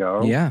weeks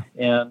ago. Yeah.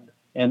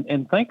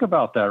 And think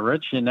about that,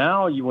 Rich. And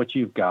now what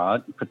you've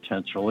got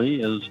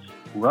potentially is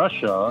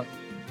Russia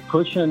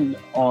pushing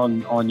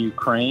on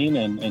Ukraine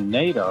and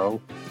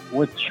NATO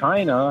with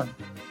China,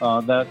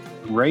 that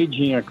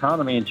raging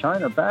economy in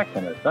China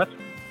backing it.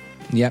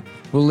 Yep.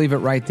 We'll leave it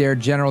right there.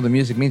 General, the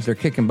music means they're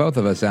kicking both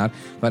of us out.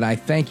 But I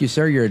thank you,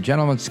 sir. You're a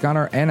gentleman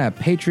scholar and a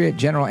patriot.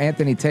 General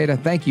Anthony Tata,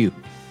 thank you.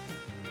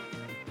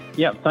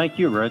 Yeah, thank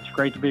you, Rich.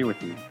 Great to be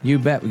with you. You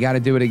bet. We got to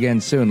do it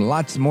again soon.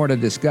 Lots more to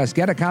discuss.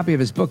 Get a copy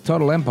of his book,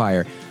 Total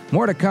Empire.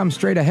 More to come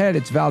straight ahead.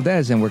 It's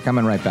Valdez, and we're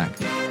coming right back.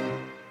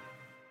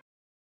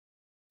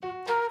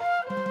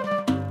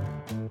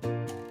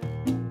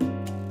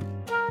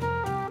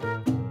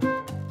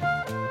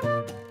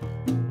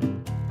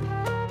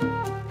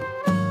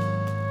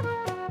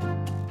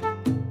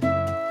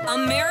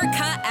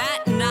 America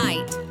at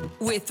Night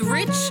with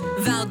Rich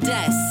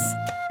Valdez.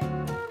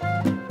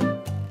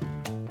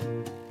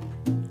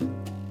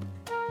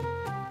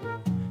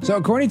 So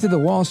according to the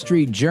Wall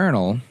Street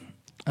Journal,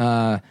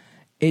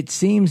 it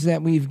seems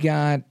that we've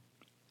got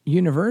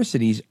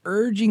universities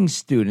urging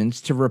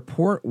students to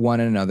report one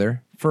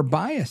another for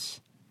bias.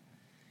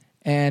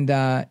 And,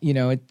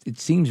 it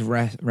seems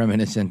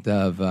reminiscent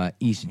of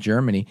East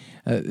Germany.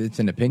 It's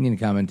an opinion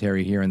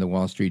commentary here in the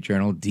Wall Street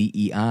Journal.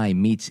 DEI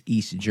meets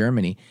East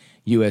Germany.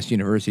 U.S.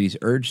 universities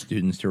urge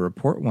students to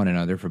report one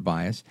another for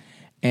bias.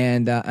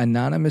 And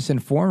anonymous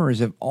informers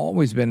have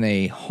always been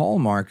a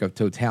hallmark of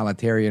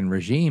totalitarian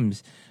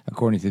regimes,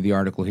 according to the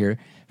article here.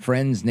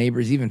 Friends,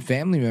 neighbors, even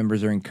family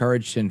members are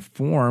encouraged to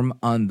inform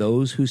on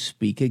those who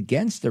speak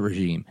against the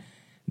regime.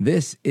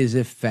 This is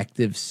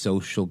effective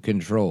social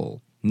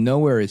control.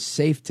 Nowhere is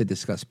safe to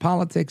discuss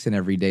politics, and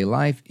everyday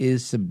life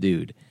is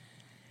subdued.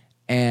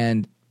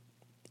 And,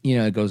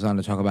 it goes on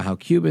to talk about how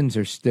Cubans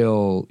are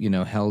still,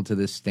 held to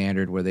this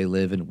standard where they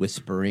live in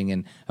whispering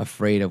and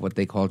afraid of what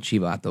they call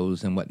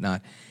chivatos and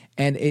whatnot.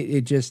 And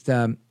it just,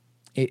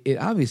 it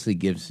obviously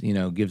gives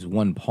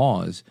one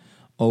pause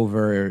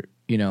over,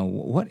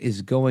 what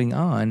is going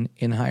on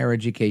in higher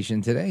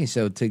education today.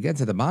 So to get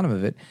to the bottom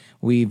of it,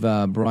 we've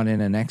brought in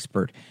an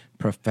expert.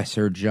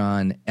 Professor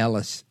John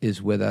Ellis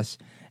is with us.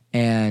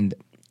 And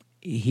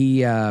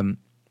he's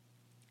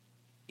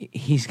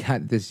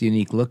got this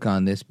unique look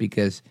on this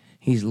because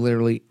he's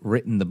literally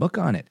written the book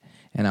on it.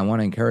 And I want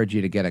to encourage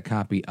you to get a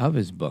copy of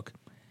his book.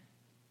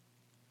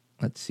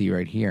 Let's see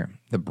right here.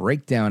 The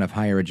Breakdown of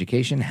Higher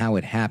Education, How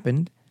It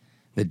Happened,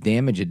 the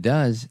Damage It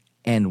Does,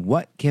 and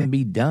What Can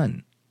Be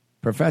Done.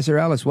 Professor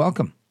Ellis,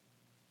 welcome.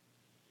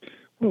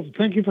 Well,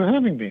 thank you for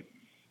having me.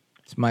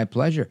 It's my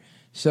pleasure.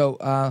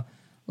 So,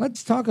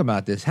 let's talk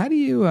about this. How do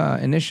you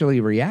initially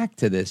react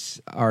to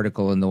this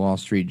article in the Wall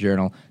Street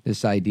Journal,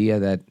 this idea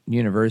that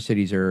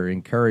universities are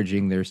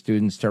encouraging their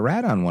students to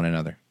rat on one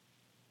another?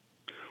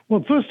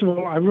 Well, first of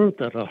all, I wrote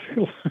that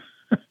article.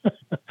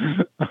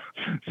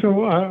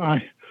 So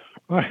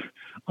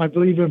I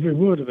believe every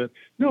word of it.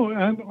 No,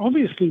 and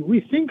obviously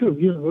we think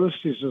of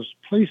universities as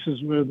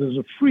places where there's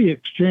a free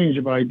exchange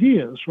of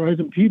ideas, right?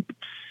 And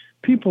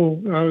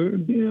people are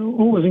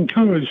always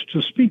encouraged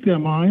to speak their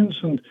minds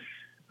and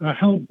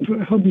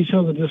help each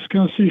other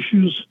discuss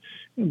issues,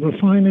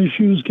 refine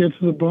issues, get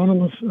to the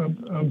bottom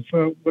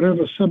of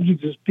whatever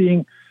subject is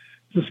being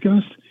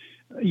discussed.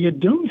 You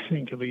don't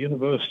think of a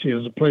university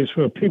as a place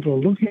where people are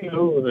looking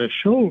over their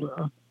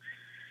shoulder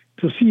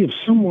to see if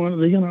they're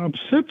going to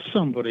upset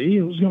somebody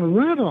who's going to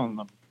rat on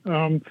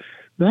them.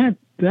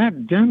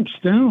 That damps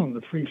down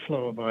the free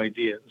flow of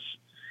ideas.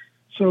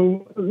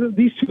 So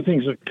these two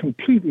things are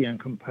completely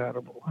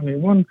incompatible. I mean,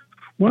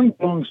 one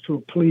belongs to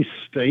a police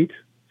state,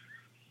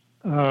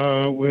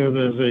 where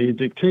there's a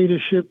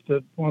dictatorship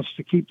that wants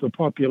to keep the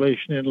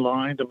population in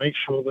line to make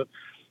sure that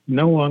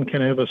no one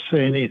can ever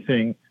say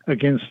anything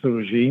against the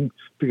regime,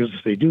 because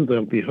if they do,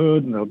 they'll be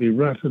heard and they'll be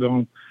ratted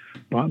on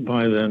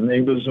by their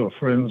neighbors or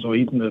friends or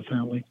even their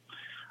family.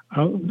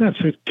 That's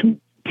a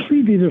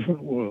completely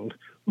different world.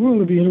 The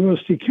world of a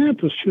university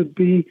campus should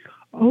be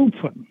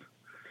open,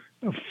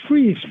 a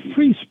free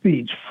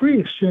speech, free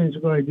exchange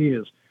of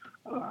ideas,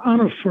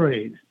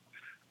 unafraid.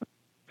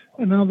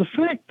 And now the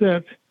fact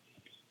that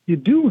you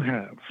do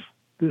have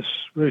this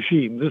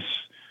regime, this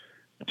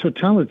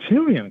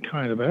totalitarian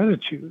kind of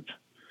attitude,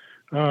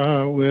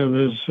 where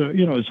there's,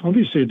 it's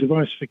obviously a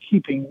device for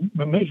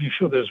making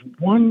sure there's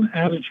one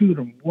attitude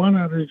and one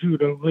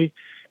attitude only,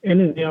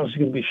 anything else is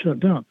going to be shut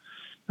down.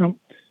 Now,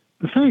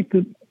 the fact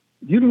that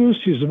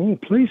universities of all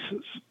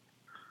places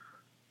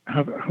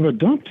have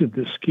adopted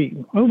this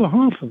scheme, over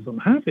half of them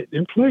have it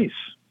in place.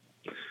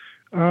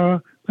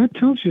 That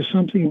tells you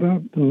something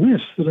about the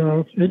mess that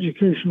our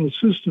educational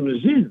system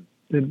is in.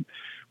 And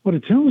what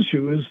it tells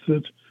you is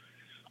that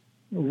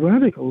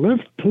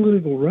left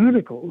political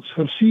radicals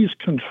have seized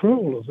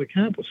control of the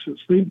campuses.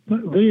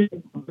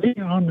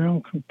 They are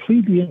now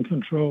completely in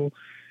control,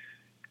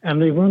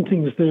 and they run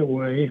things their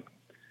way,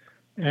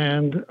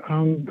 and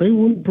they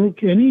won't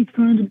brook any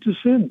kind of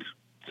dissent.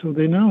 So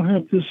they now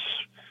have this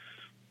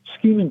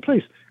scheme in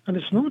place. And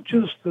it's not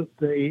just that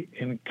they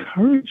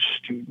encourage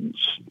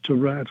students to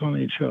rat on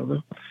each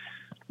other.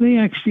 They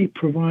actually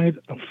provide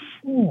a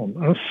form,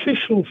 an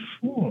official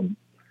form,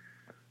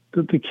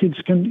 that the kids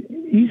can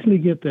easily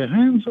get their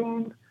hands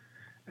on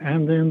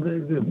and then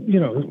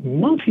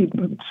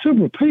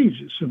several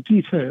pages of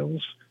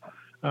details,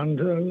 and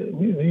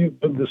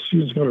the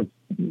students got to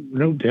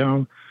note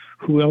down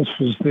who else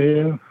was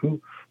there,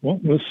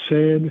 what was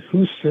said,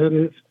 who said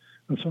it,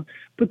 and so on.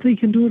 But they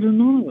can do it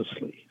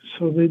anonymously,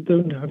 so they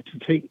don't have to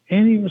take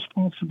any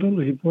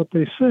responsibility for what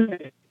they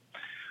say.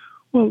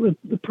 Well,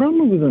 the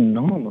problem with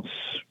anonymous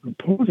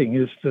reporting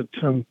is that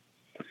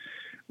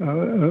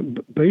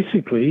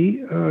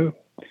basically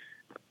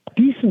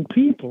decent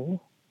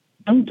people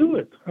don't do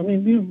it. I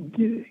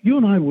mean, you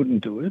and I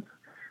wouldn't do it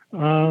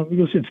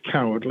because it's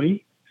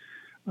cowardly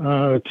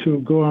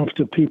to go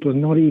after people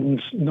and not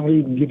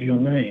even give your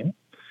name.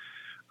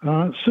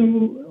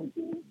 So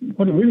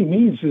what it really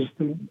means is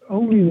that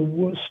only the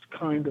worst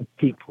kind of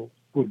people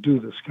will do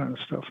this kind of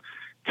stuff.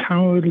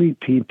 Cowardly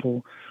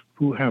people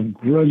who have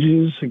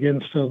grudges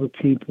against other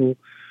people,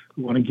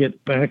 who want to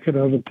get back at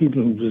other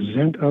people, who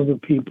resent other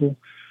people.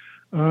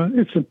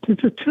 It's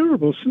a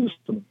terrible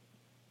system.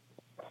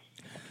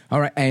 All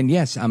right. And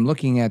yes, I'm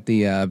looking at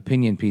the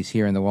opinion piece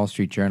here in the Wall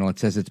Street Journal. It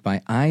says it's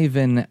by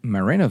Ivan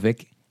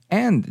Marinovic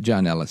and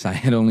John Ellis. I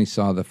had only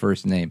saw the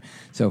first name,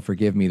 so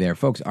forgive me there.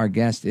 Folks, our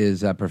guest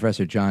is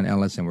Professor John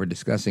Ellis, and we're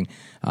discussing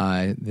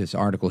this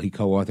article he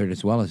co-authored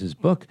as well as his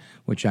book,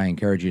 which I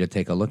encourage you to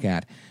take a look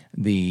at,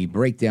 The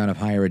Breakdown of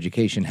Higher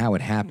Education, How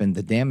It Happened,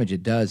 the Damage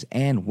It Does,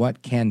 and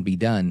What Can Be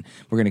Done.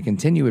 We're going to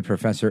continue with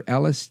Professor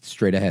Ellis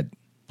straight ahead.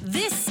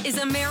 This is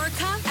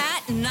America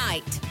at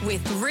Night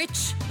with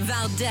Rich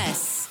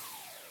Valdez.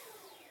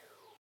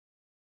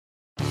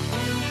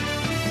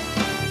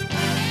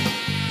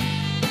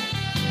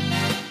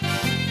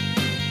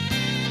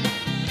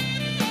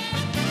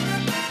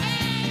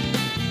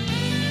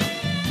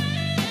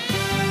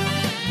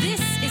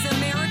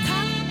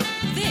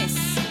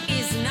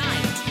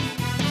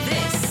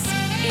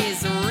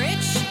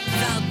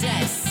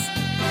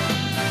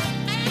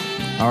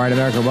 All right,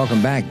 America,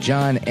 welcome back.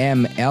 John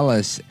M.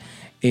 Ellis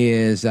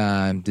is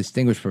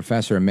Distinguished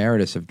Professor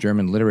Emeritus of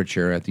German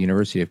Literature at the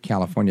University of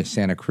California,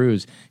 Santa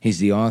Cruz. He's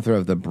the author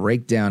of The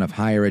Breakdown of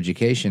Higher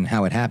Education,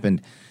 How It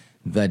Happened,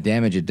 The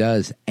Damage It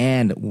Does,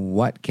 and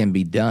What Can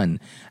Be Done.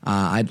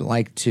 I'd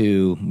like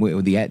to,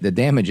 the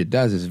damage it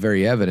does is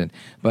very evident,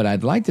 but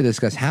I'd like to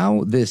discuss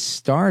how this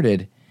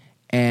started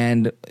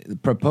and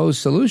proposed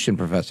solution,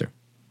 Professor.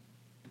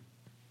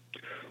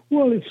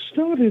 Well, it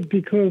started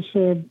because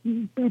it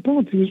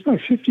was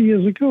about 50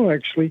 years ago,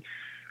 actually.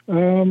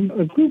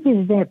 A group of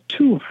about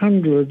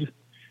 200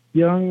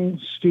 young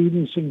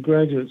students and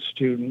graduate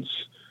students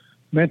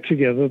met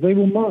together. They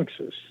were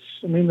Marxists.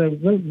 I mean,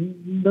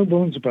 no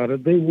bones about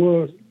it. They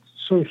were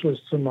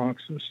socialists and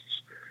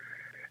Marxists.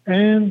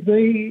 And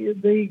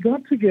they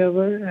got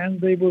together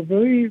and they were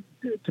very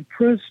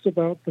depressed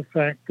about the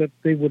fact that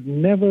they would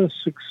never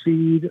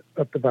succeed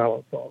at the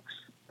ballot box.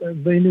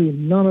 They knew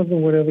none of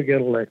them would ever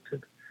get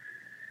elected.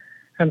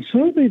 And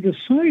so they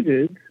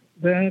decided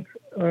that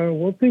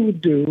what they would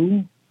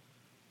do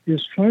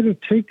is try to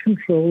take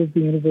control of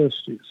the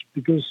universities,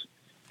 because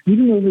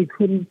even though they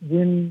couldn't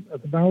win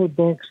at the ballot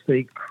box,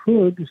 they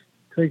could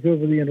take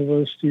over the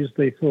universities,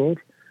 they thought.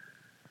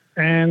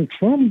 And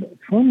from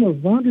a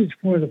vantage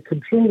point of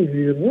controlling the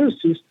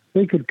universities,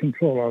 they could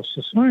control our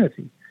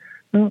society.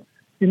 Now,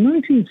 in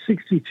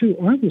 1962,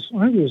 I was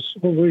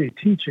already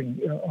teaching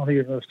on a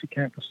university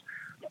campus.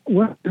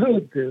 When I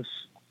heard this,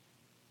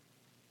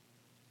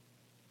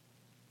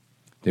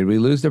 did we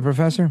lose the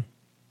professor?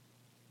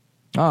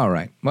 All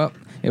right. Well,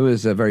 it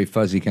was a very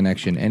fuzzy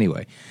connection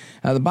anyway.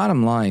 The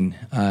bottom line,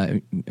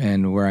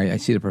 and where I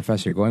see the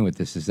professor going with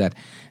this, is that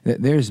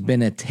there's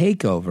been a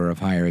takeover of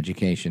higher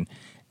education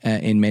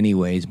in many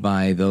ways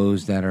by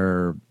those that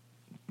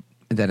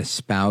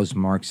espouse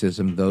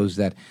Marxism, those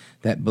that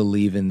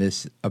believe in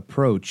this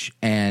approach,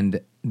 and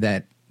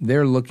that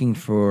they're looking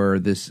for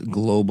this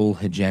global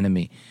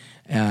hegemony,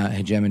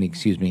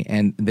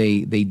 and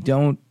they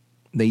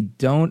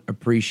don't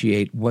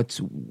appreciate what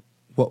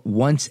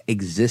once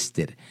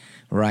existed,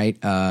 right?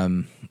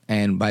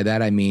 And by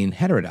that I mean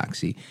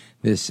heterodoxy,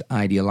 this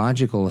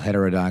ideological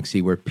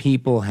heterodoxy where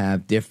people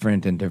have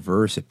different and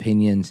diverse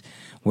opinions,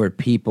 where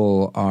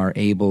people are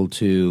able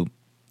to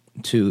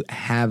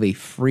have a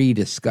free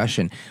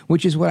discussion,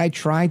 which is what I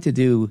try to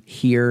do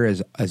here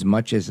as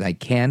much as I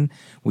can.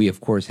 We,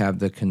 of course, have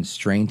the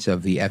constraints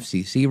of the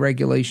FCC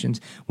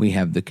regulations. We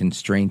have the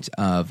constraints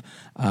of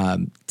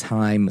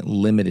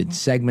time-limited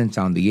segments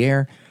on the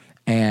air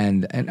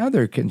and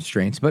other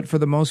constraints. But for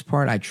the most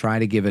part, I try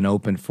to give an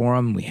open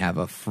forum. We have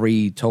a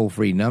free,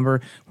 toll-free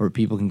number where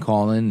people can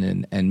call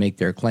in and make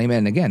their claim.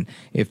 And again,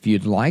 if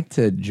you'd like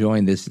to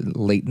join this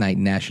late-night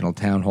national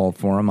town hall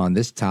forum on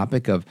this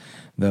topic of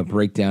the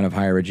breakdown of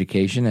higher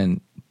education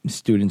and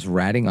students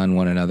ratting on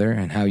one another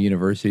and how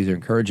universities are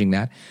encouraging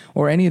that,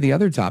 or any of the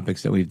other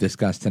topics that we've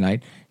discussed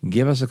tonight,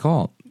 give us a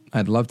call.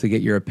 I'd love to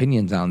get your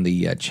opinions on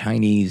the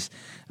Chinese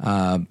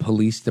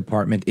police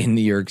department in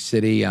New York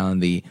City, on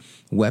the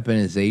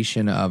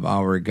weaponization of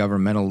our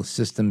governmental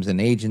systems and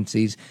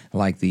agencies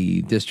like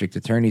the district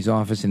attorney's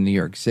office in New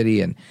York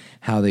City, and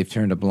how they've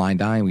turned a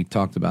blind eye. And we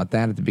talked about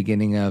that at the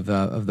beginning of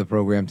the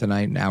program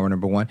tonight in hour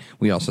number one.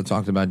 We also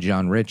talked about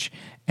John Rich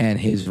and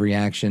his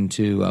reaction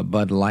to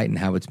Bud Light and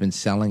how it's been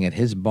selling at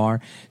his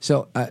bar.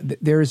 So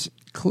there's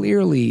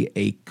clearly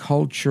a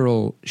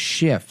cultural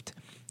shift.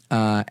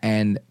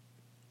 And,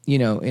 you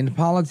know, in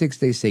politics,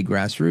 they say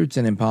grassroots,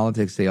 and in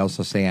politics, they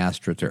also say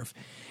AstroTurf.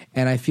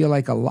 And I feel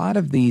like a lot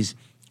of these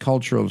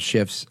cultural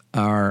shifts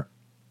are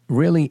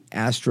really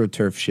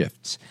AstroTurf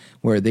shifts,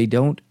 where they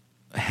don't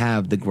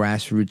have the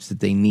grassroots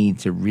that they need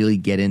to really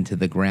get into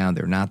the ground.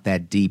 They're not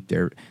that deep.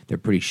 They're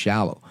pretty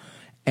shallow.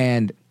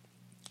 And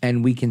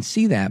we can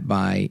see that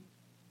by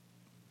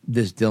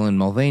this Dylan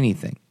Mulvaney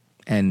thing.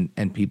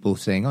 And people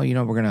saying, oh, you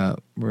know,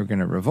 we're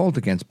gonna revolt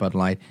against Bud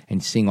Light,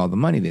 and seeing all the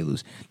money they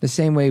lose. The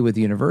same way with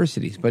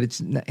universities, but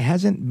it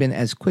hasn't been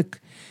as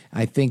quick.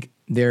 I think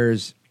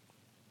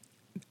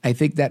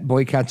that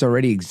boycott's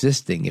already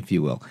existing, if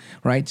you will,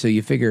 right? So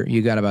you figure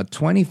you got about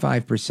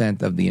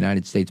 25% of the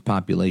United States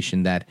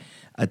population that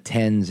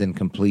attends and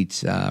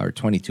completes, or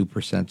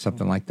 22%,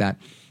 something like that,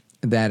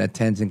 that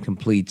attends and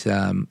completes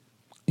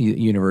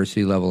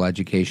university level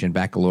education,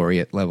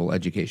 baccalaureate level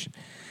education.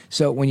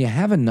 So when you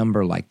have a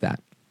number like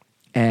that,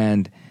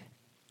 and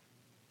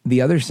the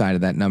other side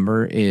of that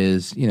number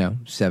is, you know,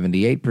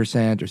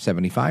 78% or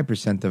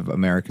 75% of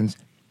Americans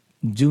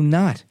do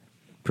not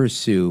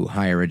pursue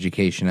higher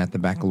education at the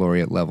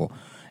baccalaureate level.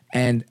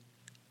 And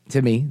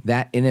to me,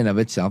 that in and of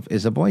itself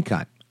is a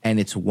boycott. And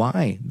it's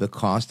why the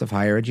cost of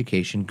higher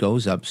education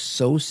goes up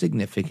so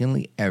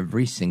significantly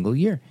every single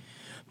year,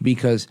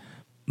 because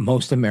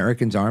most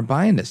Americans aren't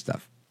buying this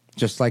stuff.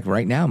 Just like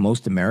right now,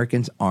 most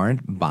Americans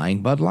aren't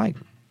buying Bud Light.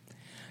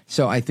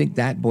 So I think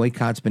that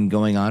boycott's been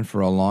going on for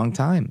a long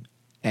time.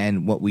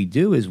 And what we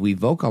do is we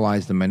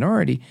vocalize the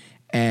minority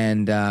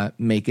and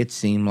make it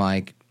seem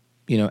like,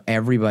 you know,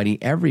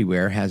 everybody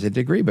everywhere has a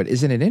degree. But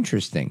isn't it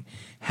interesting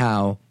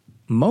how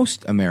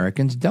most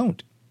Americans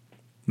don't?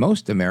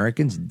 Most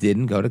Americans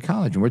didn't go to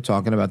college. And we're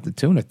talking about the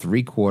tune of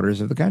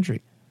 3/4 of the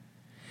country.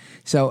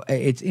 So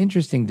it's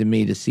interesting to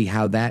me to see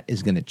how that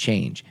is going to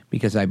change,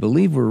 because I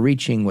believe we're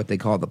reaching what they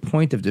call the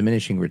point of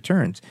diminishing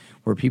returns,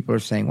 where people are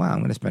saying, wow, I'm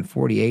going to spend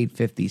 $48,000,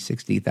 $50,000,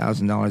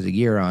 $60,000 a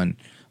year on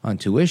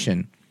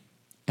tuition.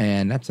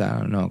 And that's, I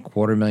don't know,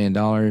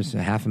 $250,000,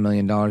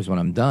 $500,000 when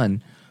I'm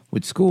done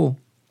with school.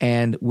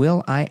 And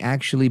will I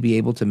actually be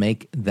able to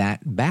make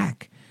that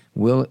back?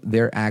 Will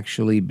there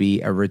actually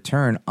be a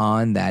return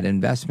on that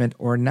investment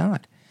or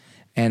not?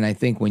 And I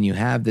think when you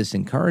have this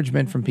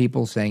encouragement from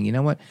people saying, you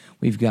know what,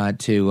 we've got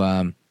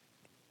to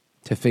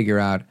figure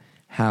out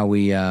how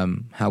we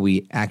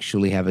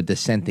actually have a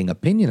dissenting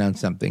opinion on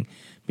something,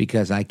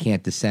 because I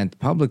can't dissent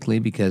publicly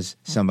because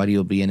somebody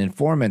will be an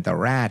informant, a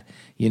rat,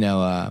 you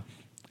know,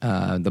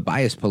 the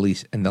bias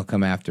police, and they'll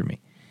come after me.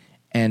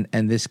 And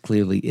this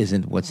clearly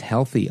isn't what's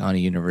healthy on a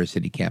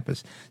university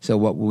campus. So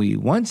what we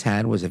once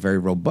had was a very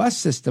robust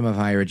system of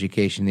higher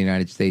education in the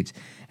United States,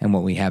 and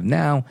what we have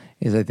now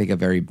is, I think, a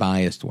very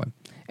biased one.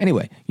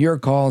 Anyway, your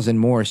calls and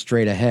more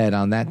straight ahead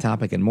on that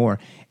topic and more.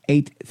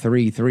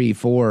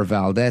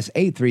 833-4-VALDEZ,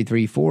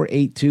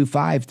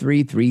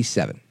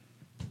 833-482-5337.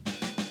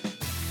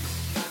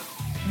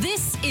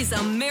 This is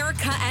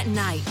America at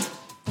Night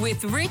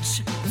with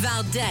Rich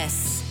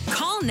Valdez.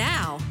 Call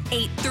now,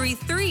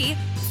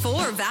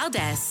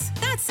 833-4-VALDEZ.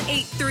 That's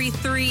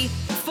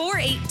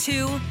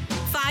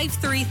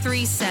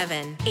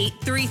 833-482-5337.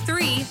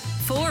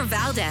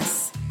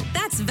 833-4-VALDEZ.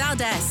 That's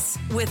Valdez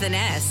with an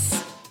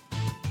S.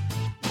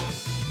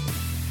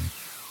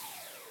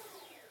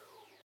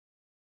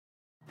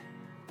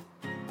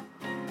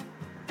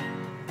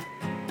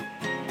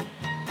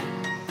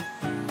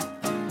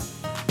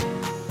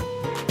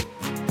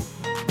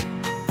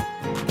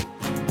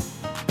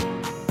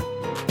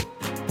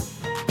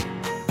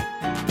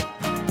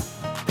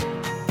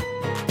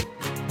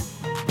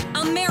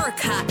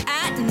 America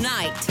at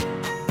Night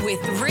with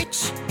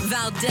Rich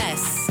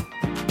Valdez.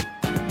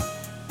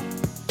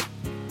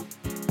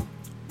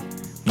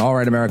 All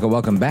right, America,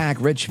 welcome back.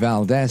 Rich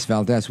Valdez,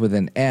 Valdez with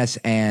an S.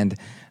 And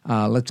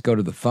let's go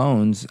to the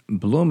phones.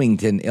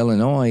 Bloomington,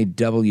 Illinois,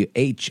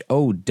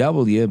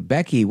 WHOW.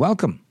 Becky,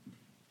 welcome.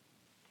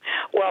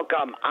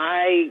 Welcome.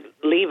 I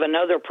leave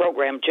another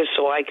program just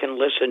so I can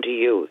listen to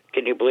you.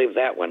 Can you believe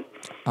that one?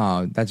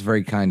 That's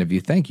very kind of you.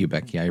 Thank you,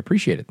 Becky. I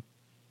appreciate it.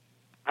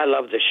 I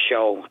love the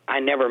show. I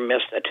never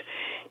missed it.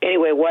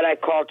 Anyway, what I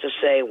called to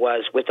say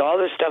was, with all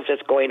the stuff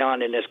that's going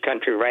on in this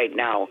country right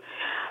now,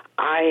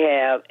 I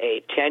have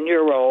a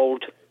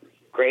 10-year-old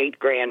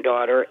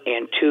great-granddaughter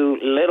and 2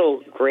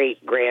 little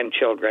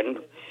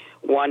great-grandchildren.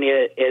 One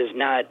is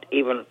not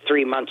even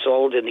 3 months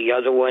old, and the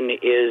other one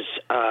is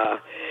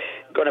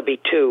going to be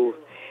 2.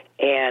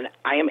 And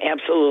I am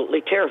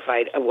absolutely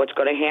terrified of what's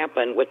going to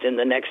happen within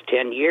the next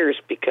 10 years,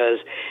 because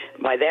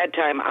by that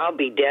time I'll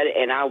be dead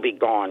and I'll be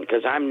gone,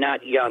 because I'm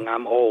not young,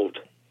 I'm old.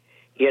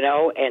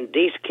 and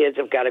these kids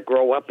have got to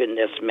grow up in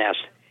this mess.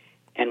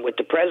 And with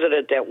the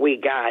president that we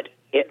got,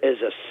 it is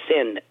a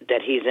sin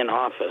that he's in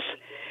office.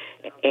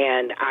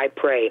 And I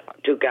pray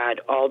to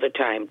God all the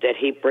time that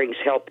he brings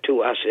help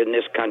to us in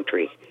this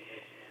country.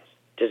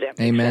 Does that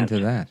make Amen sense?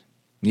 to that.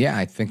 Yeah,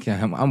 I think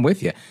I'm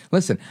with you.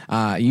 Listen,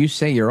 you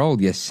say you're old.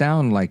 You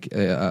sound like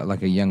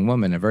a young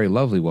woman, a very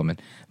lovely woman.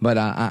 But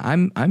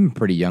I'm a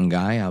pretty young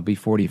guy. I'll be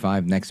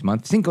 45 next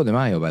month. Cinco de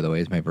Mayo, by the way,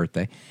 is my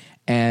birthday.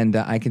 And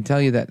I can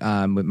tell you that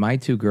with my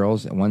two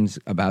girls, one's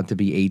about to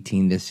be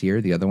 18 this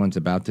year. The other one's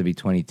about to be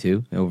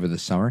 22 over the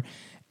summer.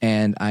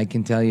 And I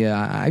can tell you,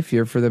 I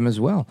fear for them as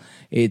well.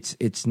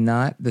 It's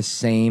not the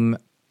same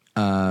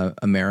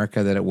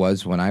America that it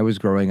was when I was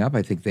growing up.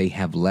 I think they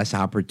have less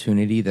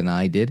opportunity than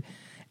I did.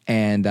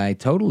 And I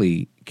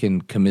totally can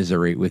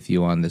commiserate with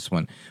you on this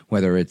one,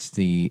 whether it's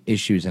the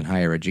issues in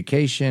higher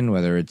education,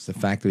 whether it's the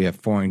fact that we have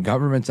foreign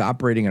governments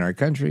operating in our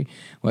country,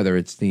 whether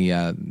it's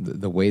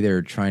the way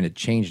they're trying to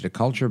change the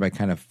culture by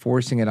kind of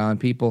forcing it on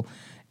people.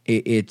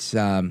 It's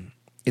a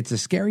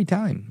scary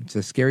time. It's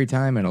a scary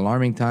time, an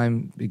alarming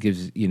time. It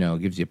gives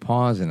you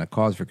pause and a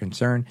cause for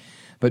concern.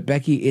 But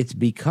Becky, it's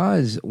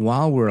because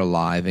while we're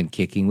alive and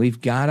kicking,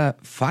 we've got to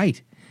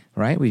fight.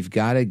 Right? We've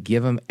got to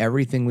give them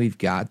everything we've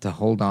got to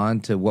hold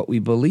on to what we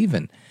believe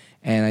in.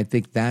 And I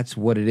think that's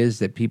what it is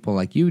that people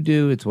like you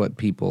do. It's what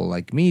people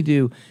like me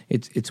do.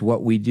 It's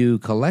what we do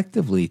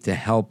collectively to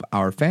help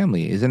our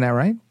family. Isn't that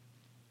right?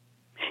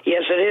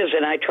 Yes, it is.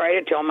 And I try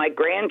to tell my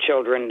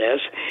grandchildren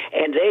this,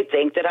 and they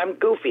think that I'm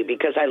goofy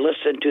because I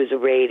listen to the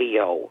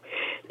radio.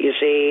 You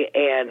see,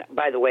 and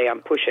by the way,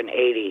 I'm pushing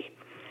 80.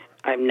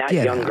 I'm not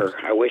younger.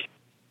 I wish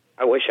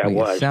I was,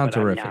 sound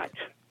but terrific. I'm not.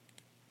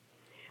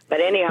 But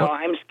anyhow,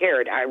 I'm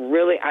scared.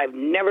 I've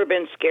never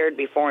been scared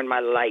before in my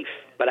life,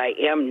 but I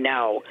am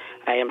now.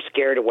 I am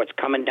scared of what's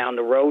coming down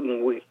the road,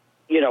 and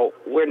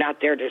we're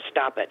not there to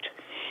stop it.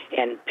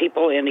 And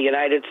people in the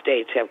United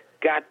States have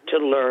got to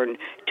learn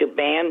to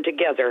band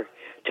together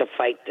to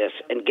fight this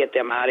and get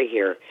them out of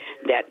here.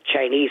 That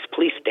Chinese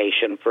police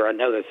station, for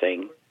another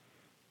thing.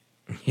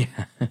 Yeah,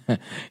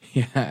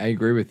 I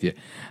agree with you.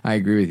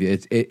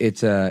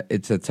 It's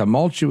a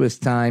tumultuous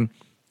time.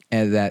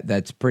 And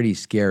that's pretty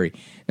scary.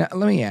 Now,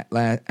 let me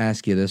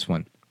ask you this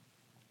one.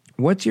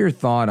 What's your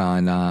thought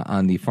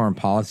on the foreign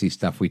policy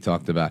stuff we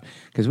talked about?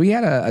 Because we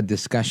had a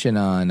discussion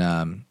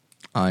on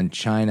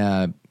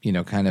China,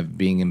 kind of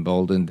being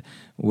emboldened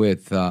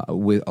with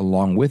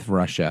along with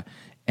Russia,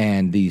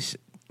 and these.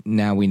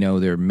 Now we know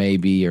there may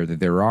be or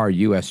that there are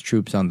U.S.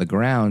 troops on the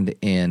ground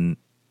in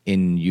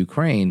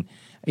Ukraine,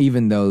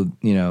 even though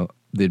the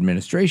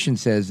administration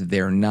says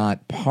they're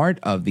not part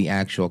of the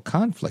actual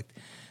conflict.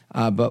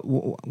 But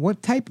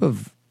what type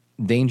of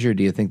danger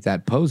do you think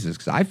that poses?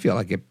 Because I feel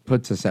like it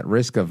puts us at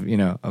risk of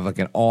like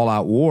an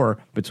all-out war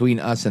between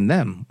us and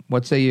them.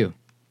 What say you?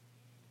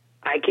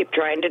 I keep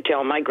trying to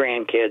tell my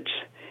grandkids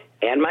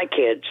and my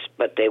kids,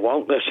 but they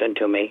won't listen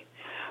to me.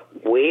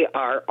 We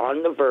are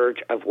on the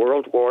verge of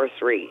World War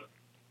III,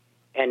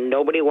 and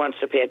nobody wants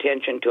to pay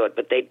attention to it,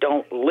 but they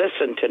don't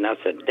listen to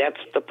nothing.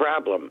 That's the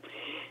problem.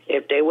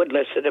 If they would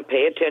listen and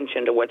pay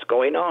attention to what's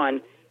going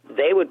on,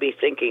 they would be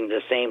thinking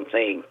the same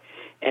thing.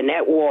 And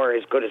that war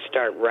is going to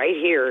start right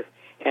here,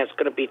 and it's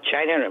going to be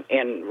China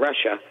and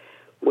Russia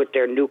with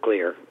their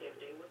nuclear.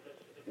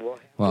 Well,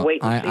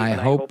 I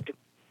hope.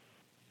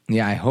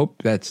 Yeah, I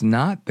hope that's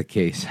not the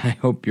case. I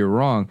hope you're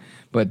wrong,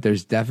 but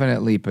there's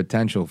definitely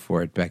potential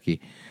for it, Becky.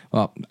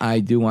 Well,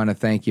 I do want to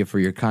thank you for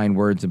your kind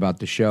words about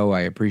the show. I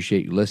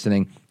appreciate you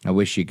listening. I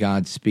wish you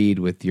Godspeed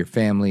with your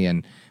family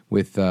and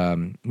with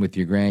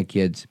your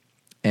grandkids.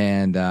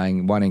 And I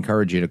want to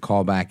encourage you to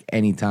call back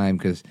anytime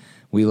because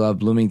we love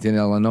Bloomington,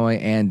 Illinois,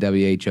 and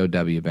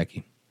WHOW,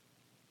 Becky.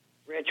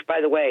 Rich,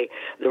 by the way,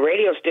 the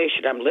radio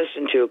station I'm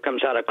listening to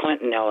comes out of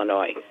Clinton,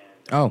 Illinois.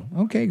 Oh,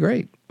 okay,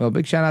 great. Well,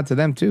 big shout out to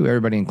them, too,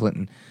 everybody in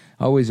Clinton.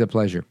 Always a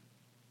pleasure.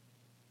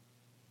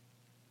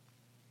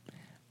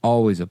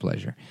 Always a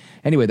pleasure.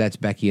 Anyway, that's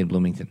Becky in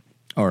Bloomington,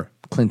 or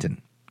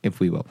Clinton,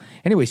 if we will.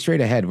 Anyway,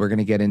 straight ahead, we're going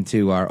to get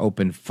into our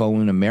Open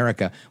Phone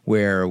America,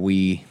 where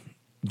we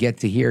get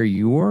to hear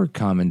your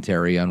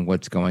commentary on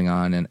what's going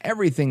on and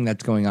everything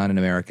that's going on in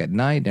America at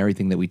night and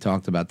everything that we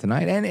talked about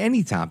tonight and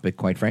any topic,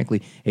 quite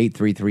frankly.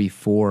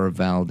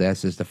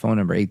 833-4-VALDEZ is the phone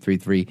number,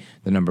 833,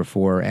 the number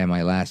 4, and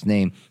my last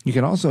name. You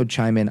can also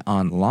chime in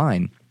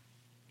online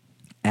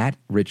at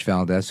Rich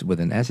Valdez with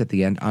an S at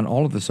the end on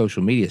all of the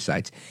social media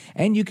sites.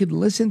 And you could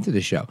listen to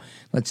the show.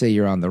 Let's say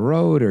you're on the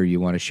road or you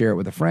want to share it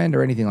with a friend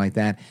or anything like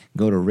that.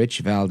 Go to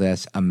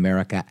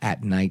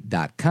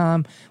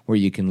richvaldezamericaatnight.com where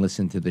you can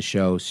listen to the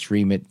show,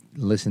 stream it,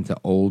 listen to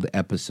old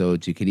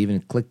episodes. You could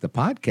even click the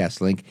podcast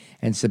link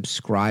and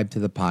subscribe to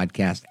the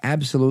podcast.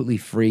 Absolutely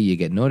free. You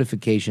get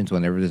notifications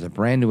whenever there's a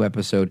brand new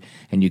episode,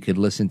 and you could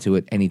listen to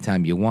it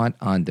anytime you want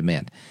on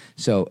demand.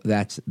 So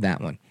that's that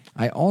one.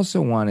 I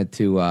also wanted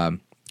to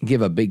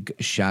give a big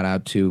shout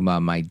out to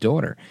my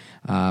daughter,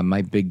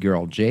 my big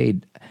girl,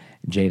 Jade.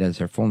 Jada is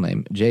her full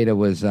name. Jada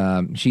was,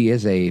 she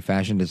is a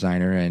fashion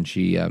designer, and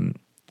she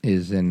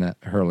is in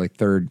her like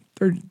third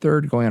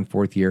going on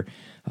fourth year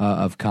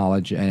of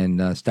college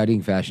and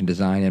studying fashion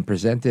design, and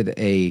presented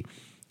a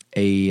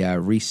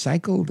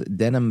recycled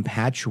denim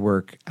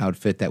patchwork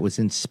outfit that was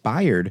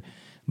inspired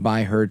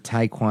by her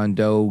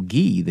Taekwondo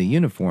gi, the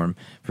uniform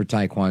for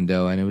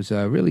Taekwondo. And it was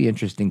a really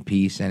interesting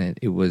piece, and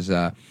it was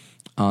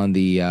on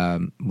the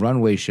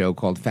runway show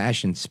called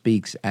Fashion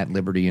Speaks at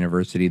Liberty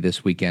University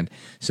this weekend.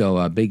 So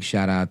a big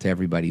shout out to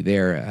everybody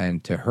there,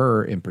 and to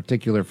her in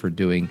particular for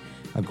doing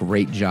a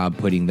great job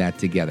putting that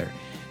together.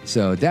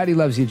 So Daddy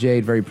loves you,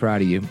 Jade. Very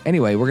proud of you.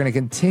 Anyway, we're going to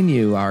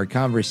continue our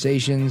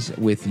conversations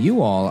with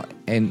you all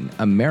in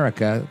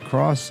America,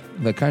 across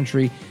the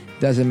country.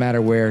 Doesn't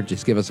matter where,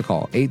 just give us a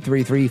call.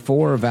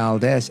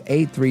 833-4-VALDEZ,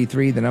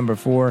 833,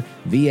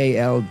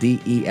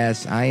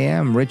 4-VALDES. I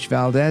am Rich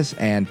Valdez,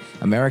 and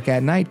America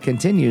at Night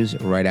continues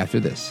right after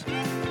this.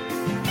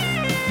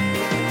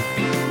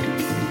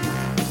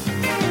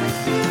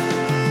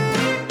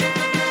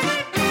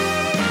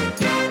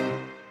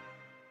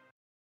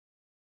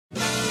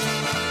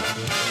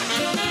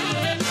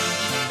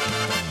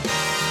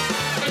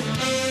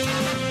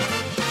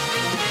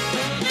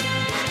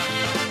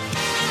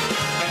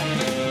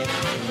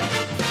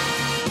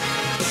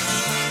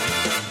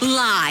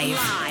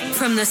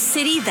 From the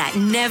city that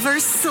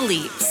never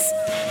sleeps.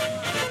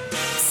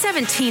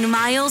 17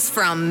 miles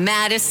from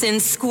Madison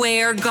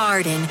Square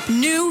Garden,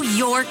 New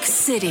York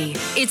City.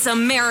 It's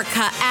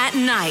America at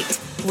Night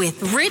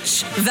with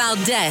Rich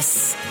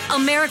Valdez.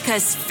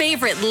 America's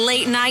favorite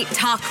late night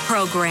talk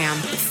program,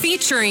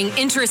 featuring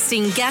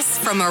interesting guests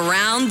from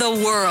around the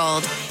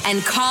world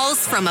and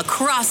calls from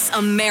across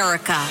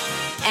America.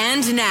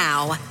 And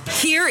now,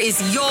 here is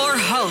your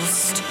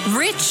host,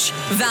 Rich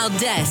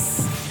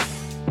Valdez.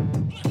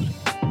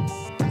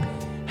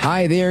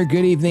 Hi there,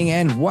 good evening,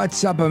 and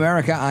what's up,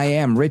 America? I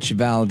am Rich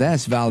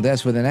Valdez,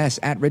 Valdez with an S,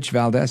 at Rich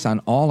Valdez on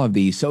all of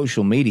the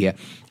social media.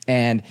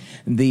 And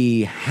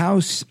the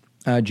House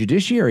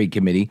Judiciary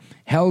Committee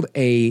held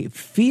a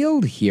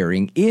field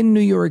hearing in New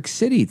York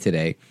City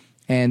today.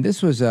 And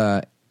this was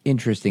an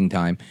interesting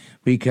time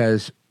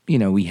because, you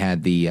know, we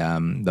had the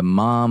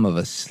mom of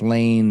a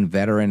slain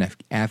veteran,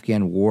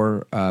 Afghan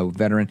war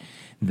veteran,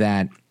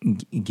 that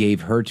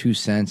gave her 2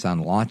 cents on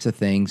lots of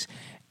things.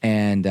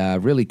 And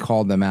really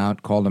called them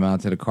out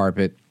to the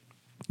carpet.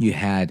 You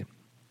had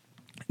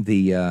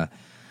the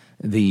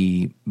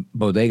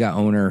bodega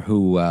owner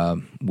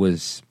who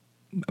was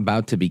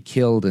about to be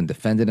killed and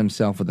defended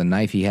himself with a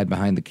knife he had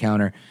behind the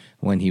counter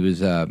when he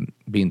was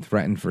being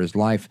threatened for his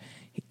life.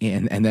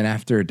 And then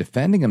after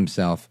defending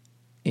himself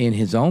in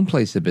his own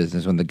place of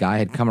business, when the guy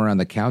had come around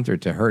the counter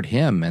to hurt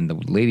him and the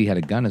lady had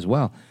a gun as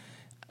well,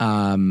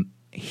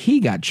 he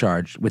got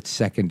charged with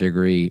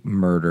second-degree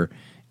murder.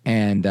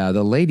 And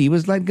the lady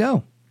was let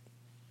go.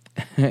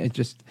 It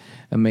just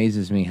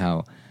amazes me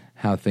how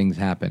things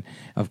happen.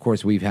 Of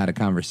course, we've had a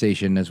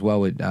conversation as well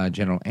with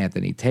General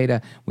Anthony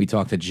Tata. We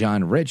talked to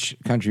John Rich,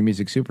 country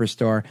music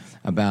superstar,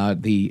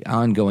 about the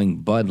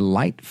ongoing Bud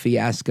Light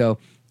fiasco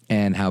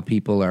and how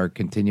people are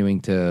continuing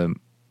to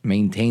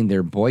maintain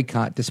their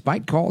boycott,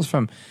 despite calls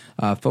from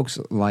folks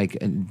like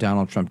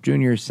Donald Trump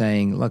Jr.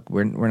 saying, look,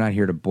 we're not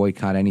here to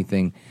boycott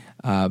anything.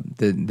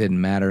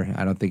 Didn't matter.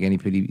 I don't think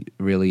anybody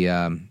really...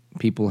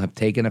 people have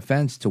taken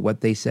offense to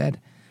what they said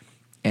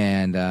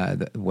and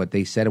what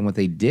they said and what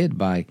they did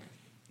by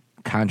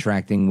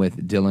contracting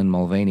with Dylan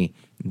Mulvaney,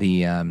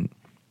 the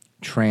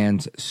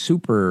trans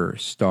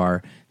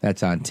superstar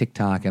that's on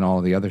TikTok and all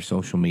of the other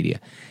social media.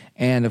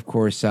 And, of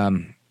course,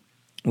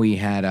 we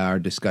had our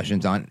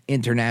discussions on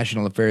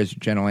international affairs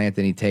with General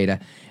Anthony Tata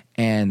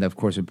and, of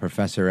course, with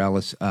Professor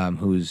Ellis,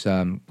 whose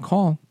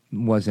call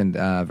wasn't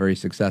very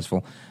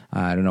successful.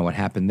 I don't know what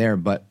happened there,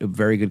 but a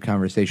very good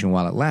conversation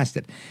while it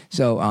lasted.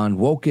 So on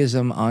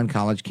wokeism on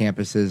college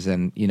campuses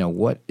and, you know,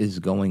 what is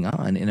going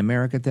on in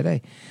America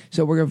today.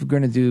 So we're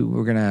going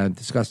to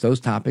discuss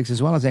those topics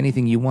as well as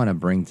anything you want to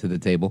bring to the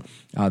table.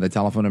 The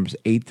telephone number is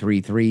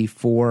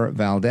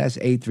 833-4-VALDEZ,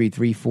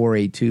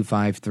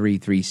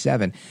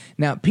 833-482-5337.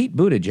 Now, Pete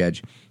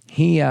Buttigieg,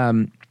 he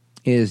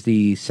is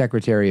the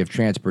Secretary of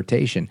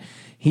Transportation.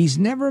 He's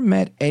never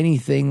met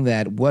anything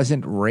that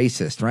wasn't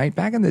racist, right?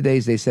 Back in the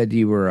days, they said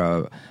you were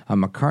a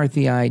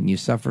McCarthyite and you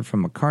suffered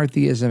from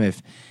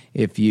McCarthyism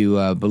if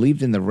you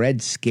believed in the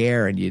Red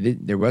Scare and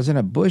there wasn't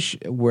a Bush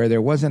where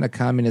there wasn't a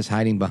communist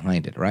hiding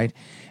behind it, right?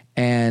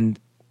 And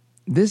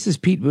this is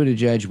Pete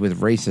Buttigieg with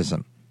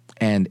racism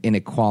and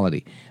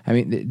inequality. I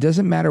mean, it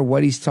doesn't matter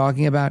what he's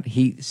talking about.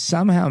 He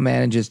somehow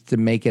manages to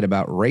make it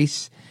about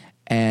race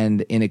and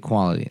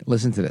inequality.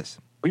 Listen to this.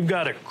 We've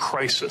got a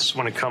crisis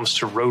when it comes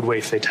to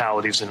roadway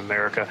fatalities in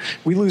America.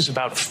 We lose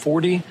about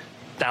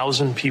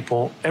 40,000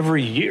 people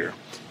every year.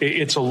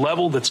 It's a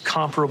level that's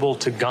comparable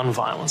to gun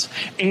violence.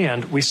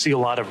 And we see a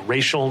lot of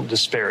racial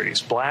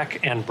disparities.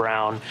 Black and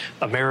brown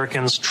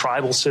Americans,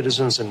 tribal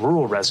citizens, and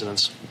rural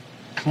residents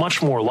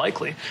much more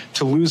likely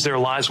to lose their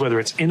lives, whether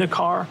it's in a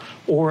car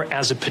or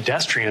as a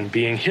pedestrian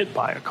being hit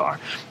by a car.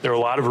 There are a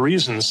lot of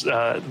reasons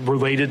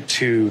related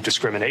to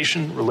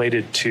discrimination,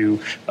 related to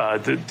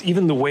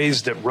even the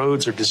ways that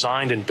roads are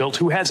designed and built.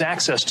 Who has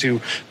access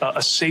to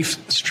a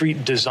safe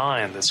street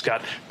design that's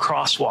got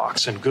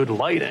crosswalks and good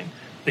lighting?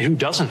 Who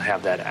doesn't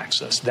have that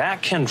access?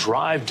 That can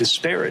drive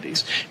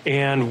disparities,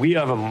 and we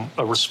have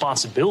a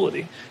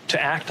responsibility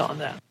to act on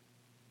that.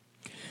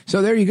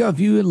 So there you go. If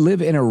you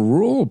live in a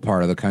rural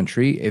part of the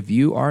country, if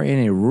you are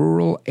in a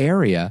rural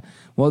area,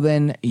 well,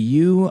 then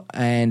you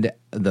and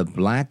the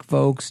black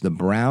folks, the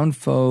brown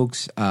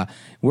folks,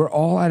 we're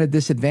all at a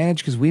disadvantage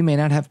because we may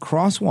not have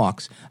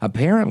crosswalks.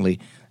 Apparently,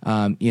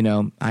 I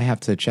have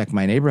to check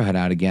my neighborhood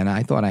out again.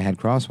 I thought I had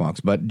crosswalks,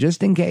 but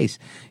just in case,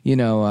 you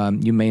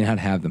may not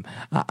have them.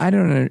 I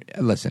don't know.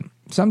 Listen,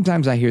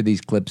 sometimes I hear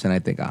these clips and I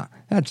think,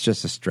 that's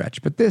just a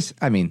stretch. But this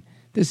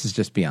is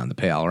just beyond the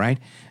pale, right?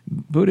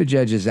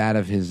 Buttigieg is out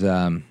of his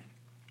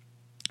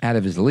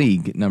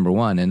league, number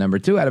one, and number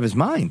two, out of his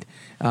mind.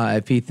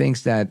 If he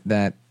thinks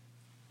that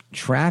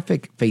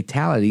traffic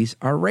fatalities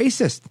are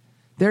racist,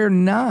 they're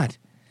not.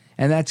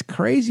 And that's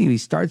crazy. He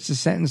starts the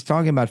sentence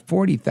talking about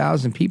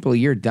 40,000 people a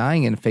year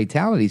dying in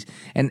fatalities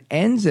and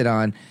ends it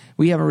on,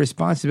 we have a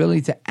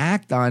responsibility to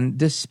act on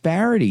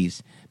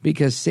disparities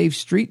because safe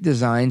street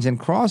designs and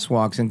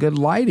crosswalks and good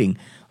lighting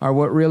are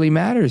what really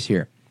matters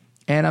here.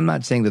 And I'm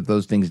not saying that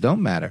those things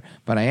don't matter,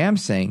 but I am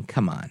saying,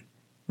 come on,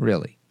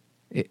 really?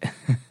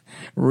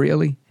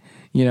 Really?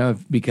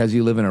 Because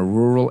you live in a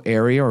rural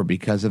area or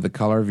because of the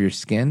color of your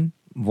skin,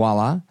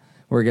 voila,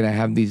 we're going to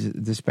have these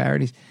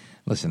disparities.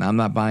 Listen, I'm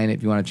not buying it.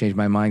 If you want to change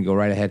my mind, go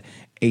right ahead.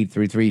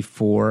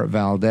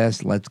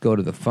 833-4-VALDEZ. Let's go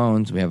to the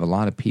phones. We have a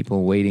lot of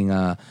people waiting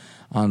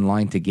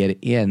online to get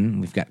in.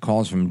 We've got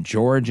calls from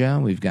Georgia.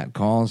 We've got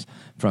calls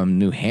from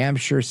New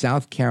Hampshire,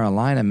 South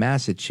Carolina,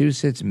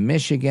 Massachusetts,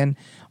 Michigan,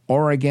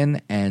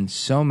 Oregon, and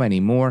so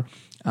many more.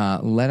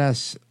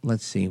 Let's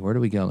see. Where do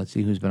we go? Let's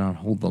see who's been on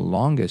hold the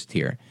longest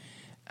here.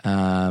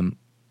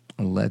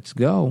 Let's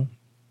go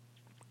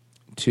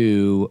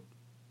to...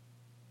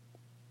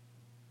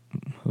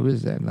 Who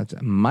is that? That's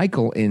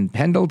Michael in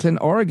Pendleton,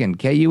 Oregon.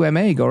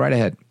 KUMA. Go right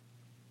ahead.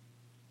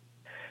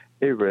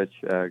 Hey, Rich.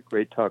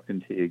 Great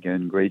talking to you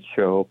again. Great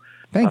show.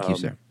 Thank you,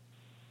 sir.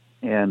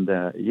 And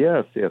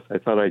yes, I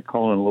thought I'd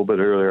call in a little bit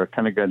earlier. I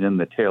kind of got in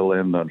the tail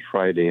end on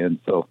Friday, and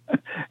so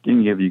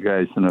didn't give you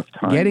guys enough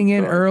time. Getting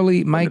in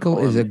early, Michael,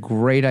 is a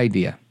great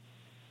idea.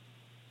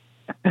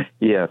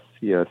 Yes.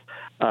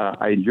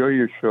 I enjoy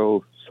your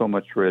show so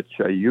much, Rich.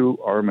 You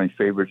are my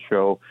favorite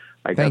show.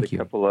 I got a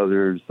couple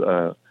others.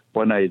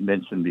 One I had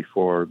mentioned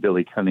before,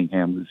 Billy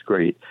Cunningham, was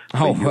great.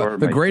 Oh,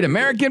 the great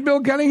American Bill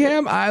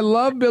Cunningham? I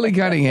love Billy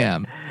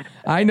Cunningham.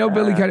 I know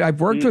Billy Cunningham. I've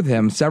worked with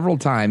him several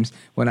times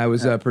when I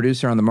was a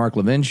producer on the Mark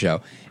Levin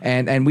Show.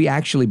 And we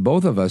actually,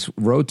 both of us,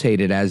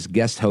 rotated as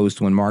guest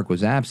host when Mark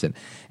was absent.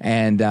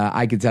 And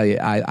I can tell you,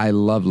 I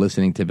love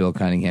listening to Bill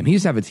Cunningham. He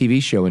used to have a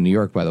TV show in New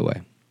York, by the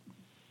way.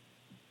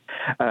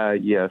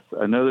 Yes.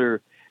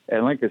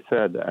 And like I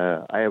said,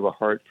 I have a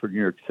heart for New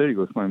York City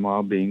with my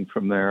mom being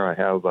from there. I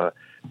have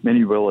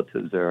many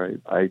relatives there.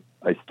 I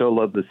still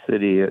love the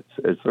city.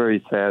 It's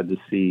very sad to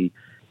see,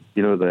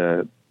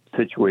 the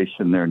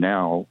situation there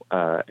now.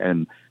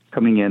 And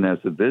coming in as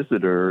a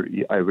visitor,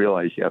 I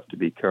realize you have to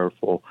be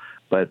careful.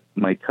 But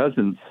my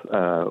cousins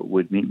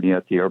would meet me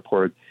at the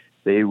airport.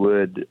 They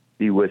would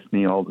be with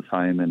me all the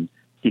time and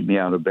keep me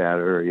out of bad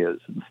areas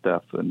and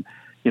stuff. And,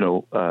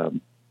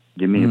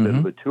 give me a bit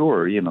of a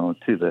tour,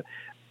 to the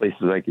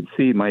places I could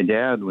see. My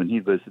dad, when he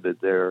visited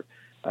there,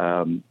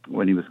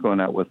 when he was going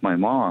out with my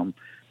mom,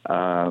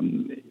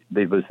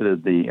 they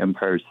visited the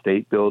Empire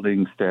State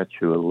Building,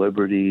 Statue of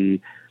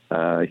Liberty.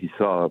 He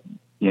saw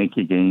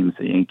Yankee games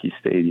at Yankee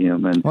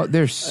Stadium. And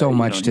there's so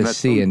much to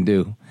see and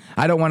do.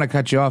 I don't want to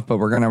cut you off, but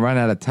we're going to run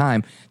out of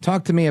time.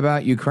 Talk to me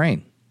about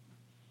Ukraine.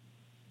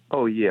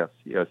 Oh, yes.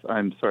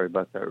 I'm sorry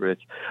about that,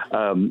 Rich.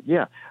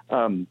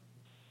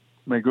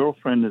 My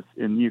girlfriend is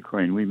in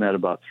Ukraine. We met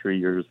about 3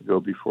 years ago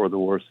before the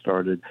war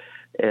started.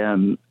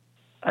 And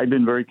I've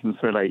been very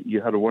concerned.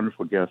 You had a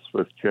wonderful guest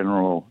with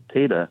General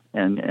Tata,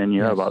 and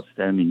you have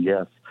outstanding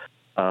guests.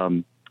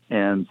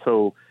 And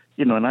so,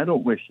 and I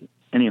don't wish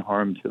any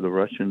harm to the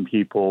Russian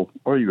people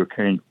or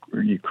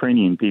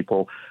Ukrainian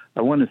people.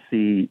 I want to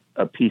see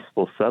a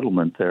peaceful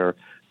settlement there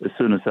as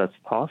soon as that's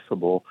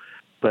possible.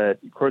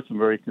 But, of course, I'm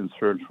very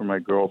concerned for my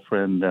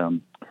girlfriend,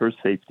 her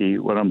safety.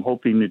 What I'm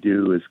hoping to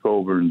do is go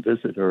over and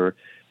visit her,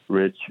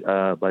 Rich,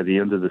 by the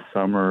end of the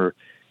summer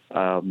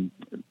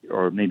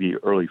or maybe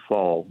early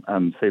fall.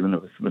 I'm saving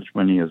up as much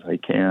money as I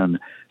can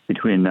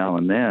between now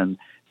and then.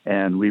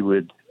 And we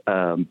would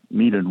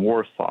meet in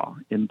Warsaw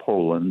in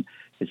Poland,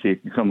 and she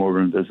can come over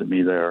and visit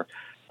me there.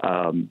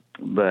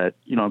 But,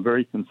 I'm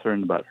very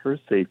concerned about her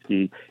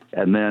safety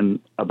and then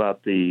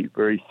about the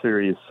very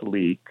serious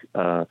leak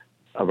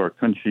of our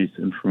country's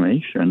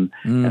information.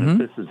 And if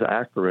this is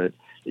accurate,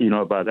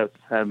 about us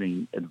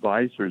having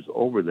advisors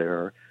over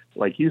there,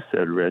 like you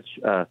said, Rich,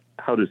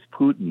 how does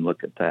Putin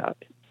look at that?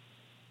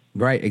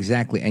 Right,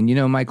 exactly. And,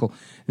 Michael,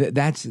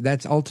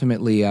 that's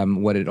ultimately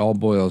what it all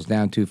boils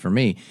down to for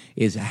me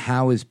is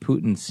how is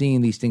Putin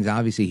seeing these things?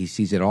 Obviously, he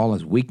sees it all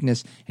as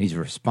weakness, and he's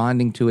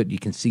responding to it. You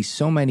can see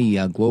so many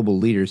global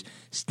leaders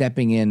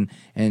stepping in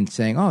and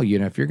saying, oh,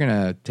 if you're going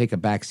to take a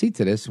back seat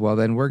to this, well,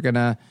 then we're going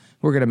to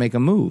make a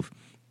move.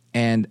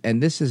 And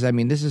this is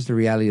the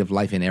reality of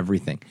life in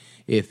everything.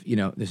 If,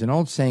 there's an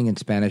old saying in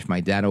Spanish my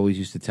dad always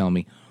used to tell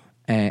me,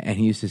 and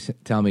he used to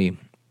tell me,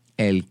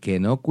 el que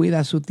no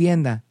cuida su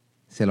tienda,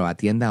 se lo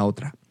atienda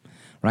otra,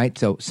 right?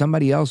 So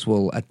somebody else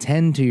will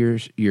attend to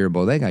your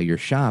bodega, your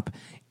shop,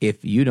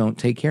 if you don't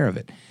take care of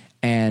it.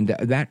 And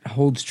that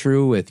holds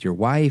true with your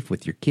wife,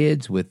 with your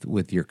kids,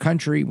 with your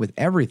country, with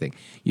everything.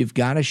 You've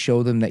got to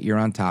show them that you're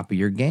on top of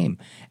your game.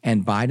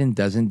 And Biden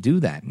doesn't do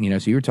that.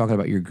 So you were talking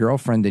about your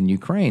girlfriend in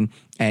Ukraine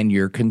and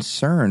your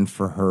concern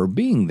for her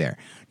being there.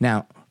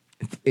 Now,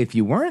 if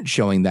you weren't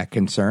showing that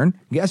concern,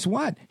 guess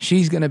what?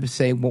 She's going to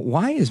say, well,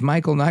 why is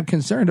Michael not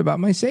concerned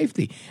about my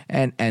safety?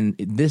 And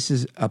this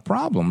is a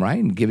problem, right?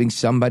 And giving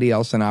somebody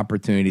else an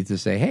opportunity to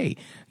say, hey,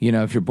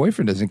 if your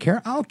boyfriend doesn't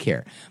care, I'll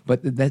care.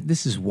 But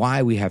this is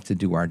why we have to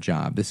do our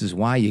job. This is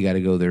why you got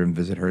to go there and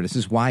visit her. This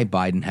is why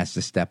Biden has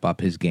to step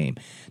up his game.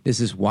 This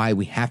is why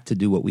we have to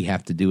do what we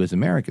have to do as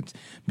Americans,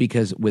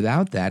 because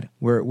without that,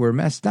 we're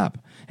messed up.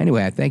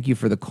 Anyway, I thank you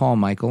for the call,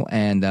 Michael.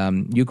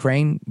 And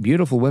Ukraine,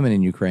 beautiful women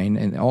in Ukraine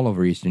and all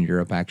over Eastern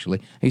Europe,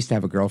 actually. I used to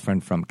have a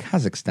girlfriend from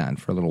Kazakhstan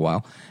for a little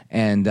while.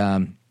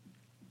 And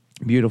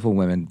beautiful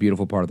women,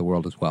 beautiful part of the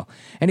world as well.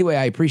 Anyway,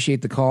 I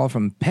appreciate the call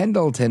from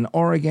Pendleton,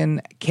 Oregon,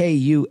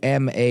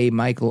 KUMA.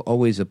 Michael,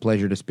 always a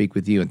pleasure to speak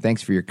with you, and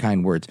thanks for your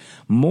kind words.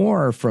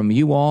 More from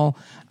you all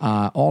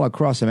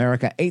across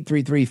America.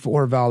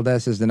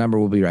 833-4-VALDEZ is the number.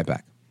 We'll be right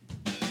back.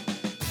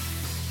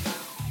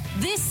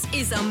 This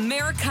is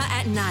America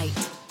at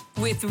Night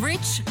with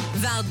Rich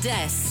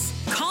Valdez.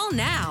 Call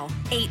now,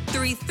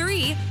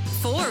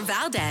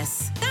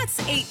 833-4-VALDEZ.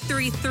 That's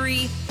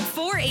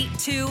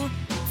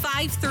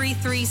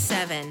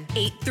 833-482-5337.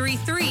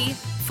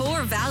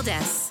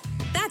 833-4-VALDEZ.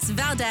 That's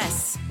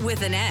Valdez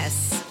with an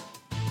S.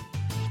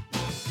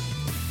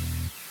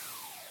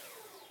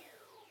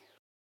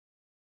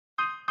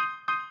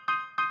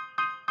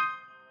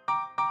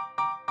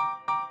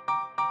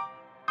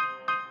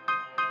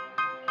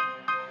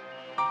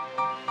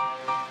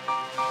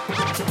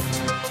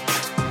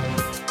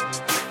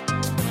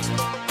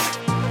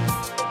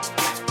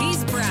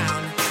 He's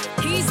brown,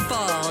 he's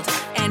bald,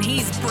 and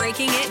he's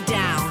breaking it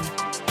down.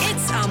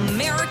 It's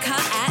America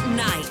at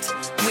Night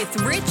with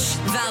Rich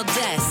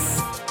Valdez.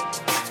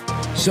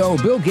 So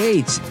Bill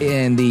Gates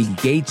and the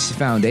Gates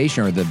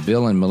Foundation, or the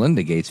Bill and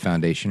Melinda Gates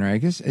Foundation, right? I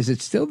guess, is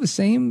it still the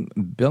same,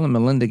 Bill and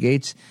Melinda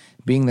Gates,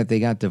 being that they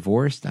got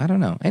divorced? I don't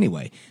know.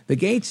 Anyway, the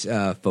Gates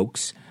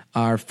folks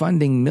are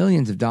funding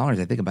millions of dollars,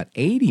 I think about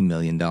 $80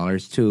 million,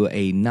 to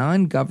a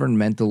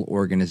non-governmental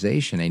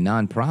organization, a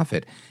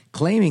nonprofit,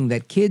 claiming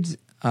that kids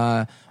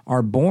are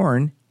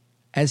born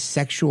as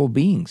sexual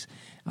beings,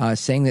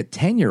 saying that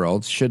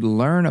 10-year-olds should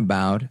learn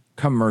about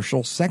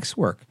commercial sex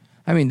work.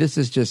 I mean, this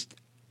is just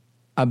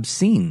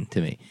obscene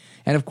to me.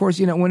 And of course,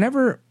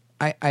 whenever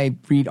I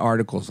read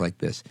articles like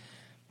this,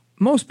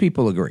 most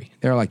people agree.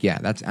 They're like, yeah,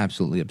 that's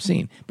absolutely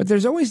obscene. But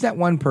there's always that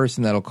one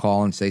person that'll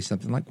call and say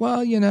something like,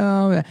 well,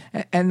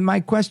 and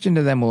my question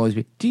to them will always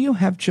be, do you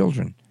have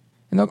children?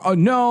 And they'll go, oh,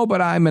 no,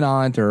 but I'm an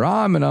aunt or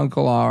I'm an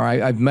uncle or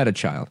I've met a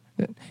child.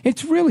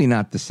 It's really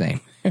not the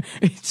same.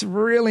 It's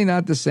really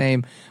not the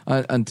same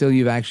until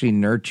you've actually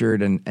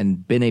nurtured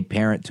and been a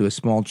parent to a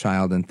small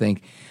child and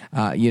think,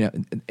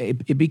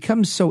 it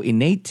becomes so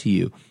innate to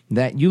you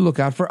that you look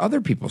out for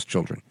other people's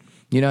children.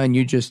 And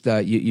you just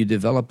you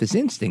develop this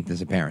instinct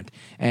as a parent.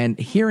 And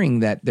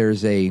hearing that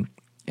there's an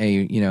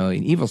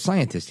evil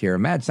scientist here, a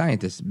mad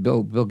scientist,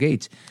 Bill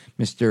Gates,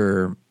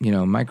 Mr.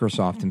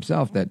 Microsoft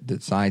himself, that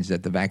decides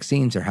that the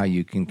vaccines are how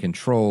you can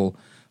control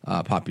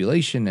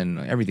population and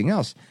everything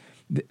else.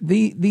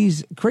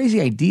 These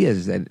crazy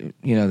ideas that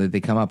that they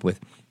come up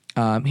with.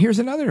 Here's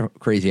another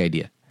crazy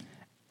idea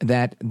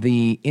that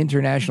the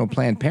International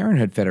Planned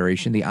Parenthood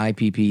Federation, the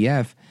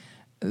IPPF,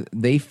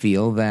 they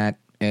feel that,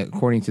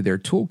 according to their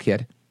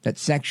toolkit, that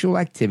sexual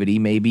activity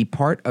may be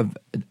part of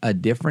a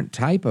different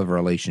type of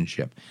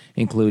relationship,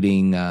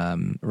 including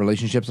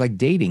relationships like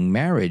dating,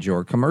 marriage,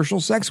 or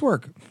commercial sex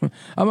work,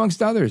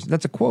 amongst others.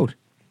 That's a quote.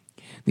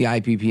 The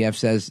IPPF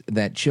says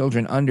that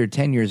children under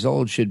 10 years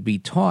old should be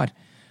taught,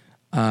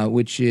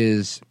 which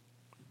is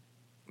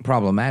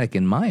problematic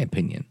in my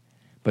opinion,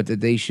 but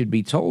that they should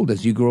be told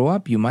as you grow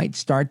up, you might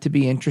start to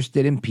be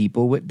interested in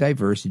people with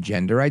diverse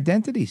gender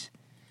identities.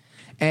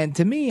 And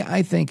to me,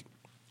 I think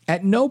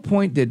at no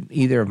point did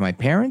either of my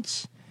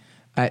parents,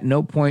 at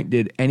no point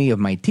did any of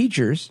my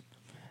teachers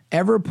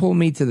ever pull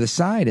me to the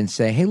side and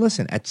say, hey,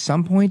 listen, at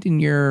some point in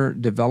your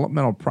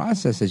developmental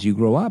process as you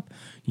grow up,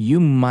 you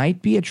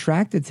might be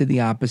attracted to the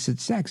opposite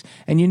sex.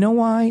 And you know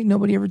why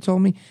nobody ever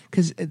told me?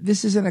 Because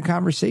this isn't a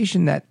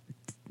conversation that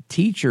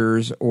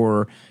teachers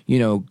or,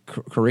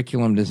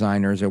 curriculum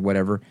designers or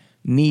whatever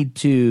need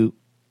to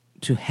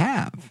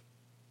have.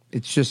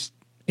 It's just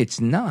It's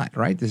not,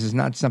 right? This is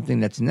not something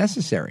that's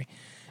necessary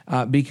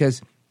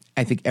because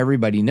I think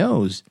everybody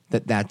knows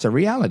that that's a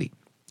reality.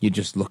 You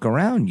just look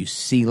around, you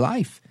see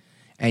life,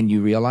 and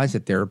you realize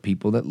that there are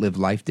people that live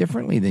life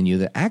differently than you,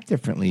 that act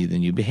differently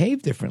than you,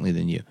 behave differently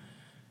than you.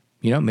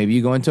 You know, maybe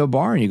you go into a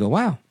bar and you go,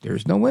 wow,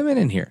 there's no women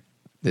in here.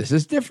 This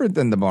is different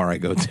than the bar I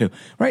go to,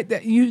 right?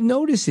 That you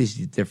notice these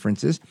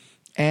differences,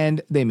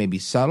 and they may be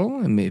subtle,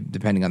 and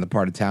depending on the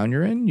part of town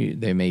you're in,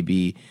 they may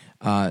be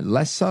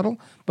less subtle.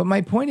 But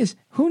my point is,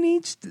 who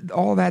needs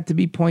all that to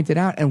be pointed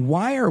out? And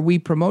why are we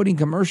promoting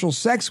commercial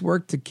sex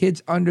work to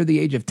kids under the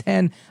age of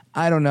 10?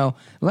 I don't know.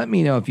 Let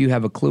me know if you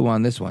have a clue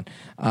on this one,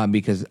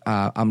 because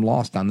I'm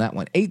lost on that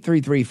one.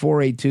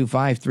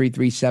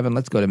 833-482-5337.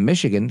 Let's go to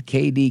Michigan,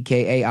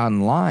 KDKA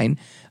Online.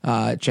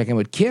 Check in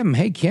with Kim.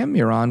 Hey, Kim,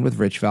 you're on with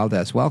Rich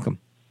Valdez. Welcome.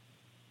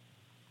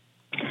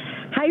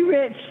 Hi,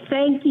 Rich.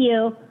 Thank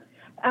you.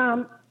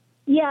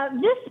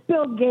 This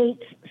Bill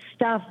Gates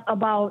stuff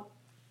about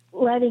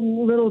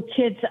letting little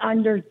kids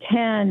under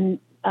 10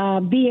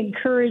 be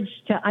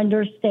encouraged to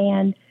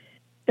understand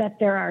that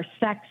there are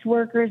sex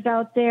workers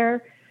out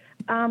there.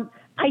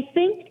 I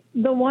think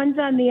the ones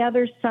on the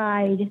other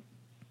side,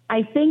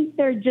 I think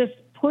they're just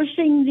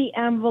pushing the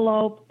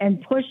envelope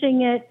and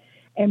pushing it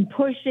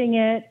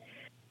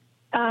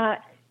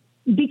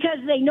because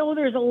they know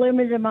there's a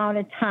limited amount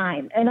of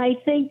time. And I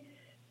think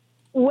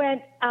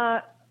when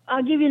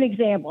I'll give you an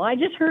example. I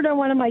just heard on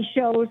one of my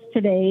shows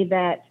today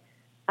that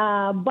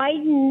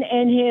Biden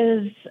and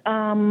his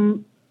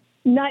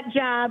nut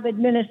job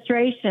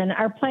administration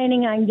are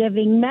planning on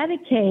giving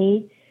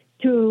Medicaid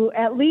to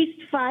at least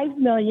 5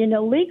 million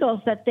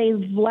illegals that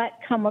they've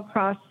let come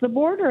across the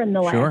border in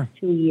the last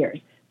 2 years.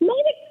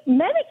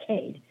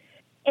 Medicaid.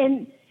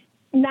 And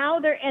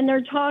now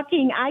they're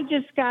talking, I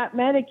just got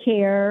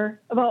Medicare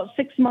about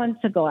 6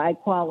 months ago. I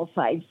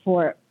qualified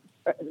for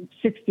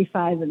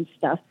 65 and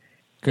stuff.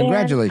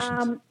 Congratulations.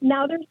 And,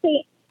 now they're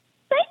saying,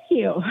 thank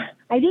you.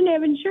 I didn't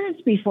have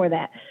insurance before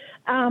that.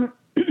 They're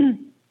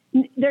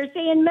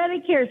saying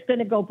Medicare is going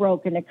to go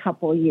broke in a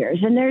couple of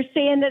years. And they're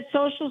saying that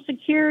Social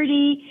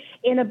Security,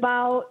 in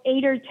about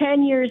 8 or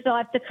 10 years, they'll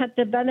have to cut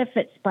the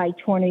benefits by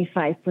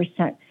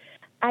 25%.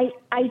 I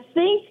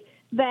think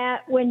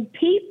that when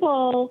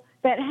people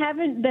that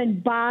haven't been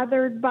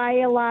bothered by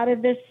a lot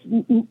of this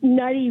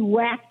nutty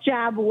whack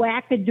job,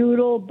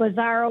 wackadoodle,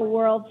 bizarro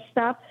world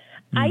stuff,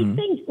 I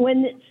think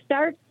when it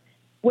starts,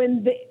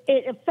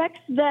 it affects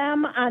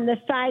them on the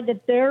side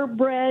that their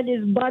bread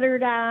is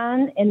buttered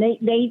on, and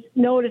they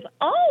notice,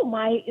 oh,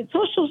 my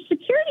Social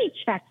Security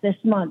check this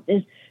month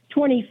is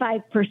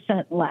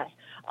 25% less.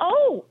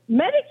 Oh,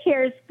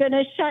 Medicare is going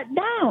to shut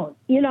down,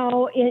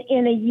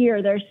 in a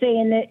year. They're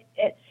saying that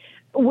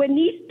when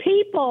these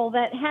people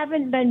that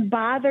haven't been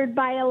bothered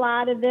by a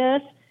lot of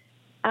this,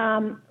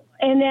 and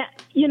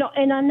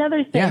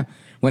another thing. Yeah.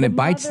 When it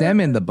bites them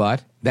in the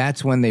butt,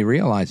 that's when they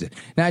realize it.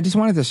 Now, I just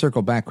wanted to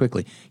circle back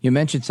quickly. You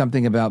mentioned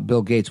something about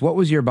Bill Gates. What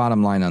was your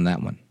bottom line on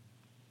that one?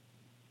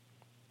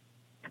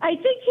 I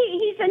think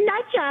he's a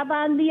nut job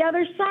on the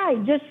other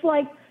side, just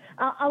like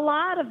a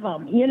lot of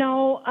them.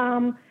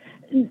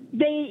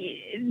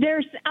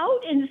 They're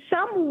out in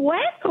some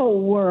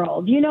wacko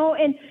world,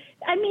 and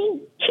I mean,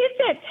 kids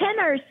at 10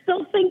 are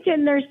still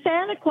thinking they're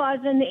Santa Claus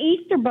and the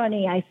Easter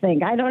Bunny, I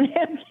think. I don't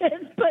have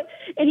kids,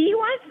 and he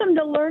wants them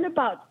to learn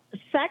about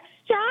sex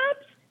jobs,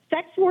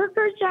 sex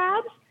worker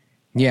jobs.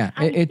 Yeah,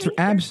 it's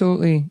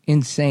absolutely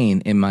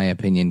insane, in my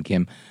opinion,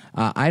 Kim.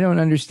 I don't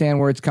understand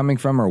where it's coming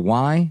from or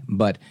why,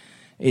 but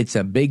it's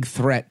a big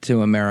threat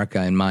to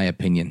America, in my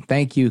opinion.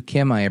 Thank you,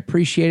 Kim. I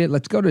appreciate it.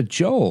 Let's go to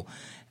Joel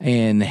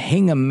in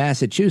Hingham,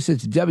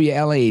 Massachusetts,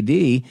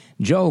 WLAD.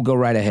 Joel, go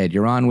right ahead.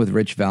 You're on with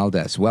Rich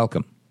Valdez.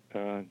 Welcome.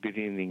 Good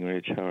evening,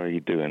 Rich. How are you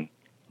doing?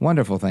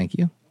 Wonderful, thank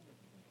you.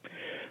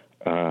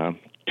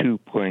 2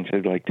 points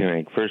I'd like to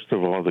make. First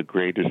of all, the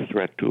greatest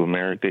threat to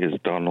America is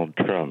Donald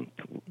Trump.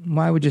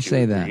 Why would you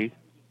say that? Do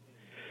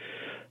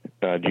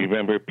you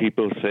remember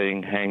people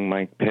saying, hang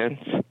Mike Pence?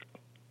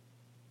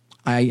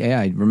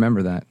 I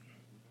remember that.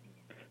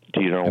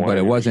 Do you know why? But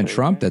it wasn't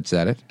Trump that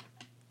said it.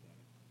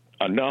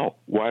 No.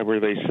 Why were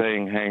they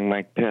saying hang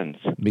Mike Pence?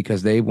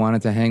 Because they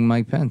wanted to hang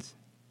Mike Pence.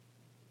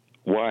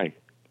 Why?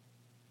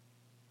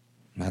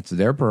 That's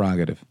their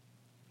prerogative.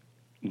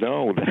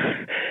 No,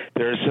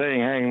 they're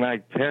saying hang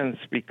Mike Pence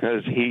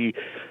because he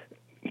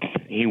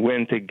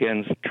went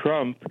against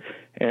Trump.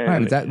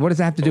 And right, what does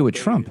that have to do with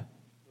Trump?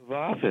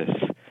 Office.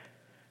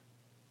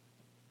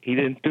 He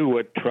didn't do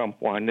what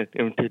Trump wanted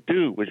him to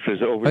do, which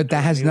was over. But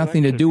that has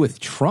nothing to do with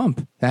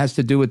Trump. That has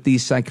to do with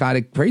these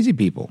psychotic, crazy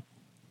people.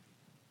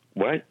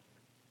 What?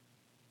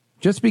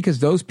 Just because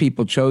those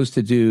people chose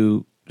to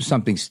do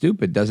something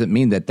stupid doesn't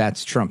mean that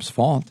that's Trump's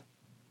fault.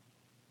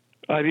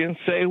 I didn't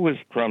say it was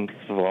Trump's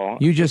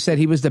fault. You just said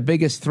he was the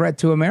biggest threat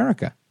to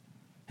America,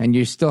 and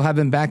you still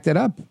haven't backed it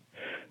up.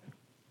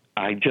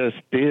 I just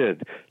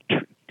did.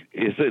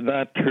 Is it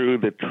not true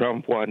that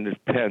Trump wanted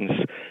Pence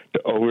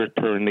to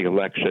overturn the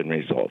election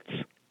results?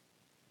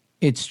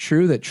 It's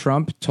true that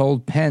Trump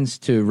told Pence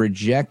to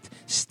reject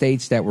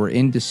states that were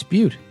in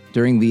dispute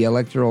during the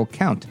electoral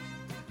count.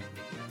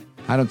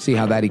 I don't see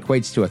how that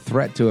equates to a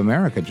threat to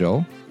America,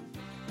 Joel.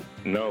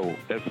 No,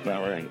 that's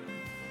not right.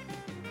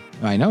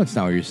 I know it's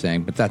not what you're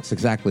saying, but that's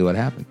exactly what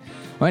happened.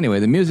 Well, anyway,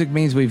 the music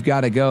means we've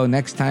got to go.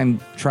 Next time,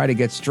 try to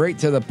get straight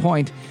to the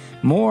point.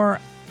 More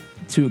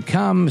to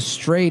come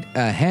straight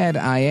ahead.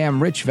 I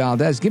am Rich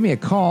Valdez. Give me a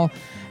call,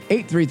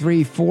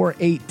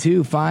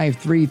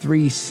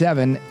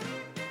 833-482-5337.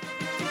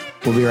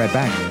 We'll be right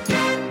back.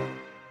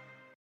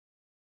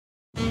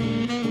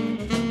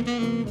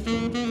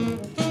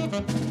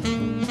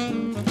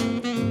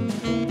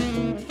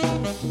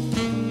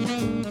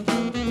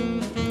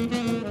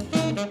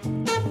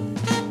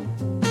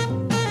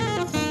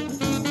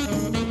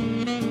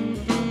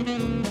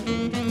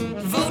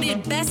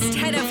 Voted best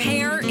head of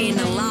hair in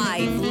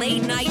live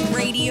late night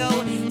radio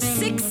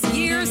 6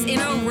 years in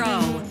a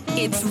row.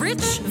 It's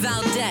Rich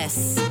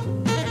Valdez.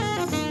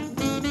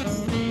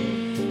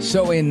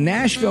 So in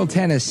Nashville,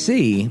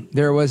 Tennessee,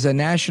 there was a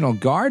National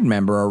Guard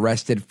member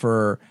arrested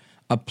for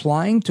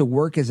applying to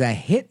work as a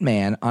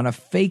hitman on a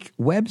fake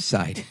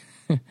website,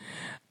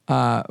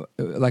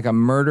 like a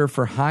murder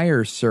for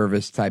hire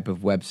service type of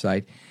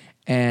website.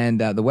 And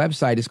the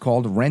website is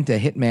called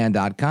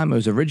rentahitman.com. It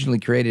was originally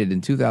created in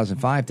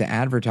 2005 to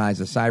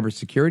advertise a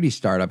cybersecurity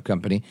startup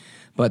company,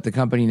 but the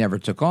company never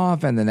took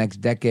off, and the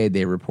next decade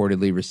they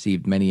reportedly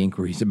received many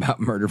inquiries about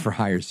murder for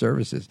hire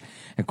services.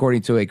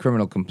 According to a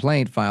criminal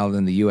complaint filed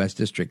in the U.S.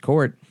 District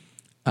Court,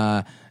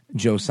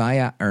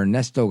 Josiah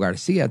Ernesto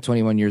Garcia,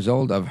 21 years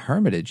old, of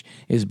Hermitage,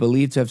 is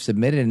believed to have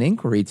submitted an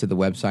inquiry to the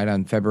website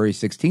on February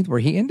 16th where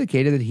he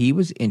indicated that he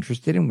was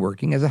interested in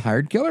working as a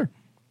hired killer.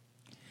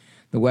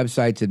 The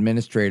website's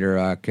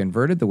administrator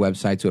converted the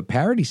website to a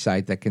parody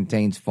site that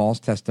contains false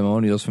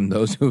testimonials from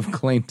those who have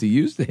claimed to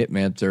use the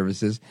hitman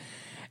services.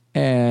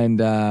 And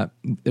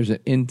there's an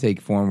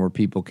intake form where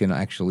people can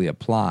actually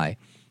apply.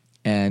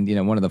 And, you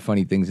know, one of the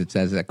funny things it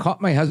says is, I caught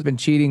my husband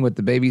cheating with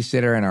the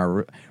babysitter and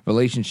our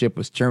relationship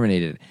was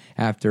terminated.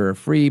 After a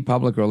free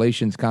public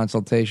relations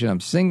consultation,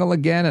 I'm single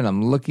again and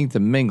I'm looking to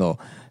mingle.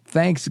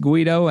 Thanks,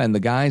 Guido and the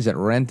guys at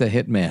Rent a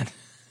Hitman.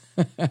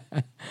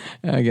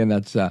 Again,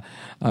 that's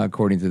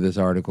according to this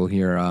article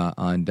here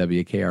on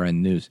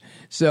WKRN News.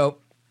 So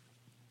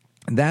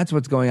that's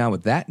what's going on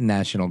with that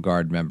National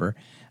Guard member.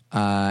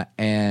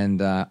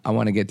 And I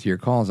want to get to your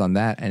calls on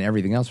that and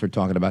everything else we're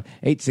talking about.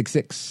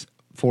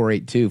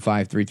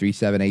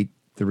 866-482-5337,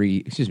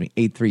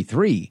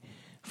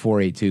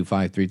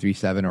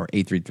 833-482-5337 or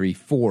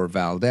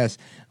 833-4-VALDEZ.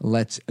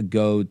 Let's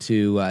go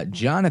to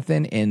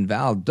Jonathan in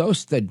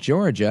Valdosta,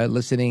 Georgia,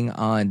 listening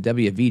on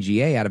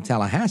WVGA out of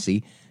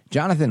Tallahassee.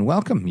 Jonathan,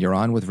 welcome. You're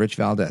on with Rich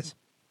Valdez.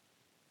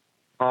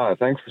 Hi,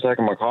 thanks for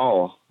taking my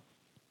call.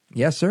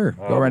 Yes, sir.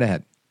 Go right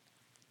ahead.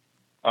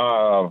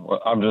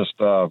 I'm just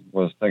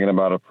was thinking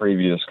about a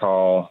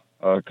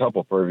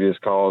couple previous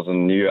calls,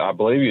 and I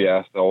believe you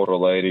asked the older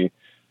lady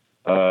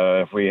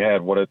if we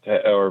had what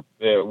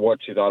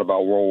she thought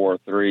about World War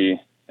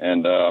III,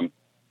 and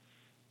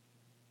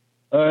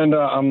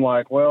I'm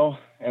like, well,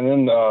 and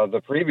then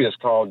the previous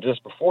call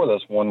just before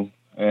this one,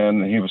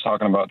 and he was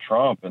talking about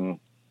Trump, and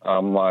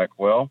I'm like,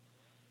 well,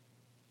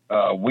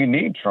 we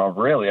need Trump,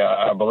 really.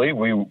 I believe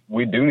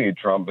we do need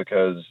Trump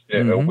because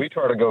if we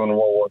try to go into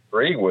World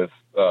War III with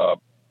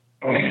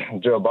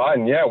Joe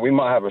Biden, yeah, we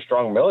might have a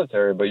strong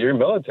military, but your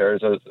military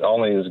is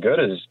only as good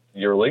as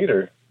your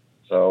leader.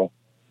 So,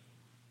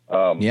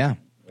 yeah.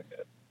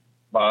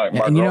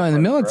 And the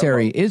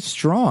military is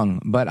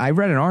strong, but I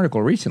read an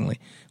article recently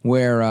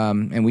where,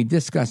 and we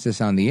discussed this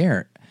on the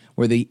air,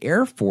 where the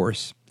Air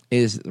Force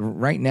is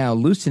right now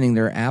loosening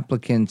their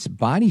applicants'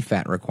 body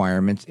fat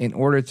requirements in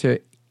order to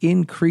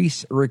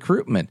increase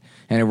recruitment.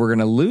 And if we're going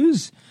to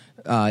lose,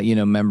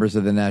 members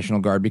of the National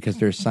Guard because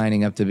they're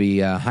signing up to be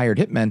hired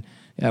hitmen,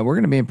 we're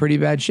going to be in pretty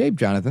bad shape,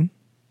 Jonathan.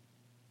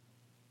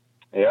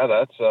 Yeah,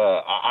 that's.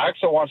 I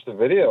actually watched the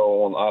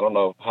video. I don't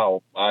know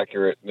how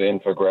accurate the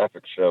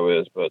infographic show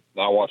is, but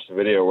I watched the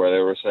video where they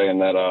were saying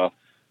that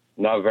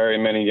not very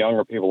many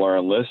younger people are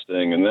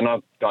enlisting. And then I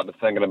got to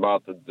thinking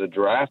about the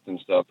draft and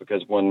stuff,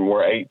 because when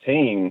we're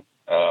 18,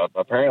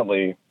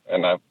 apparently,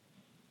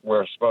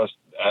 we're supposed,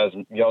 as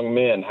young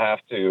men, have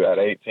to at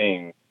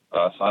 18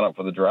 sign up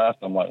for the draft.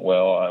 I'm like,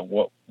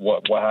 well,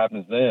 what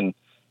happens then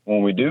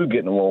when we do get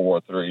into World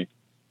War III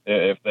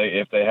if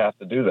they have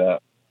to do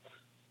that?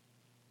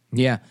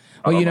 Yeah.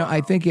 Well,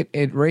 I think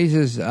it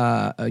raises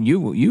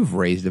you've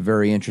raised a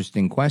very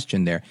interesting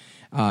question there.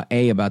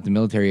 A, about the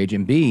military age,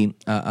 and B,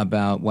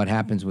 about what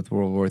happens with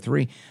World War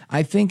III.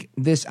 I think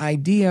this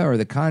idea or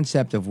the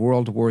concept of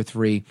World War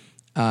III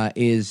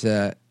is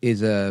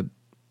a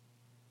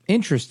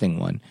interesting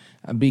one,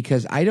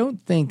 because I don't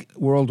think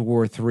World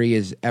War III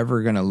is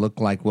ever going to look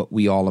like what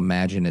we all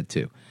imagine it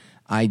to.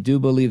 I do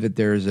believe that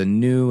there's a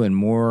new and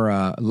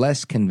more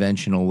less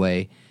conventional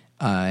way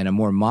and a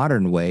more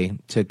modern way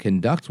to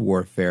conduct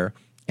warfare,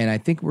 and I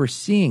think we're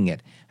seeing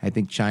it. I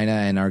think China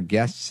and our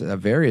guests,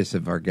 various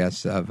of our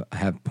guests,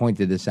 have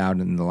pointed this out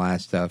in the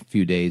last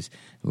few days,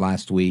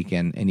 last week,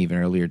 and even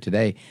earlier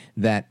today,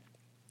 that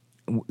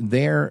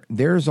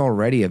there's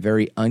already a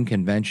very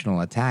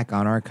unconventional attack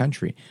on our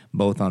country,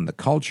 both on the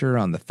culture,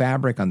 on the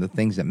fabric, on the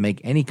things that make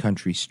any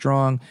country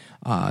strong.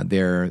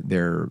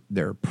 Their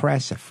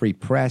press, a free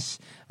press,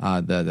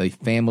 the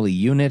family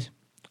unit,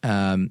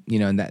 and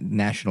that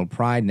national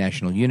pride,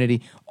 national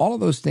unity. All of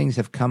those things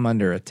have come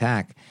under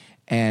attack,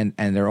 and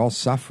they're all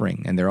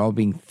suffering, and they're all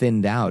being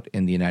thinned out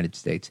in the United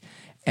States.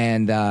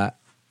 And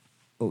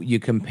you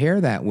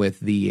compare that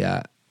with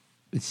it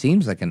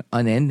seems like an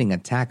unending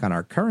attack on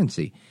our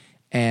currency.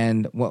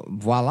 And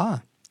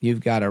voila,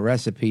 you've got a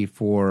recipe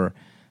for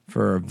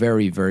a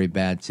very, very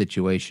bad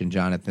situation,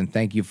 Jonathan.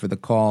 Thank you for the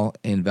call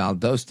in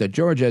Valdosta,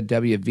 Georgia,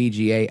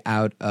 WVGA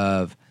out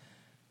of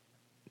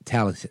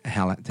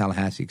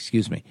Tallahassee,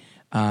 excuse me.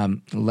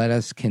 Let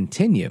us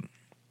continue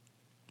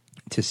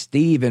to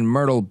Steve in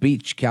Myrtle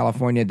Beach,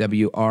 California,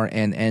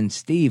 WRNN.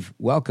 Steve,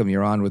 welcome.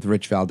 You're on with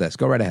Rich Valdez.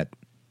 Go right ahead.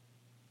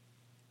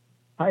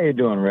 How you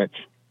doing, Rich?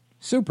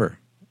 Super.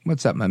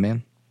 What's up, my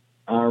man?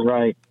 All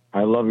right.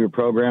 I love your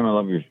program. I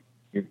love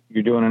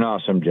you're doing an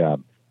awesome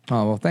job.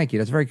 Oh, well, thank you.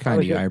 That's very kind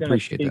of you. I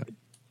appreciate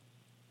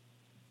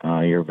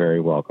that. You're very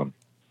welcome.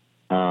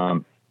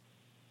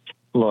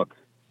 Look,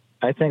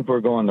 I think we're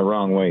going the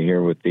wrong way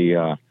here with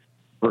the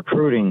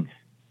recruiting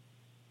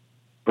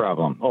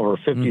problem. Over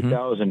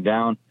 50,000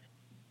 down.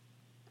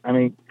 I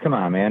mean, come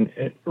on, man.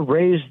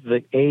 Raise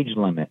the age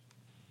limit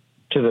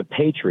to the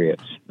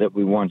patriots that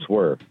we once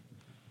were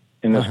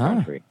in this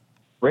country.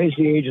 Raise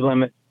the age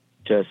limit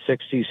to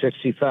 60,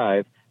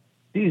 65.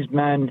 These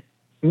men,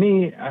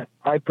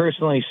 I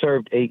personally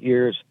served 8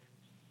 years.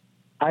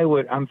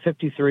 I'm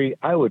 53.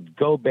 I would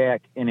go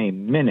back in a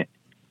minute.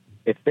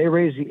 If they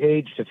raise the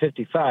age to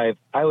 55,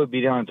 I would be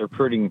down at the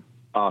recruiting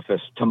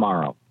office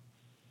tomorrow.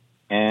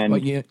 And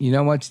well, you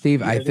know what,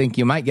 Steve? I think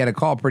you might get a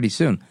call pretty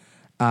soon.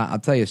 I'll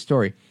tell you a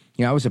story.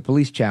 I was a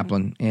police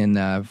chaplain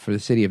for the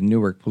city of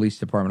Newark Police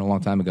Department a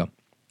long time ago.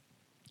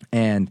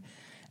 And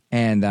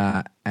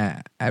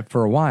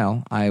for a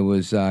while, I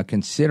was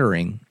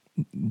considering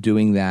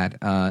doing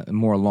that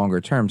more longer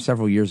term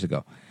several years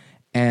ago,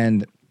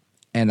 and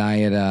I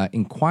had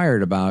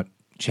inquired about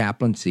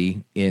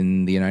chaplaincy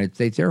in the United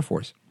States Air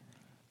Force,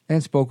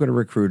 and spoke with a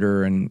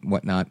recruiter and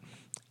whatnot.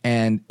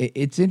 And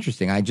it's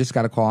interesting. I just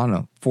got a call, I don't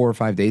know, 4 or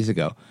 5 days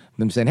ago.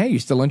 Them saying, "Hey, you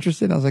still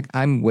interested?" I was like,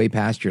 "I'm way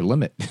past your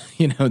limit."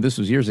 This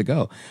was years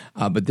ago.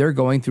 But they're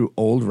going through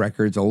old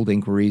records, old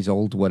inquiries,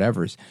 old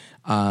whatevers,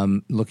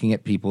 looking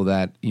at people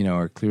that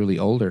are clearly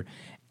older,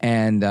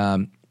 and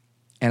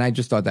I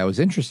just thought that was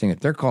interesting. If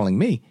they're calling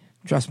me,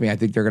 trust me, I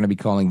think they're going to be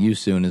calling you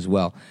soon as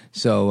well.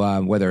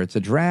 So whether it's a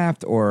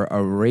draft or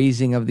a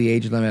raising of the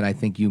age limit, I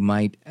think you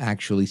might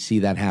actually see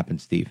that happen,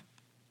 Steve.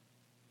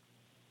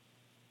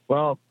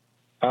 Well,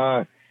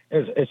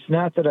 it's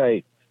not that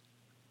I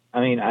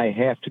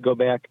have to go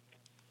back.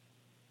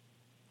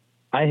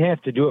 I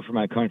have to do it for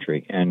my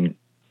country. And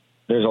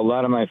there's a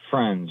lot of my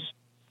friends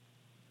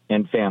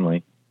and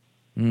family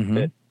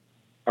that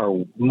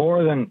are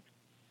more than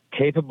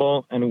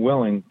capable and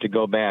willing to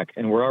go back.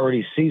 And we're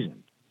already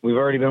seasoned. We've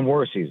already been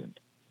war seasoned.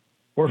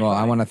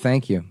 I want to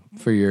thank you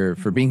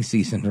for being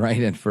seasoned,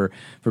 right? And for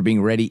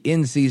being ready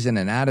in season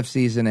and out of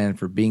season, and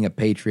for being a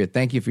patriot.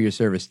 Thank you for your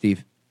service,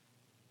 Steve.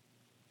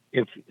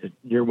 If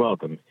you're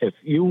welcome. If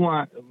you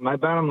want, my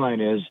bottom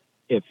line is,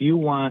 if you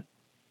want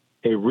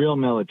a real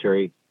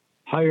military,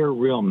 hire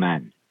real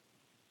men.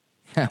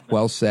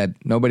 Well said.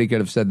 Nobody could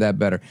have said that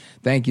better.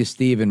 Thank you,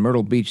 Steve, in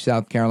Myrtle Beach,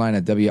 South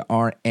Carolina,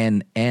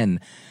 WRNN.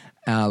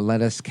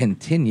 Let us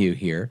continue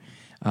here.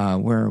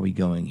 Where are we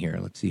going here?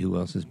 Let's see who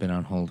else has been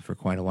on hold for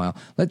quite a while.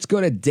 Let's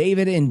go to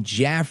David in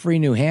Jaffrey,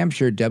 New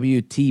Hampshire,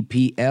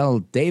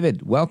 WTPL.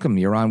 David, welcome.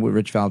 You're on with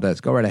Rich Valdez.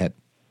 Go right ahead.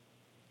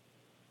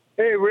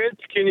 Hey, Rich,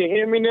 can you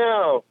hear me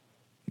now?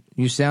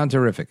 You sound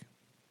terrific.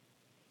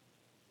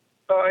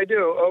 Oh, I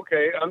do.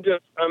 Okay.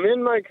 I'm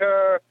in my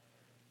car.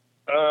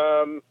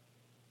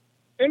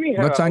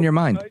 Anyhow. What's on your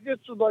mind? I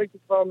just would like to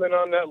comment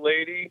on that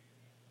lady,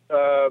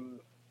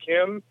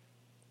 Kim.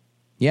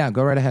 Yeah,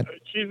 go right ahead.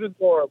 She's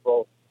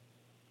adorable.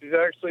 She's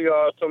actually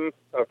awesome.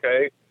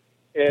 Okay.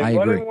 And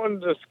what I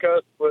wanted to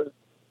discuss was,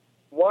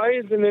 why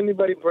isn't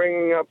anybody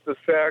bringing up the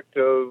fact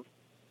of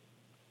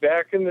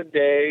back in the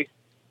day,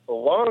 a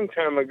long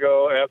time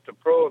ago after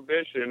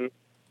Prohibition,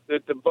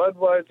 that the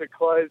Budweiser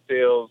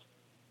Clydesdales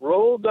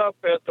rolled up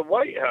at the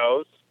White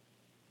House.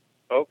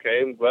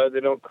 Okay, I'm glad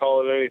they don't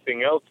call it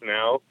anything else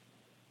now.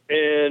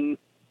 And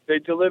they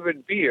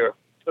delivered beer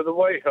to the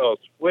White House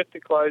with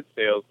the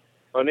Clydesdales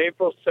on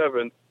April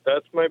 7th.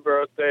 That's my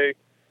birthday.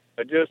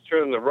 I just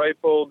turned the ripe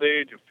old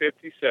age of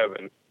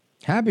 57.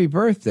 Happy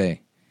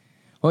birthday.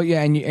 Well,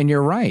 yeah, and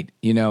you're right.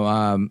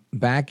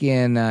 Back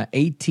in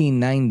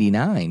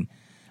 1899,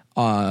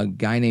 a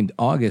guy named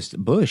August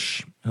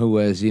Busch, who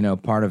was,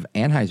 part of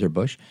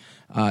Anheuser-Busch,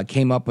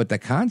 came up with the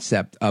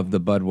concept of the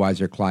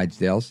Budweiser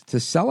Clydesdales to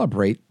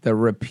celebrate the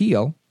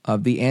repeal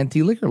of the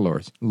anti-liquor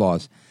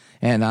laws.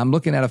 And I'm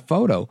looking at a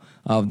photo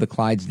of the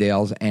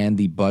Clydesdales and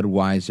the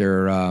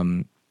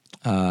Budweiser,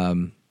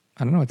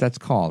 I don't know what that's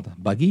called,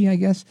 buggy, I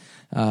guess,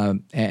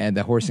 and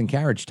the horse and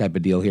carriage type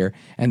of deal here.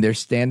 And they're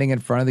standing in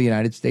front of the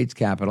United States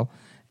Capitol.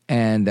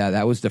 And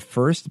that was the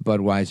first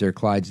Budweiser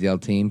Clydesdale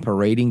team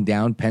parading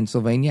down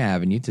Pennsylvania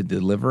Avenue to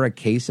deliver a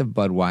case of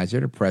Budweiser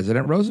to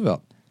President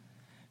Roosevelt.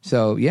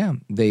 So, yeah,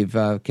 they've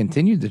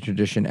continued the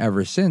tradition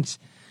ever since.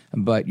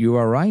 But you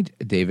are right,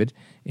 David,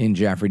 in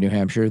Jaffrey, New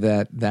Hampshire,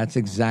 that's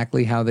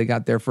exactly how they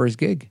got their first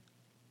gig.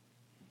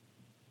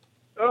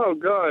 Oh,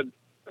 God.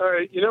 All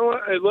right. You know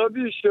what? I love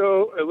your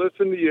show. I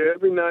listen to you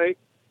every night.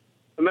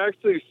 I'm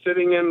actually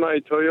sitting in my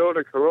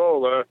Toyota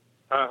Corolla.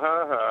 Ha,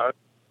 ha, ha.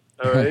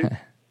 All right.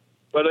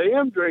 But I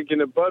am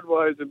drinking a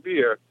Budweiser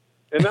beer,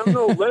 and I'm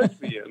no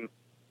lesbian.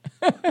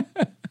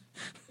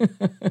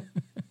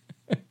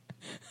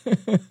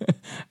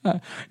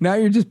 Now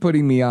you're just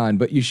putting me on,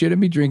 but you shouldn't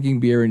be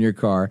drinking beer in your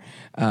car.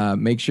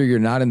 Make sure you're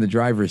not in the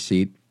driver's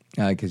seat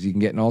because you can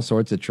get in all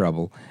sorts of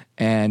trouble.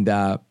 And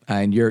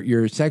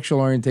your sexual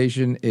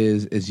orientation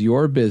is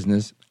your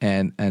business.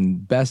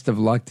 And best of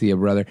luck to you,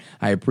 brother.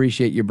 I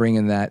appreciate you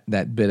bringing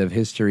that bit of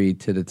history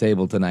to the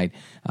table tonight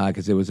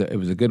because it was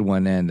a good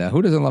one. And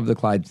who doesn't love the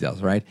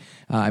Clydesdales, right?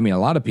 I mean, a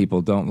lot of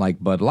people don't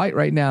like Bud Light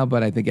right now,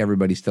 but I think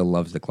everybody still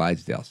loves the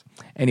Clydesdales.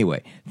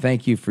 Anyway,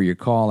 thank you for your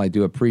call. I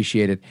do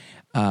appreciate it.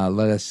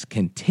 Let us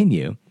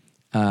continue.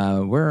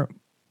 We're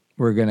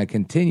going to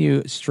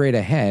continue straight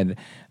ahead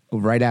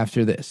right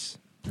after this.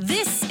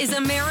 This is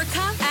America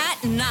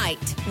at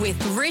Night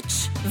with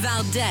Rich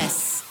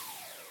Valdez.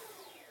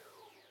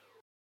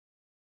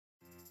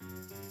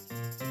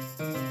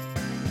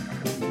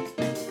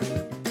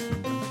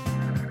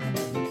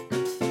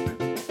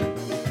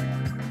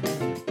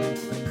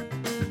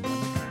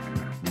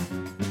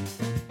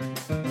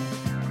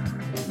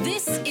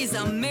 This is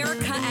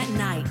America at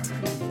Night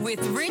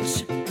with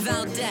Rich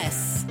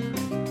Valdez.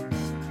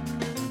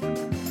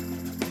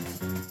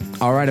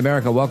 All right,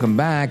 America, welcome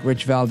back.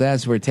 Rich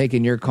Valdez, we're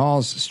taking your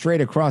calls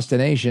straight across the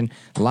nation.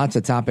 Lots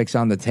of topics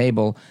on the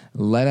table.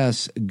 Let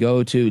us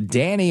go to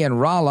Danny in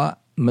Rolla,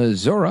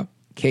 Missouri.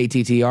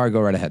 KTTR,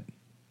 go right ahead.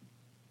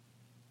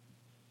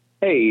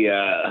 Hey,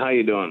 how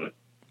you doing?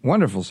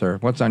 Wonderful, sir.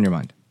 What's on your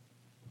mind?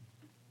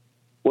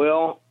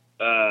 Well,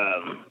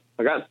 I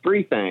got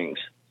three things.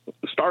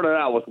 Started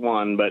out with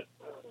one, but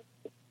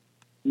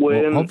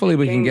hopefully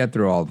we can get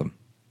through all of them.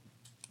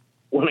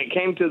 When it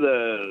came to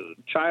the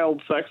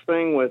child sex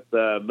thing with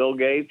Bill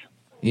Gates,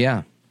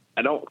 yeah,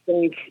 I don't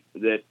think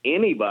that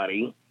any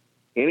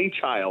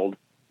child,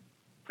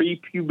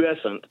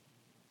 prepubescent,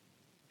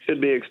 should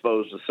be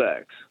exposed to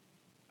sex.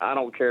 I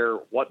don't care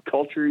what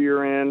culture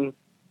you're in,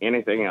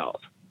 anything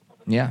else.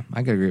 Yeah,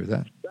 I can agree with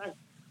that.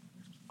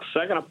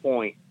 Second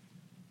point,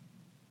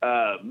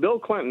 Bill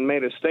Clinton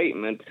made a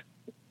statement,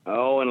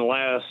 in the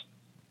last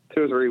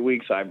 2 or 3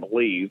 weeks, I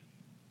believe,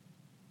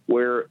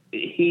 where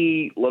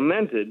he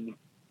lamented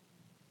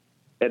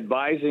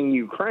advising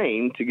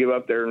Ukraine to give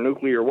up their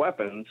nuclear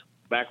weapons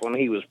back when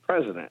he was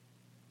president.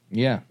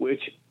 Yeah.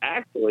 Which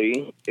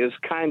actually is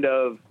kind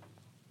of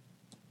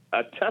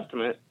a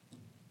testament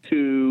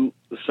to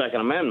the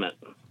Second Amendment.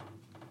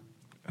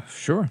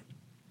 Sure.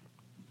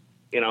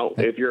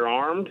 If you're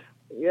armed,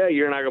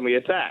 you're not going to be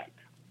attacked.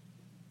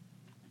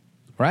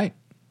 Right.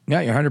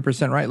 Yeah, you're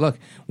 100% right. Look,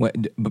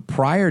 but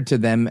prior to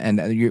them, and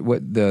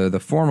what the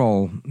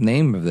formal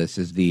name of this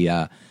is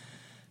the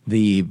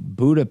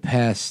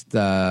Budapest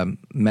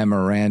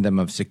Memorandum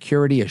of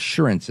Security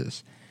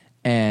Assurances,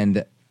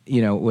 and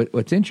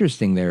what's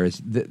interesting there is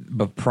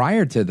but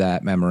prior to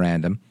that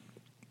memorandum,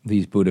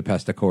 these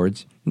Budapest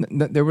Accords,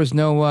 there was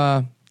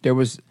no there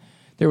was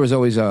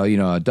always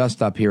a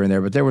dust up here and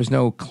there, but there was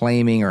no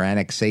claiming or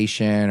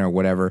annexation or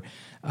whatever.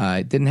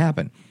 It didn't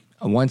happen.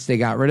 Once they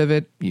got rid of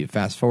it, you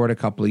fast forward a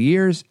couple of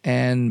years,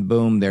 and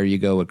boom, there you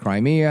go with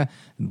Crimea.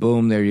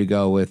 Boom, there you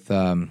go with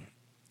the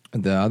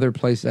other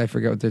place, I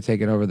forget what they're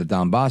taking over, the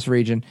Donbass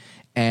region,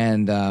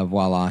 and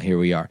voila, here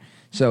we are.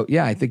 So,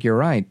 yeah, I think you're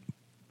right.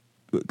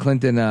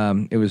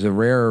 Clinton, it was a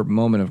rare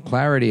moment of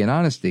clarity and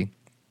honesty,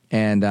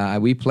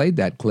 and we played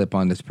that clip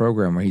on this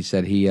program where he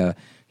said he had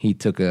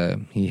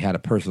a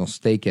personal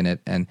stake in it,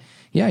 and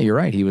yeah, you're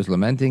right. He was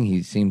lamenting.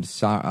 He seemed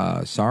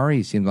sorry.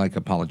 He seemed like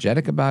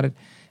apologetic about it.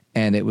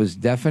 And it was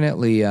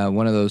definitely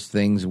one of those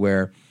things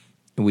where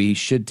we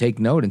should take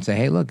note and say,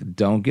 hey, look,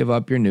 don't give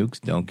up your nukes.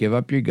 Don't give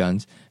up your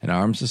guns. An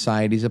armed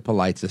society is a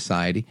polite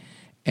society.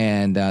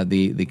 And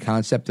the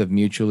concept of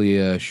mutually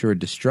assured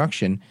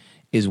destruction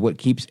is what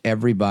keeps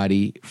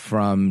everybody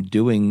from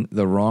doing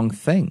the wrong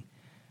thing,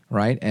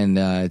 right? And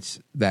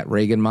it's that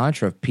Reagan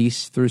mantra of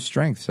peace through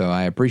strength. So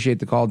I appreciate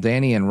the call,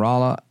 Danny in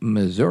Rolla,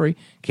 Missouri.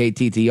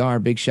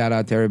 KTTR, big shout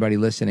out to everybody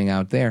listening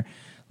out there.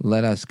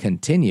 Let us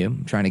continue.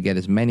 I'm trying to get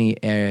as many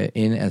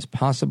in as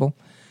possible.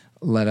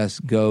 Let us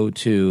go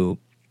to,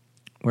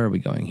 where are we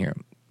going here?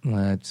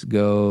 Let's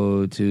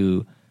go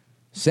to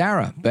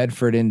Sarah,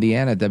 Bedford,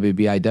 Indiana,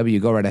 WBIW.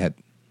 Go right ahead.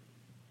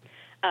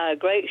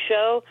 Great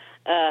show.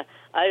 I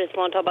just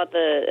want to talk about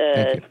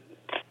the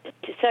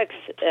sex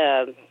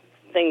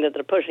thing that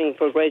they're pushing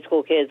for grade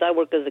school kids. I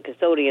work as a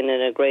custodian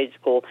in a grade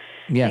school.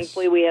 Yes.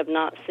 Thankfully, we have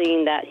not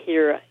seen that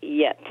here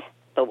yet.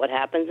 But what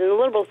happens in the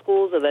liberal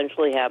schools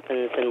eventually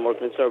happens in more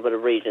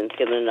conservative regions,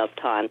 given enough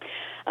time.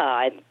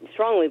 I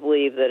strongly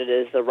believe that it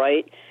is the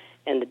right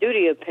and the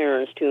duty of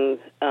parents to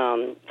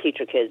teach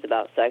their kids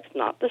about sex,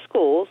 not the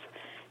schools.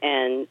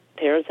 And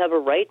parents have a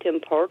right to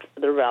impart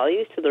their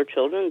values to their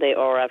children. They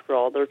are, after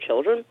all, their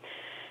children.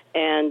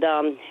 And,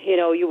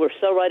 you were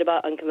so right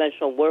about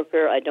unconventional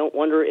warfare. I don't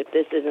wonder if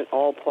this isn't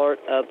all part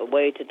of a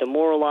way to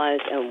demoralize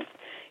and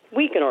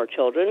weaken our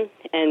children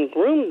and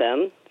groom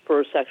them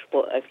for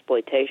sexual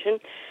exploitation.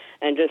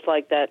 And just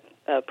like that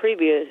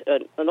previous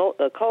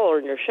caller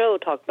in your show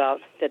talked about,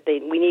 that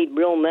we need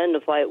real men to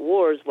fight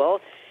wars. Well,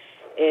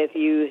 if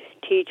you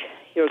teach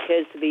your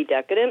kids to be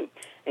decadent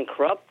and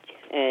corrupt,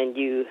 and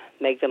you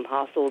make them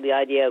hostile to the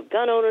idea of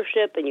gun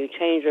ownership, and you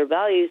change their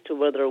values to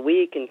where they're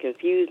weak and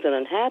confused and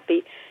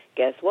unhappy,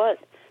 guess what?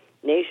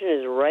 Nation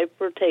is ripe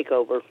for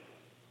takeover.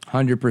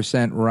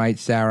 100% right,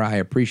 Sarah. I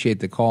appreciate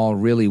the call.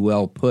 Really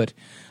well put.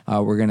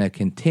 We're going to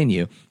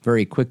continue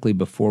very quickly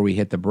before we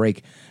hit the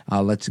break.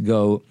 Let's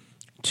go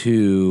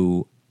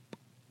to,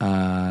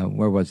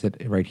 where was it?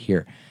 Right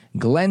here.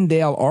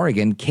 Glendale,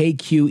 Oregon,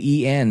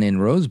 KQEN in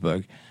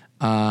Roseburg.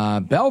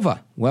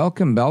 Belva,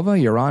 welcome, Belva.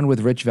 You're on with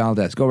Rich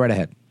Valdez. Go right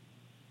ahead.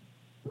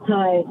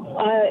 Hi.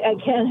 I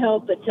can't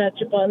help but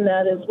touch upon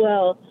that as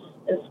well,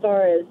 as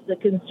far as the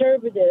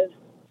conservatives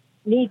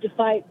need to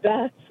fight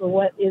back for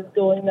what is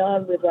going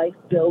on with, like,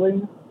 Bill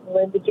and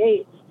Melinda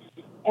Gates,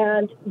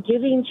 and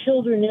giving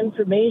children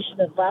information,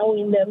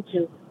 allowing them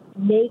to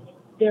make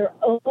their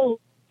own.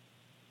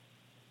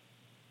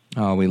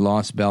 Oh, we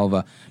lost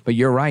Belva. But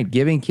you're right.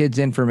 Giving kids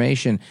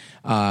information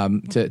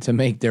to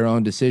make their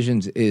own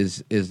decisions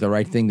is the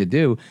right thing to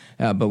do.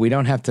 But we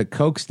don't have to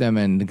coax them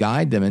and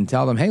guide them and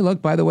tell them, hey, look,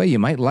 by the way, you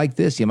might like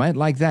this, you might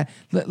like that.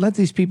 Let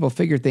these people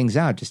figure things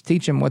out. Just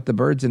teach them what the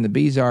birds and the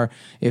bees are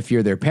if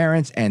you're their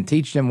parents, and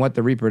teach them what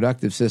the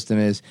reproductive system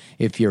is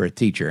if you're a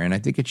teacher. And I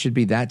think it should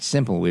be that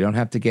simple. We don't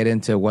have to get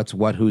into what's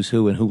what, who's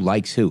who, and who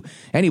likes who.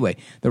 Anyway,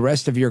 the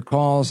rest of your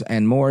calls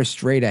and more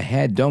straight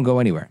ahead. Don't go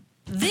anywhere.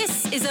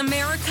 This is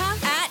America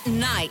at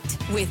Night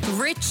with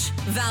Rich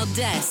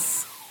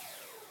Valdez.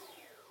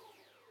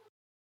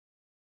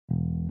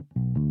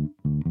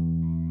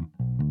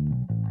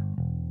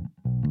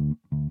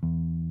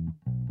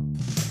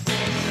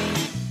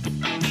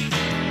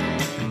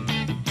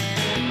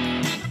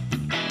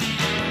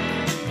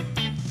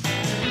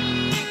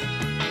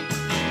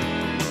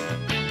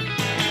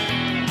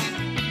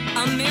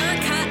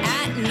 America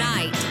at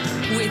Night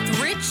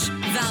with Rich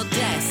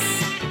Valdez.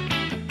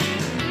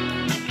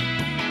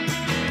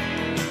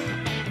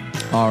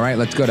 All right,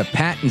 let's go to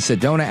Pat in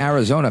Sedona,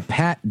 Arizona.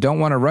 Pat, don't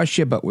want to rush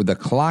you, but the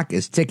clock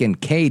is ticking.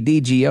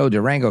 KDGO,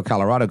 Durango,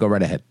 Colorado. Go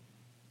right ahead.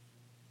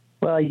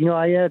 Well,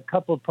 I had a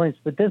couple of points,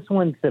 but this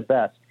one's the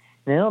best.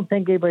 And I don't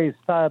think anybody's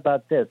thought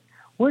about this.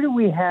 What do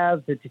we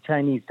have that the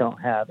Chinese don't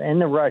have?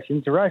 And the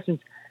Russians. The Russians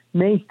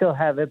may still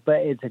have it, but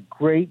it's a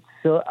great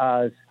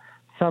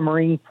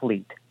submarine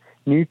fleet.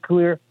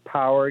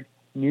 Nuclear-powered,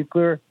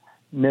 nuclear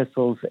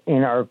missiles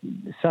in our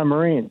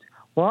submarines.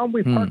 Why don't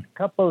we park a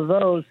couple of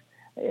those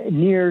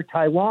near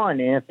Taiwan?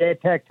 And if they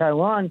attack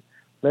Taiwan,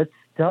 let's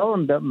tell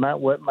them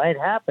what might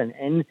happen.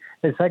 And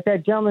it's like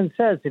that gentleman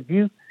says, if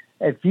you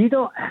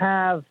don't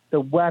have the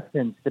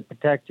weapons to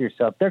protect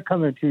yourself, they're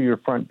coming to your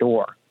front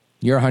door.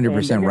 You're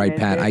 100% right,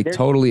 Pat. I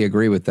totally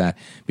agree with that,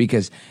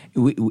 because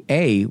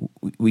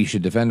we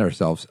should defend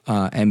ourselves,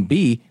 and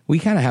B, we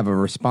kind of have a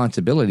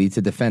responsibility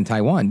to defend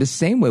Taiwan, the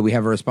same way we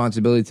have a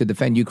responsibility to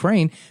defend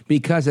Ukraine,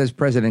 because as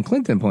President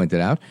Clinton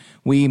pointed out,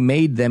 we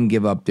made them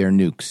give up their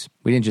nukes.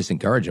 We didn't just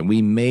encourage them.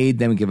 We made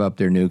them give up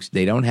their nukes.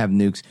 They don't have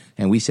nukes.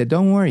 And we said,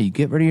 don't worry, you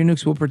get rid of your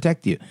nukes, we'll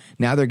protect you.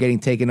 Now they're getting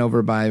taken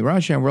over by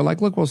Russia. And we're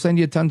like, look, we'll send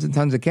you tons and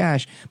tons of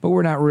cash, but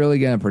we're not really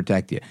going to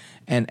protect you.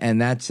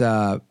 And that's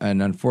an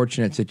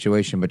unfortunate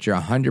situation, but you're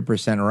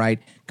 100%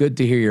 right. Good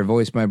to hear your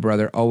voice, my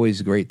brother.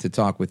 Always great to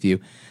talk with you.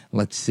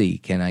 Let's see.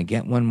 Can I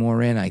get one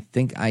more in? I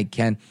think I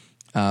can.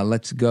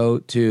 Let's go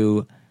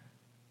to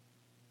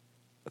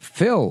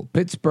Phil,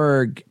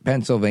 Pittsburgh,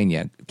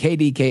 Pennsylvania.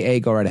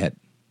 KDKA, go right ahead.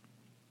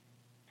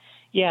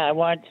 Yeah, I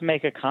wanted to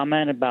make a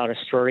comment about a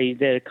story you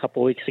did a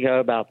couple weeks ago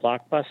about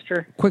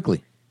Blockbuster.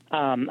 Quickly.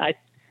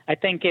 I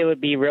think it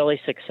would be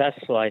really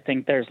successful. I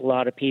think there's a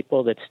lot of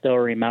people that still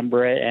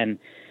remember it, and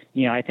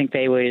I think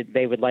they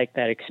would like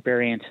that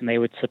experience, and they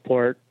would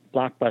support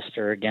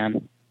Blockbuster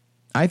again.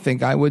 I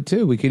think I would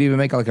too. We could even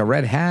make like a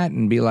red hat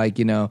and be like,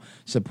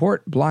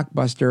 support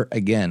Blockbuster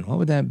again. What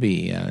would that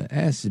be?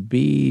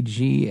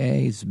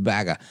 SBGA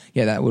SBAGA.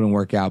 Yeah, that wouldn't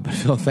work out. But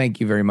Phil, thank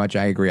you very much.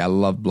 I agree. I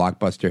love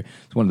Blockbuster.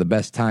 It's one of the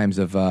best times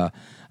of the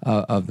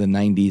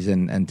 90s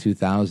and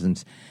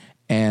 2000s.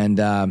 And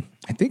I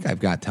think I've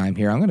got time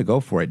here. I'm going to go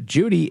for it.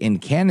 Judy in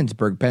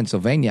Cannonsburg,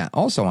 Pennsylvania,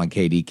 also on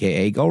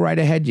KDKA. Go right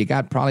ahead. You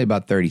got probably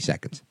about 30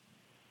 seconds.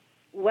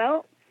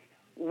 Well,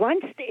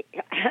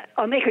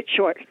 I'll make it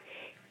short.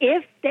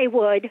 If they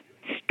would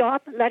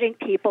stop letting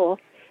people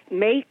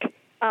make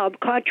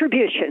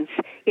contributions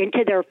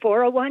into their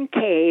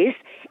 401ks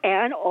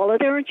and all of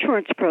their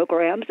insurance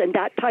programs and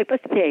that type of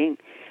thing,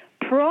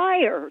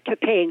 prior to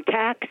paying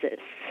taxes,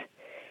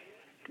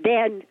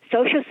 then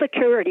Social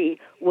Security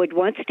would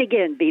once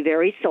again be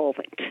very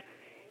solvent.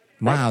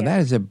 Wow, that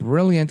is a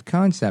brilliant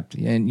concept,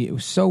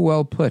 and so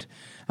well put.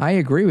 I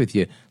agree with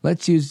you.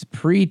 Let's use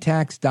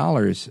pre-tax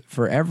dollars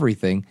for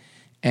everything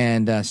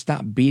and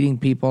stop beating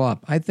people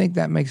up. I think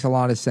that makes a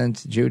lot of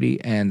sense,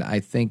 Judy, and I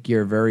think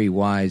you're very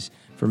wise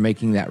for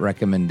making that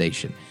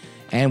recommendation.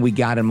 And we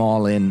got them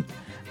all in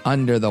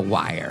under the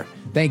wire.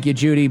 Thank you,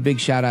 Judy. Big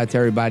shout out to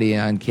everybody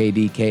on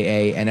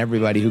KDKA and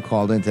everybody who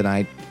called in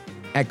tonight.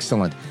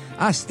 Excellent.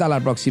 Hasta la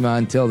próxima.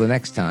 Until the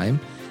next time,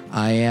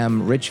 I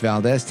am Rich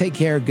Valdez. Take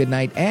care, good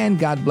night, and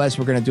God bless.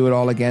 We're going to do it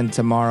all again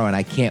tomorrow, and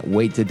I can't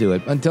wait to do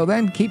it. Until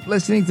then, keep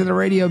listening to the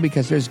radio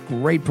because there's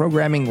great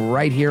programming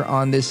right here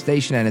on this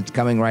station, and it's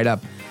coming right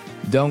up.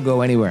 Don't go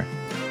anywhere.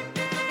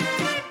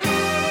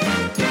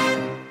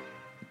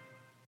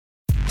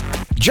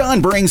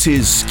 John brings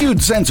his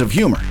skewed sense of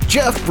humor.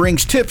 Jeff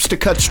brings tips to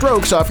cut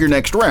strokes off your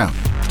next round.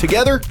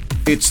 Together,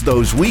 it's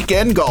those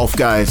weekend golf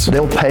guys.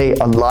 They'll pay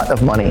a lot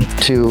of money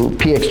to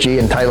PXG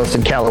and Titleist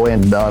and Callaway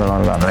and on and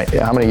on and on, right?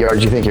 How many yards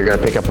do you think you're going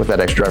to pick up with that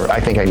extra driver?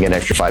 I think I can get an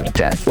extra 5 to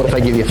 10. What if I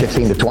give you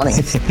 15 to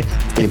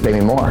 20? You pay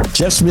me more.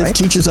 Jeff Smith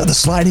teaches on a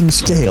sliding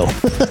scale.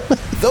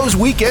 Those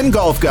Weekend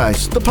Golf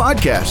Guys, the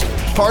podcast,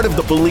 part of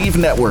the Believe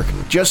Network.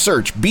 Just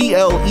search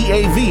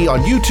BLEAV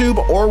on YouTube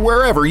or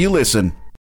wherever you listen.